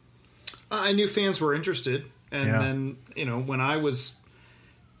 I knew fans were interested, and then, you know, when I was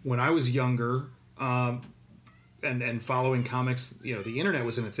younger, and following comics, you know, the internet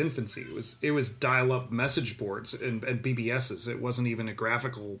was in its infancy. It was dial-up message boards and BBSs. It wasn't even a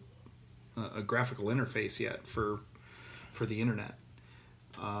graphical interface yet for the internet.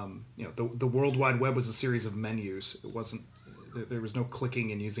 You know, the World Wide Web was a series of menus. It wasn't. There was no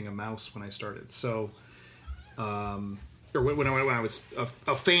clicking and using a mouse when I started. So, or when I was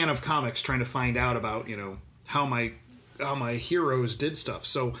a fan of comics, trying to find out about, you know, how my heroes did stuff.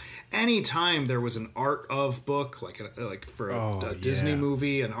 So anytime there was an art of book, like for a Disney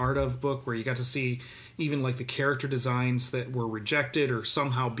movie, an art of book where you got to see even like the character designs that were rejected or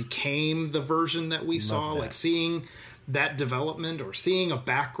somehow became the version that we saw, like seeing that development or seeing a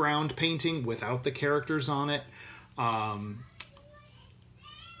background painting without the characters on it.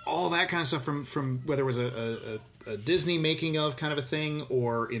 All that kind of stuff from whether it was a Disney making of kind of a thing,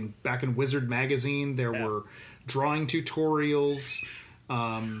 or back in Wizard magazine there were drawing tutorials,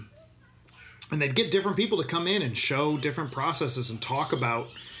 and they'd get different people to come in and show different processes and talk about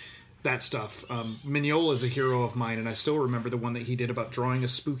that stuff. Mignola is a hero of mine, and I still remember the one that he did about drawing a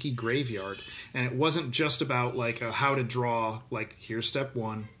spooky graveyard. And it wasn't just about like how to draw, like here's step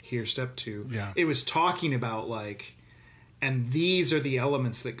 1, here's step 2. Yeah. It was talking about like, and these are the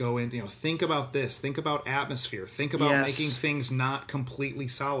elements that go in, you know, think about this, think about atmosphere, think about making things not completely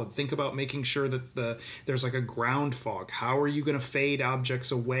solid, think about making sure that there's like a ground fog. How are you going to fade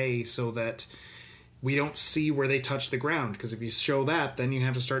objects away so that we don't see where they touch the ground? Because if you show that, then you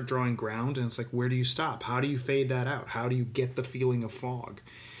have to start drawing ground, and it's like, where do you stop? How do you fade that out? How do you get the feeling of fog?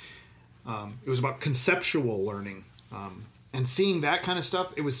 It was about conceptual learning, and seeing that kind of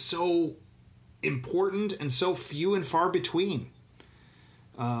stuff. It was so important and so few and far between,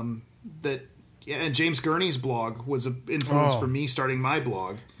 that and James Gurney's blog was an influence for me starting my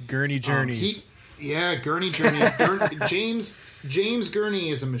blog. Gurney Journeys. Gurney Journey. James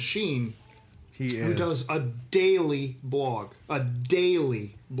Gurney is a machine. Who does a daily blog.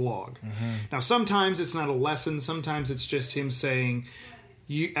 Mm-hmm. Now, sometimes it's not a lesson. Sometimes it's just him saying,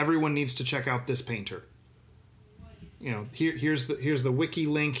 everyone needs to check out this painter. You know, here's the wiki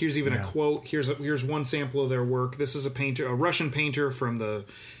link. Here's even a quote. Here's one sample of their work. This is a Russian painter from the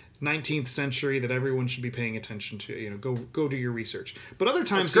 19th century that everyone should be paying attention to. You know, go do your research. But other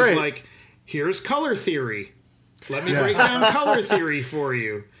times he's like, here's color theory. Let me break down color theory for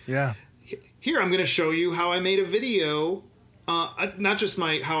you. Yeah. Here, I'm going to show you how I made a video. Not just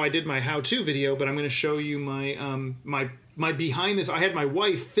how I did my how-to video, but I'm going to show you my behind this. I had my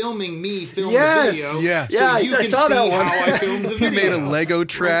wife filming me film the video. Yeah. So you can saw see that one. how I filmed the video. He made a Lego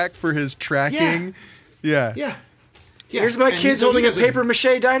track for his tracking. Yeah. Here's my kids holding a paper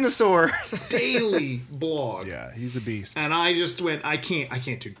mache dinosaur. Daily blog. Yeah, he's a beast. And I just went, I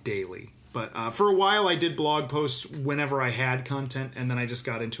can't do daily. But for a while, I did blog posts whenever I had content, and then I just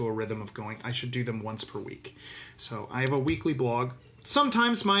got into a rhythm of going, I should do them once per week. So I have a weekly blog.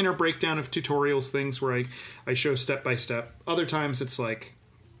 Sometimes mine are breakdown of tutorials, things where I show step by step. Other times it's like,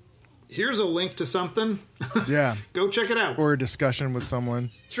 here's a link to something. Yeah. Go check it out. Or a discussion with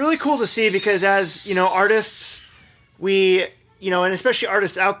someone. It's really cool to see because as, you know, artists, we, you know, and especially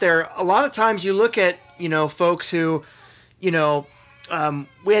artists out there, a lot of times you look at, you know, folks who, you know,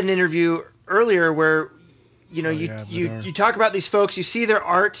 we had an interview earlier where, you know, you talk about these folks, you see their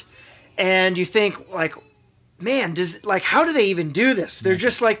art, and you think like, man, how do they even do this? They're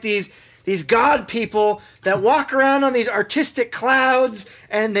just like these god people that walk around on these artistic clouds,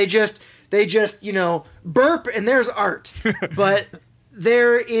 and they just you know, burp and there's art. But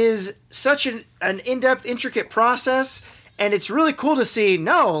there is such an in-depth, intricate process, and it's really cool to see.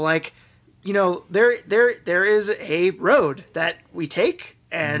 No, like, you know, there is a road that we take,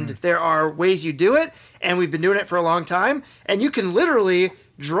 and there are ways you do it, and we've been doing it for a long time, and you can literally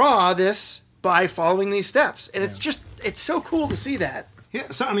draw this by following these steps, and it's so cool to see that. Yeah,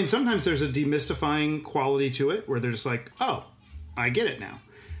 so I mean, sometimes there's a demystifying quality to it where they're just like, oh, I get it now.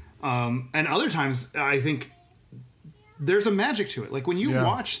 And other times, I think there's a magic to it. Like when you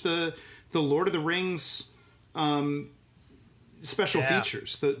watch the Lord of the Rings special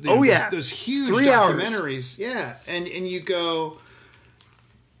features, those huge 3 documentaries, and you go,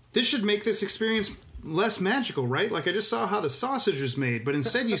 this should make this experience less magical, right? Like, I just saw how the sausage was made, but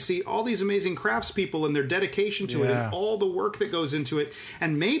instead you see all these amazing craftspeople and their dedication to it and all the work that goes into it.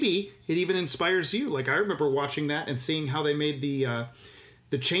 And maybe it even inspires you. Like, I remember watching that and seeing how they made the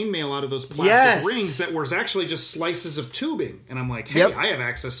chainmail out of those plastic rings that was actually just slices of tubing. And I'm like, hey, I have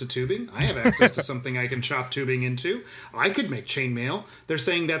access to tubing. I have access to something I can chop tubing into. I could make chainmail. They're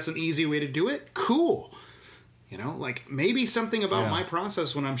saying that's an easy way to do it. Cool. You know, like, maybe something about my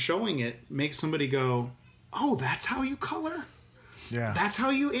process when I'm showing it makes somebody go, oh, that's how you color? Yeah. That's how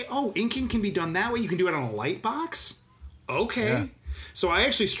you... Oh, inking can be done that way? You can do it on a light box? Okay. Yeah. So I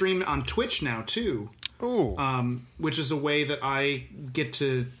actually stream on Twitch now, too. Ooh. Which is a way that I get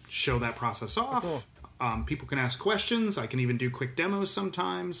to show that process off. Cool. People can ask questions. I can even do quick demos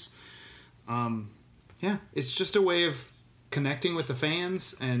sometimes. Yeah, it's just a way of connecting with the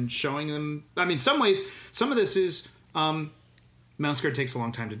fans and showing them. I mean, some ways, some of this is Mouse Guard takes a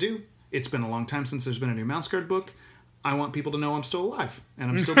long time to do. It's been a long time since there's been a new Mouse Guard book. I want people to know I'm still alive and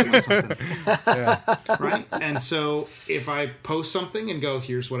I'm still doing something. Right? And so if I post something and go,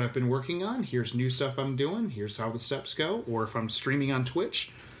 here's what I've been working on, here's new stuff I'm doing, here's how the steps go, or if I'm streaming on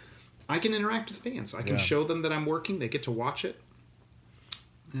Twitch, I can interact with fans. I can show them that I'm working. They get to watch it.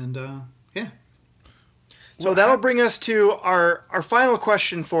 And, yeah. So that'll bring us to our final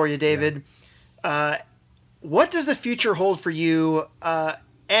question for you, David. What does the future hold for you,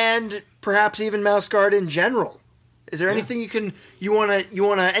 and perhaps even Mouse Guard in general? Is there anything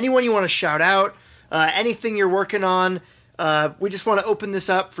anyone you want to shout out? Anything you're working on? We just want to open this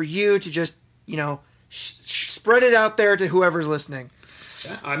up for you to just spread it out there to whoever's listening.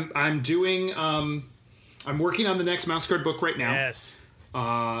 Yeah, I'm doing. I'm working on the next Mouse Guard book right now. Yes.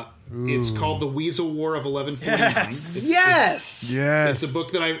 It's called The Weasel War of 1149. Yes. It's a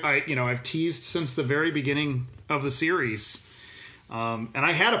book that I've teased since the very beginning of the series. And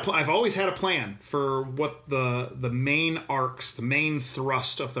I've always had a plan for what the main arcs, the main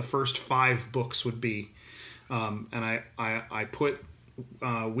thrust of the first 5 books would be. And I put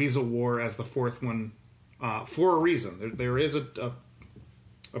Weasel War as the 4th one for a reason. There is a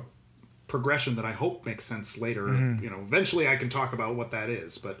progression that I hope makes sense later. Mm-hmm. Eventually I can talk about what that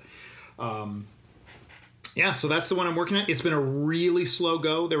is. But so that's the one I'm working at. It's been a really slow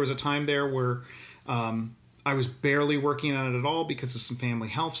go. There was a time there where I was barely working on it at all because of some family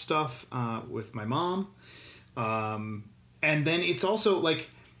health stuff with my mom. And then it's also like,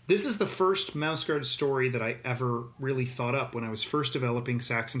 this is the first Mouse Guard story that I ever really thought up when I was first developing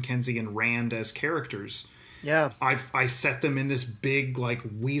Saxon Kenzie and Rand as characters. Yeah, I set them in this big like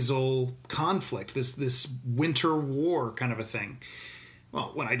weasel conflict, this winter war kind of a thing.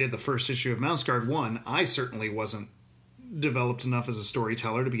 Well, when I did the first issue of Mouse Guard 1, I certainly wasn't developed enough as a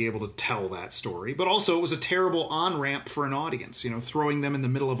storyteller to be able to tell that story, but also it was a terrible on-ramp for an audience, throwing them in the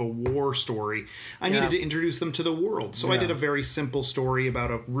middle of a war story. I needed to introduce them to the world, so I did a very simple story about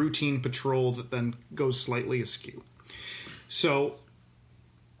a routine patrol that then goes slightly askew. So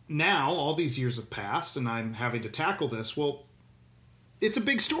now all these years have passed and I'm having to tackle this. Well, it's a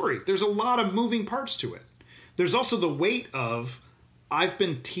big story. There's a lot of moving parts to it. There's also the weight of, I've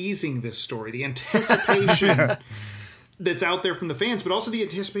been teasing this story, the anticipation that's out there from the fans, but also the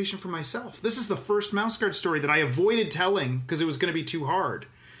anticipation for myself. This is the first Mouse Guard story that I avoided telling because it was going to be too hard.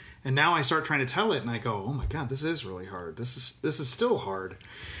 And now I start trying to tell it and I go, oh my God, this is really hard. This is still hard.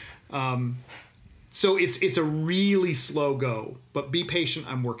 So it's a really slow go, but be patient.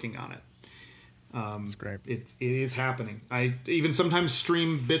 I'm working on it. That's great. It is happening. I even sometimes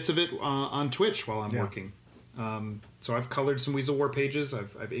stream bits of it on Twitch while I'm working. So I've colored some Weasel War pages.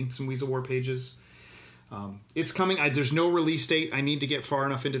 I've inked some Weasel War pages. It's coming. There's no release date. I need to get far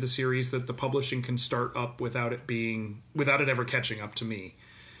enough into the series that the publishing can start up without it ever catching up to me,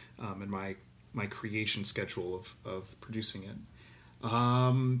 and my creation schedule of producing it.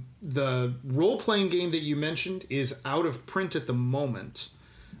 The role-playing game that you mentioned is out of print at the moment.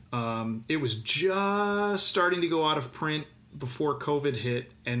 It was just starting to go out of print before COVID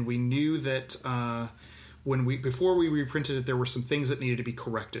hit, and we knew that before we reprinted it, there were some things that needed to be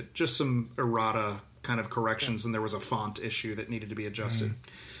corrected, just some errata kind of corrections, and there was a font issue that needed to be adjusted.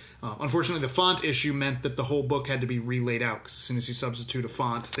 Unfortunately, the font issue meant that the whole book had to be relaid out, because as soon as you substitute a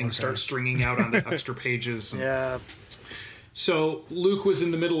font, things start stringing out onto extra pages. So Luke was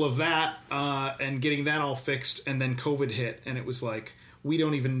in the middle of that and getting that all fixed, and then COVID hit, and it was like, we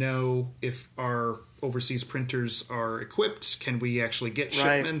don't even know if our overseas printers are equipped. Can we actually get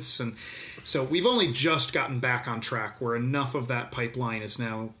shipments? And so we've only just gotten back on track where enough of that pipeline is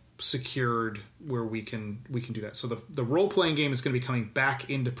now secured where we can do that. So the role-playing game is going to be coming back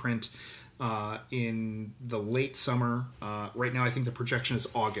into print in the late summer. Right now, I think the projection is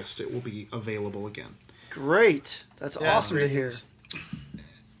August. It will be available again. Great. That's awesome to great hear. news.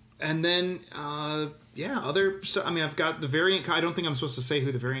 And then, other stuff. I mean, I've got the variant. I don't think I'm supposed to say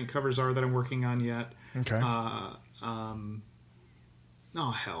who the variant covers are that I'm working on yet. Okay.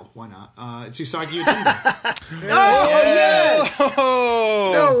 Oh, hell, why not? It's Usagi Yojimbo. Yes!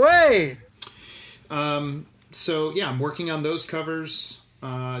 Oh! No way! So, yeah, I'm working on those covers.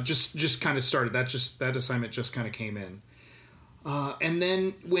 Just kind of started. That assignment just kind of came in. And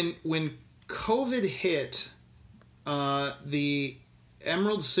then when COVID hit, the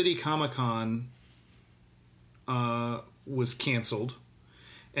Emerald City Comic-Con was canceled.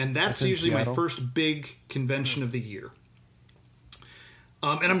 And that's usually my first big convention of the year.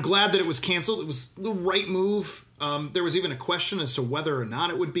 And I'm glad that it was canceled. It was the right move. There was even a question as to whether or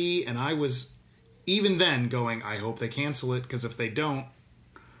not it would be. And I was, even then, going, I hope they cancel it. Because if they don't,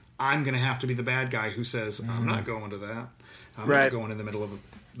 I'm going to have to be the bad guy who says, I'm not going to that. I'm not going in the middle of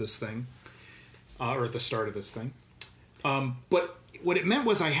this thing. Or at the start of this thing. But what it meant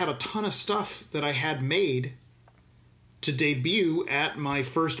was I had a ton of stuff that I had made to debut at my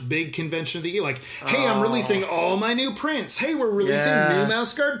first big convention of the year. Like, hey, I'm releasing all my new prints. Hey, we're releasing new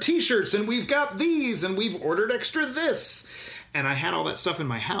Mouse Guard t-shirts, and we've got these, and we've ordered extra this. And I had all that stuff in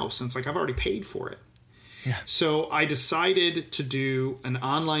my house, and it's like, I've already paid for it. Yeah. So I decided to do an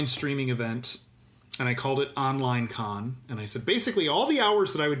online streaming event, and I called it Online Con. And I said, basically, all the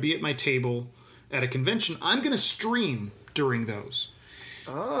hours that I would be at my table at a convention, I'm going to stream during those.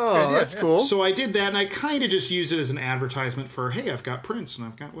 Oh, that's cool. So I did that, and I kind of just used it as an advertisement for, hey, I've got prints and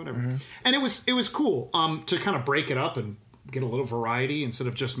I've got whatever. And it was cool to kind of break it up and get a little variety instead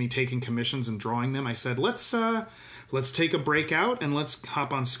of just me taking commissions and drawing them. I said, let's take a break out and let's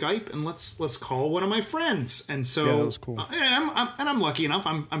hop on Skype and let's call one of my friends. And so that was cool. And I'm lucky enough.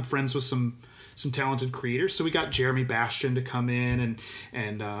 I'm friends with some talented creators. So we got Jeremy Bastian to come in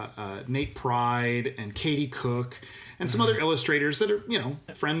and Nate Pride and Katie Cook and some other illustrators that are,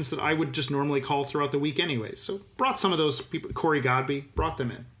 friends that I would just normally call throughout the week anyways. So brought some of those people, Corey Godby, brought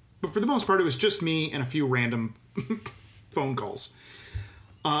them in. But for the most part, it was just me and a few random phone calls.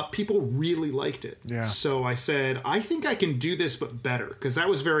 People really liked it. Yeah. So I said, I think I can do this, but better. Because that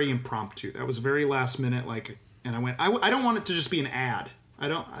was very impromptu. That was very last minute. And I went, I don't want it to just be an ad.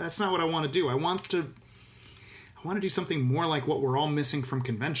 That's not what I want to do. I want to do something more like what we're all missing from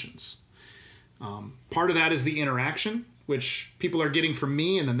conventions. Part of that is the interaction, which people are getting from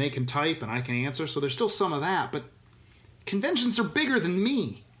me, and then they can type and I can answer. So there's still some of that, but conventions are bigger than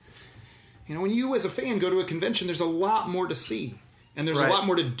me. When you as a fan go to a convention, there's a lot more to see, and there's a lot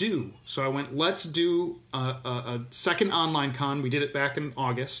more to do. So I went, let's do a second online con. We did it back in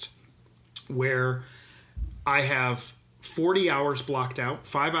August, where I have 40 hours blocked out,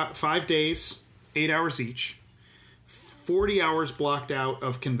 5 days, 8 hours each. 40 hours blocked out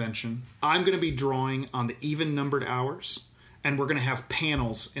of convention. I'm going to be drawing on the even-numbered hours, and we're going to have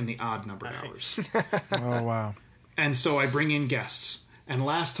panels in the odd-numbered hours. Oh, wow. And so I bring in guests. And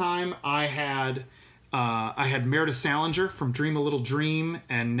last time I had Meredith Salinger from Dream a Little Dream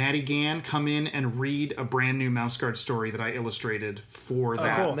and Natty Gann come in and read a brand new Mouse Guard story that I illustrated for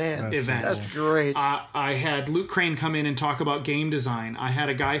that event. That's great. I had Luke Crane come in and talk about game design. I had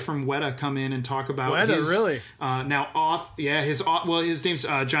a guy from Weta come in and talk about his name's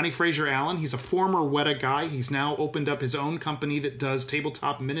Johnny Fraser Allen. He's a former Weta guy. He's now opened up his own company that does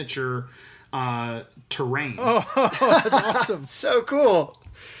tabletop miniature terrain. Oh, that's awesome. So cool.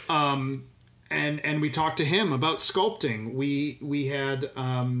 And we talked to him about sculpting. We had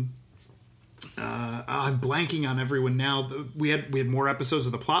I'm blanking on everyone now. We had more episodes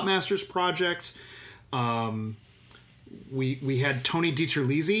of the Plotmasters Project. We had Tony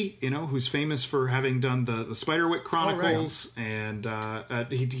DiCerlisi, who's famous for having done the Spiderwick Chronicles, and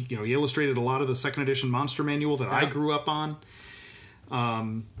he illustrated a lot of the second edition Monster Manual that I grew up on.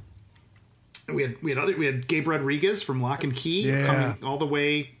 We had Gabe Rodriguez from Lock and Key coming all the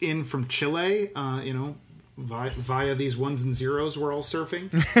way in from Chile, via these ones and zeros we're all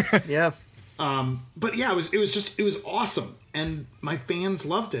surfing. Yeah. But yeah, it was awesome, and my fans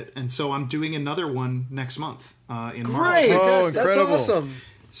loved it, and so I'm doing another one next month in March. Great, Oh, that's incredible. awesome.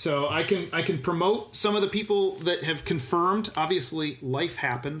 So I can promote some of the people that have confirmed. Obviously, life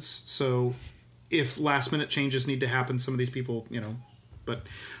happens, so if last minute changes need to happen, some of these people, But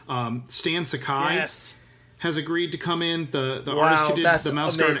Stan Sakai has agreed to come in. The Wow, artist who did that's the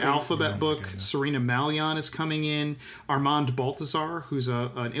Mouse Guard amazing. alphabet book, Serena Malion, is coming in. Armand Balthazar, who's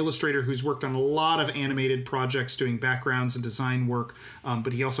an illustrator who's worked on a lot of animated projects doing backgrounds and design work,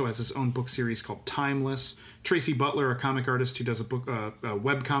 but he also has his own book series called Timeless. Tracy Butler, a comic artist who does a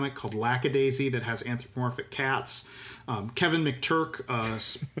web comic called Lackadaisy that has anthropomorphic cats. Kevin McTurk,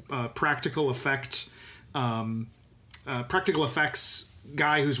 practical effects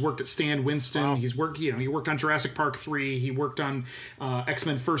guy who's worked at Stan Winston. Wow. He worked on Jurassic Park 3. He worked on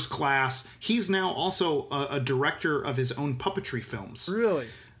X-Men First Class. He's now also a director of his own puppetry films. Really?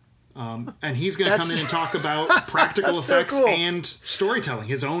 And he's going to come in and talk about practical That's so effects cool. and storytelling,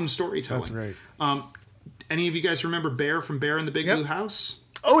 his own storytelling. That's right. Any of you guys remember Bear from Bear in the Big Yep. Blue House?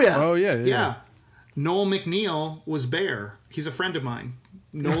 Oh yeah. Oh yeah. Yeah. Noel McNeil was Bear. He's a friend of mine.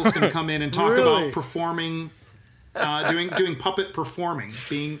 Noel's going to come in and talk Really? about performing, doing puppet performing,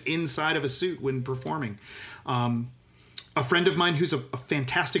 being inside of a suit when performing. A friend of mine who's a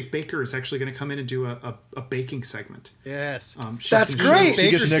fantastic baker is actually going to come in and do a baking segment. Yes. That's great. She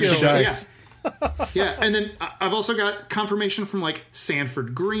gets an extra skills. dice. Yeah, and then I've also got confirmation from like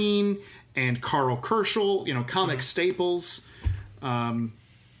Sanford Green and Carl Kerschel, comic staples.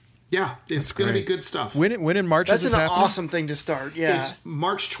 Yeah, it's going to be great. good stuff. When in March That's is an this happening? awesome thing to start. Yeah. It's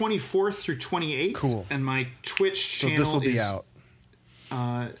March 24th through 28th. Cool. And my Twitch So channel this will be is out.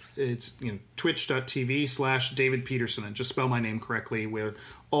 It's twitch.tv/David Peterson, and just spell my name correctly where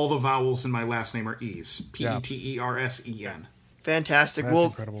all the vowels in my last name are E's. Petersen. Fantastic. That's well,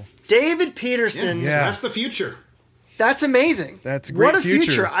 incredible. David Peterson. So Yeah. that's the future. That's amazing. That's a great What a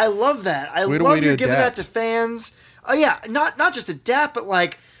future. I love that. I Way to love way you to giving adapt. that to fans. Oh yeah, not just adapt, but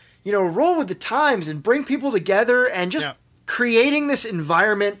like, roll with the times and bring people together and just Yeah. creating this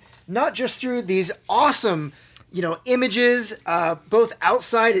environment, not just through these awesome, images, both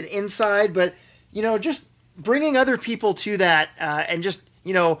outside and inside, but just bringing other people to that and just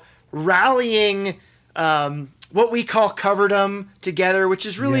rallying what we call coverdom together, which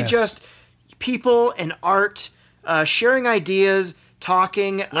is really Yes. just people and art sharing ideas,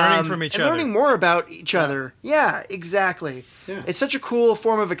 talking, Learning from each and other. learning more about each other. Yeah, exactly. Yeah. It's such a cool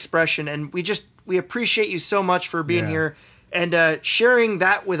form of expression, and we appreciate you so much for being Yeah. here and sharing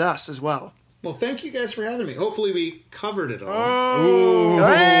that with us as well. Well, thank you guys for having me. Hopefully we covered it all.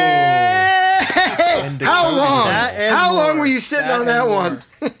 And How long? That and How long more. were you sitting That on that and one?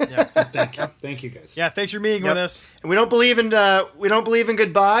 Thank you guys. Yeah, thanks for meeting with us. And we don't believe in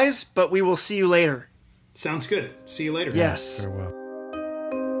goodbyes, but we will see you later. Sounds good. See you later. Yes. Farewell.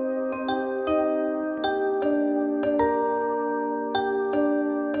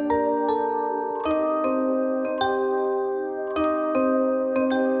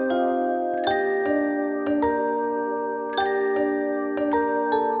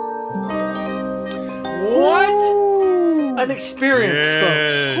 What an experience,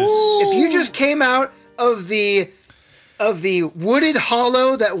 folks! If you just came out of the wooded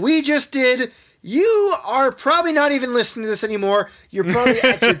hollow that we just did, you are probably not even listening to this anymore. You're probably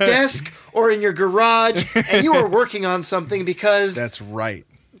at your desk or in your garage, and you are working on something because That's right.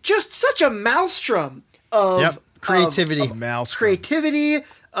 just such a maelstrom of Creativity. Mouse. creativity,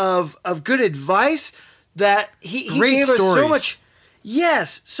 of good advice that he Great gave us so stories. much.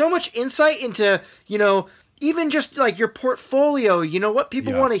 Yes, so much insight into, even just like your portfolio, what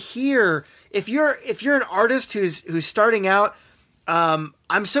people Yeah. want to hear. If you're an artist who's starting out,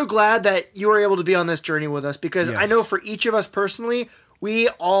 I'm so glad that you were able to be on this journey with us because I Yes. know for each of us personally, we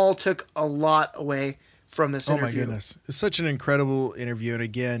all took a lot away from this Oh interview. my goodness. It's such an incredible interview. And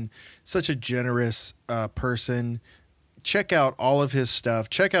again, such a generous person. Check out all of his stuff.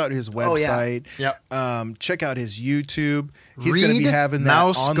 Check out his Oh, yeah. website. Yep. Check out his YouTube. He's going to be Read having that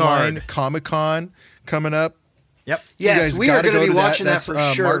Mouse online Guard. Comic-Con coming up. Yep. Yes, You guys we are gotta going to go be to watching that That's, for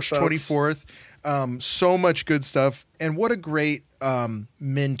sure, March folks. 24th. So much good stuff, and what a great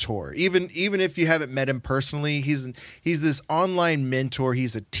mentor. Even if you haven't met him personally, he's this online mentor.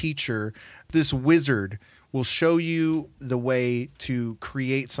 He's a teacher. This wizard will show you the way to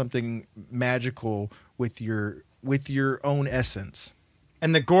create something magical with your own essence.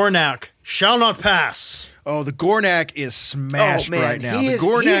 And the Gornak shall not pass. Oh, the Gornak is smashed Oh, man. right now. He The is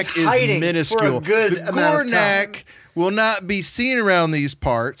Gornak hiding is minuscule. for a good the amount of time. Gornak will not be seen around these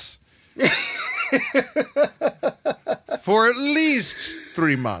parts for at least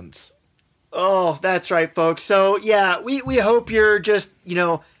 3 months. Oh, that's right, folks. So yeah, we hope you're just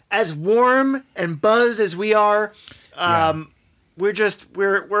as warm and buzzed as we are.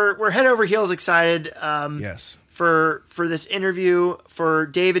 We're head over heels excited. Yes. For this interview, for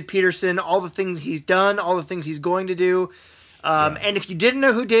David Peterson, all the things he's done, all the things he's going to do. And if you didn't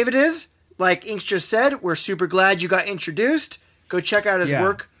know who David is, like Inks just said, we're super glad you got introduced. Go check out his Yeah.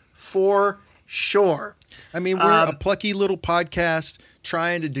 work for sure. I mean, we're a plucky little podcast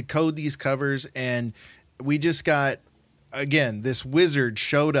trying to decode these covers, and we just got, again, this wizard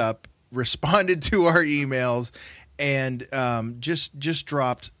showed up, responded to our emails, and just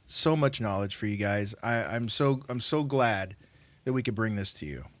dropped so much knowledge for you guys. I'm so glad that we could bring this to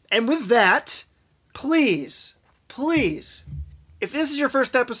you. And with that, please, if this is your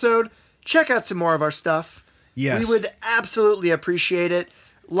first episode, check out some more of our stuff. Yes. We would absolutely appreciate it.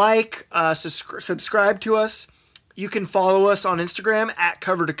 Like, subscribe to us. You can follow us on Instagram at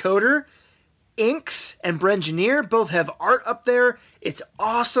Cover Decoder. Inks and Brengineer both have art up there. It's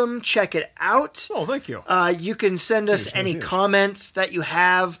awesome. Check it out. Oh, thank you. You can send us any comments that you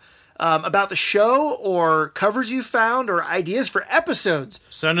have about the show or covers you found or ideas for episodes.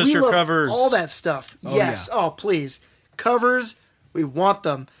 Send us We your love covers. all that stuff. Yes. yeah. Oh, please. Covers. We want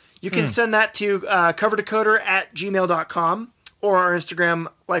them. You can send that to coverdecoder@gmail.com or our Instagram,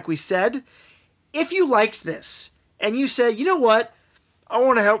 like we said. If you liked this and you said, you know what? I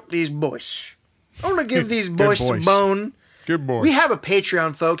want to help these boys. I want to give these boys some boys. bone. Good boy. We have a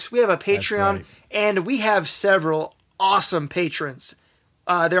Patreon, folks. We have a Patreon, right. and we have several awesome patrons.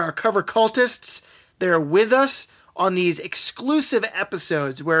 There are cover cultists. They're with us on these exclusive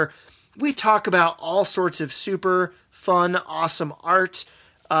episodes where we talk about all sorts of super fun, awesome art.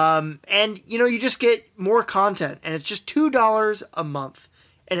 And, you just get more content. And it's just $2 a month.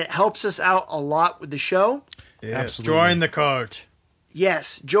 And it helps us out a lot with the show. Yes, Absolutely. join the cult.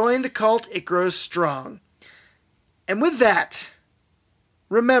 Yes, join the cult. It grows strong. And with that,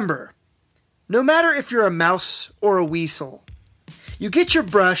 remember, no matter if you're a mouse or a weasel, you get your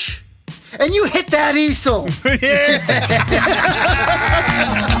brush and you hit that easel. Yeah.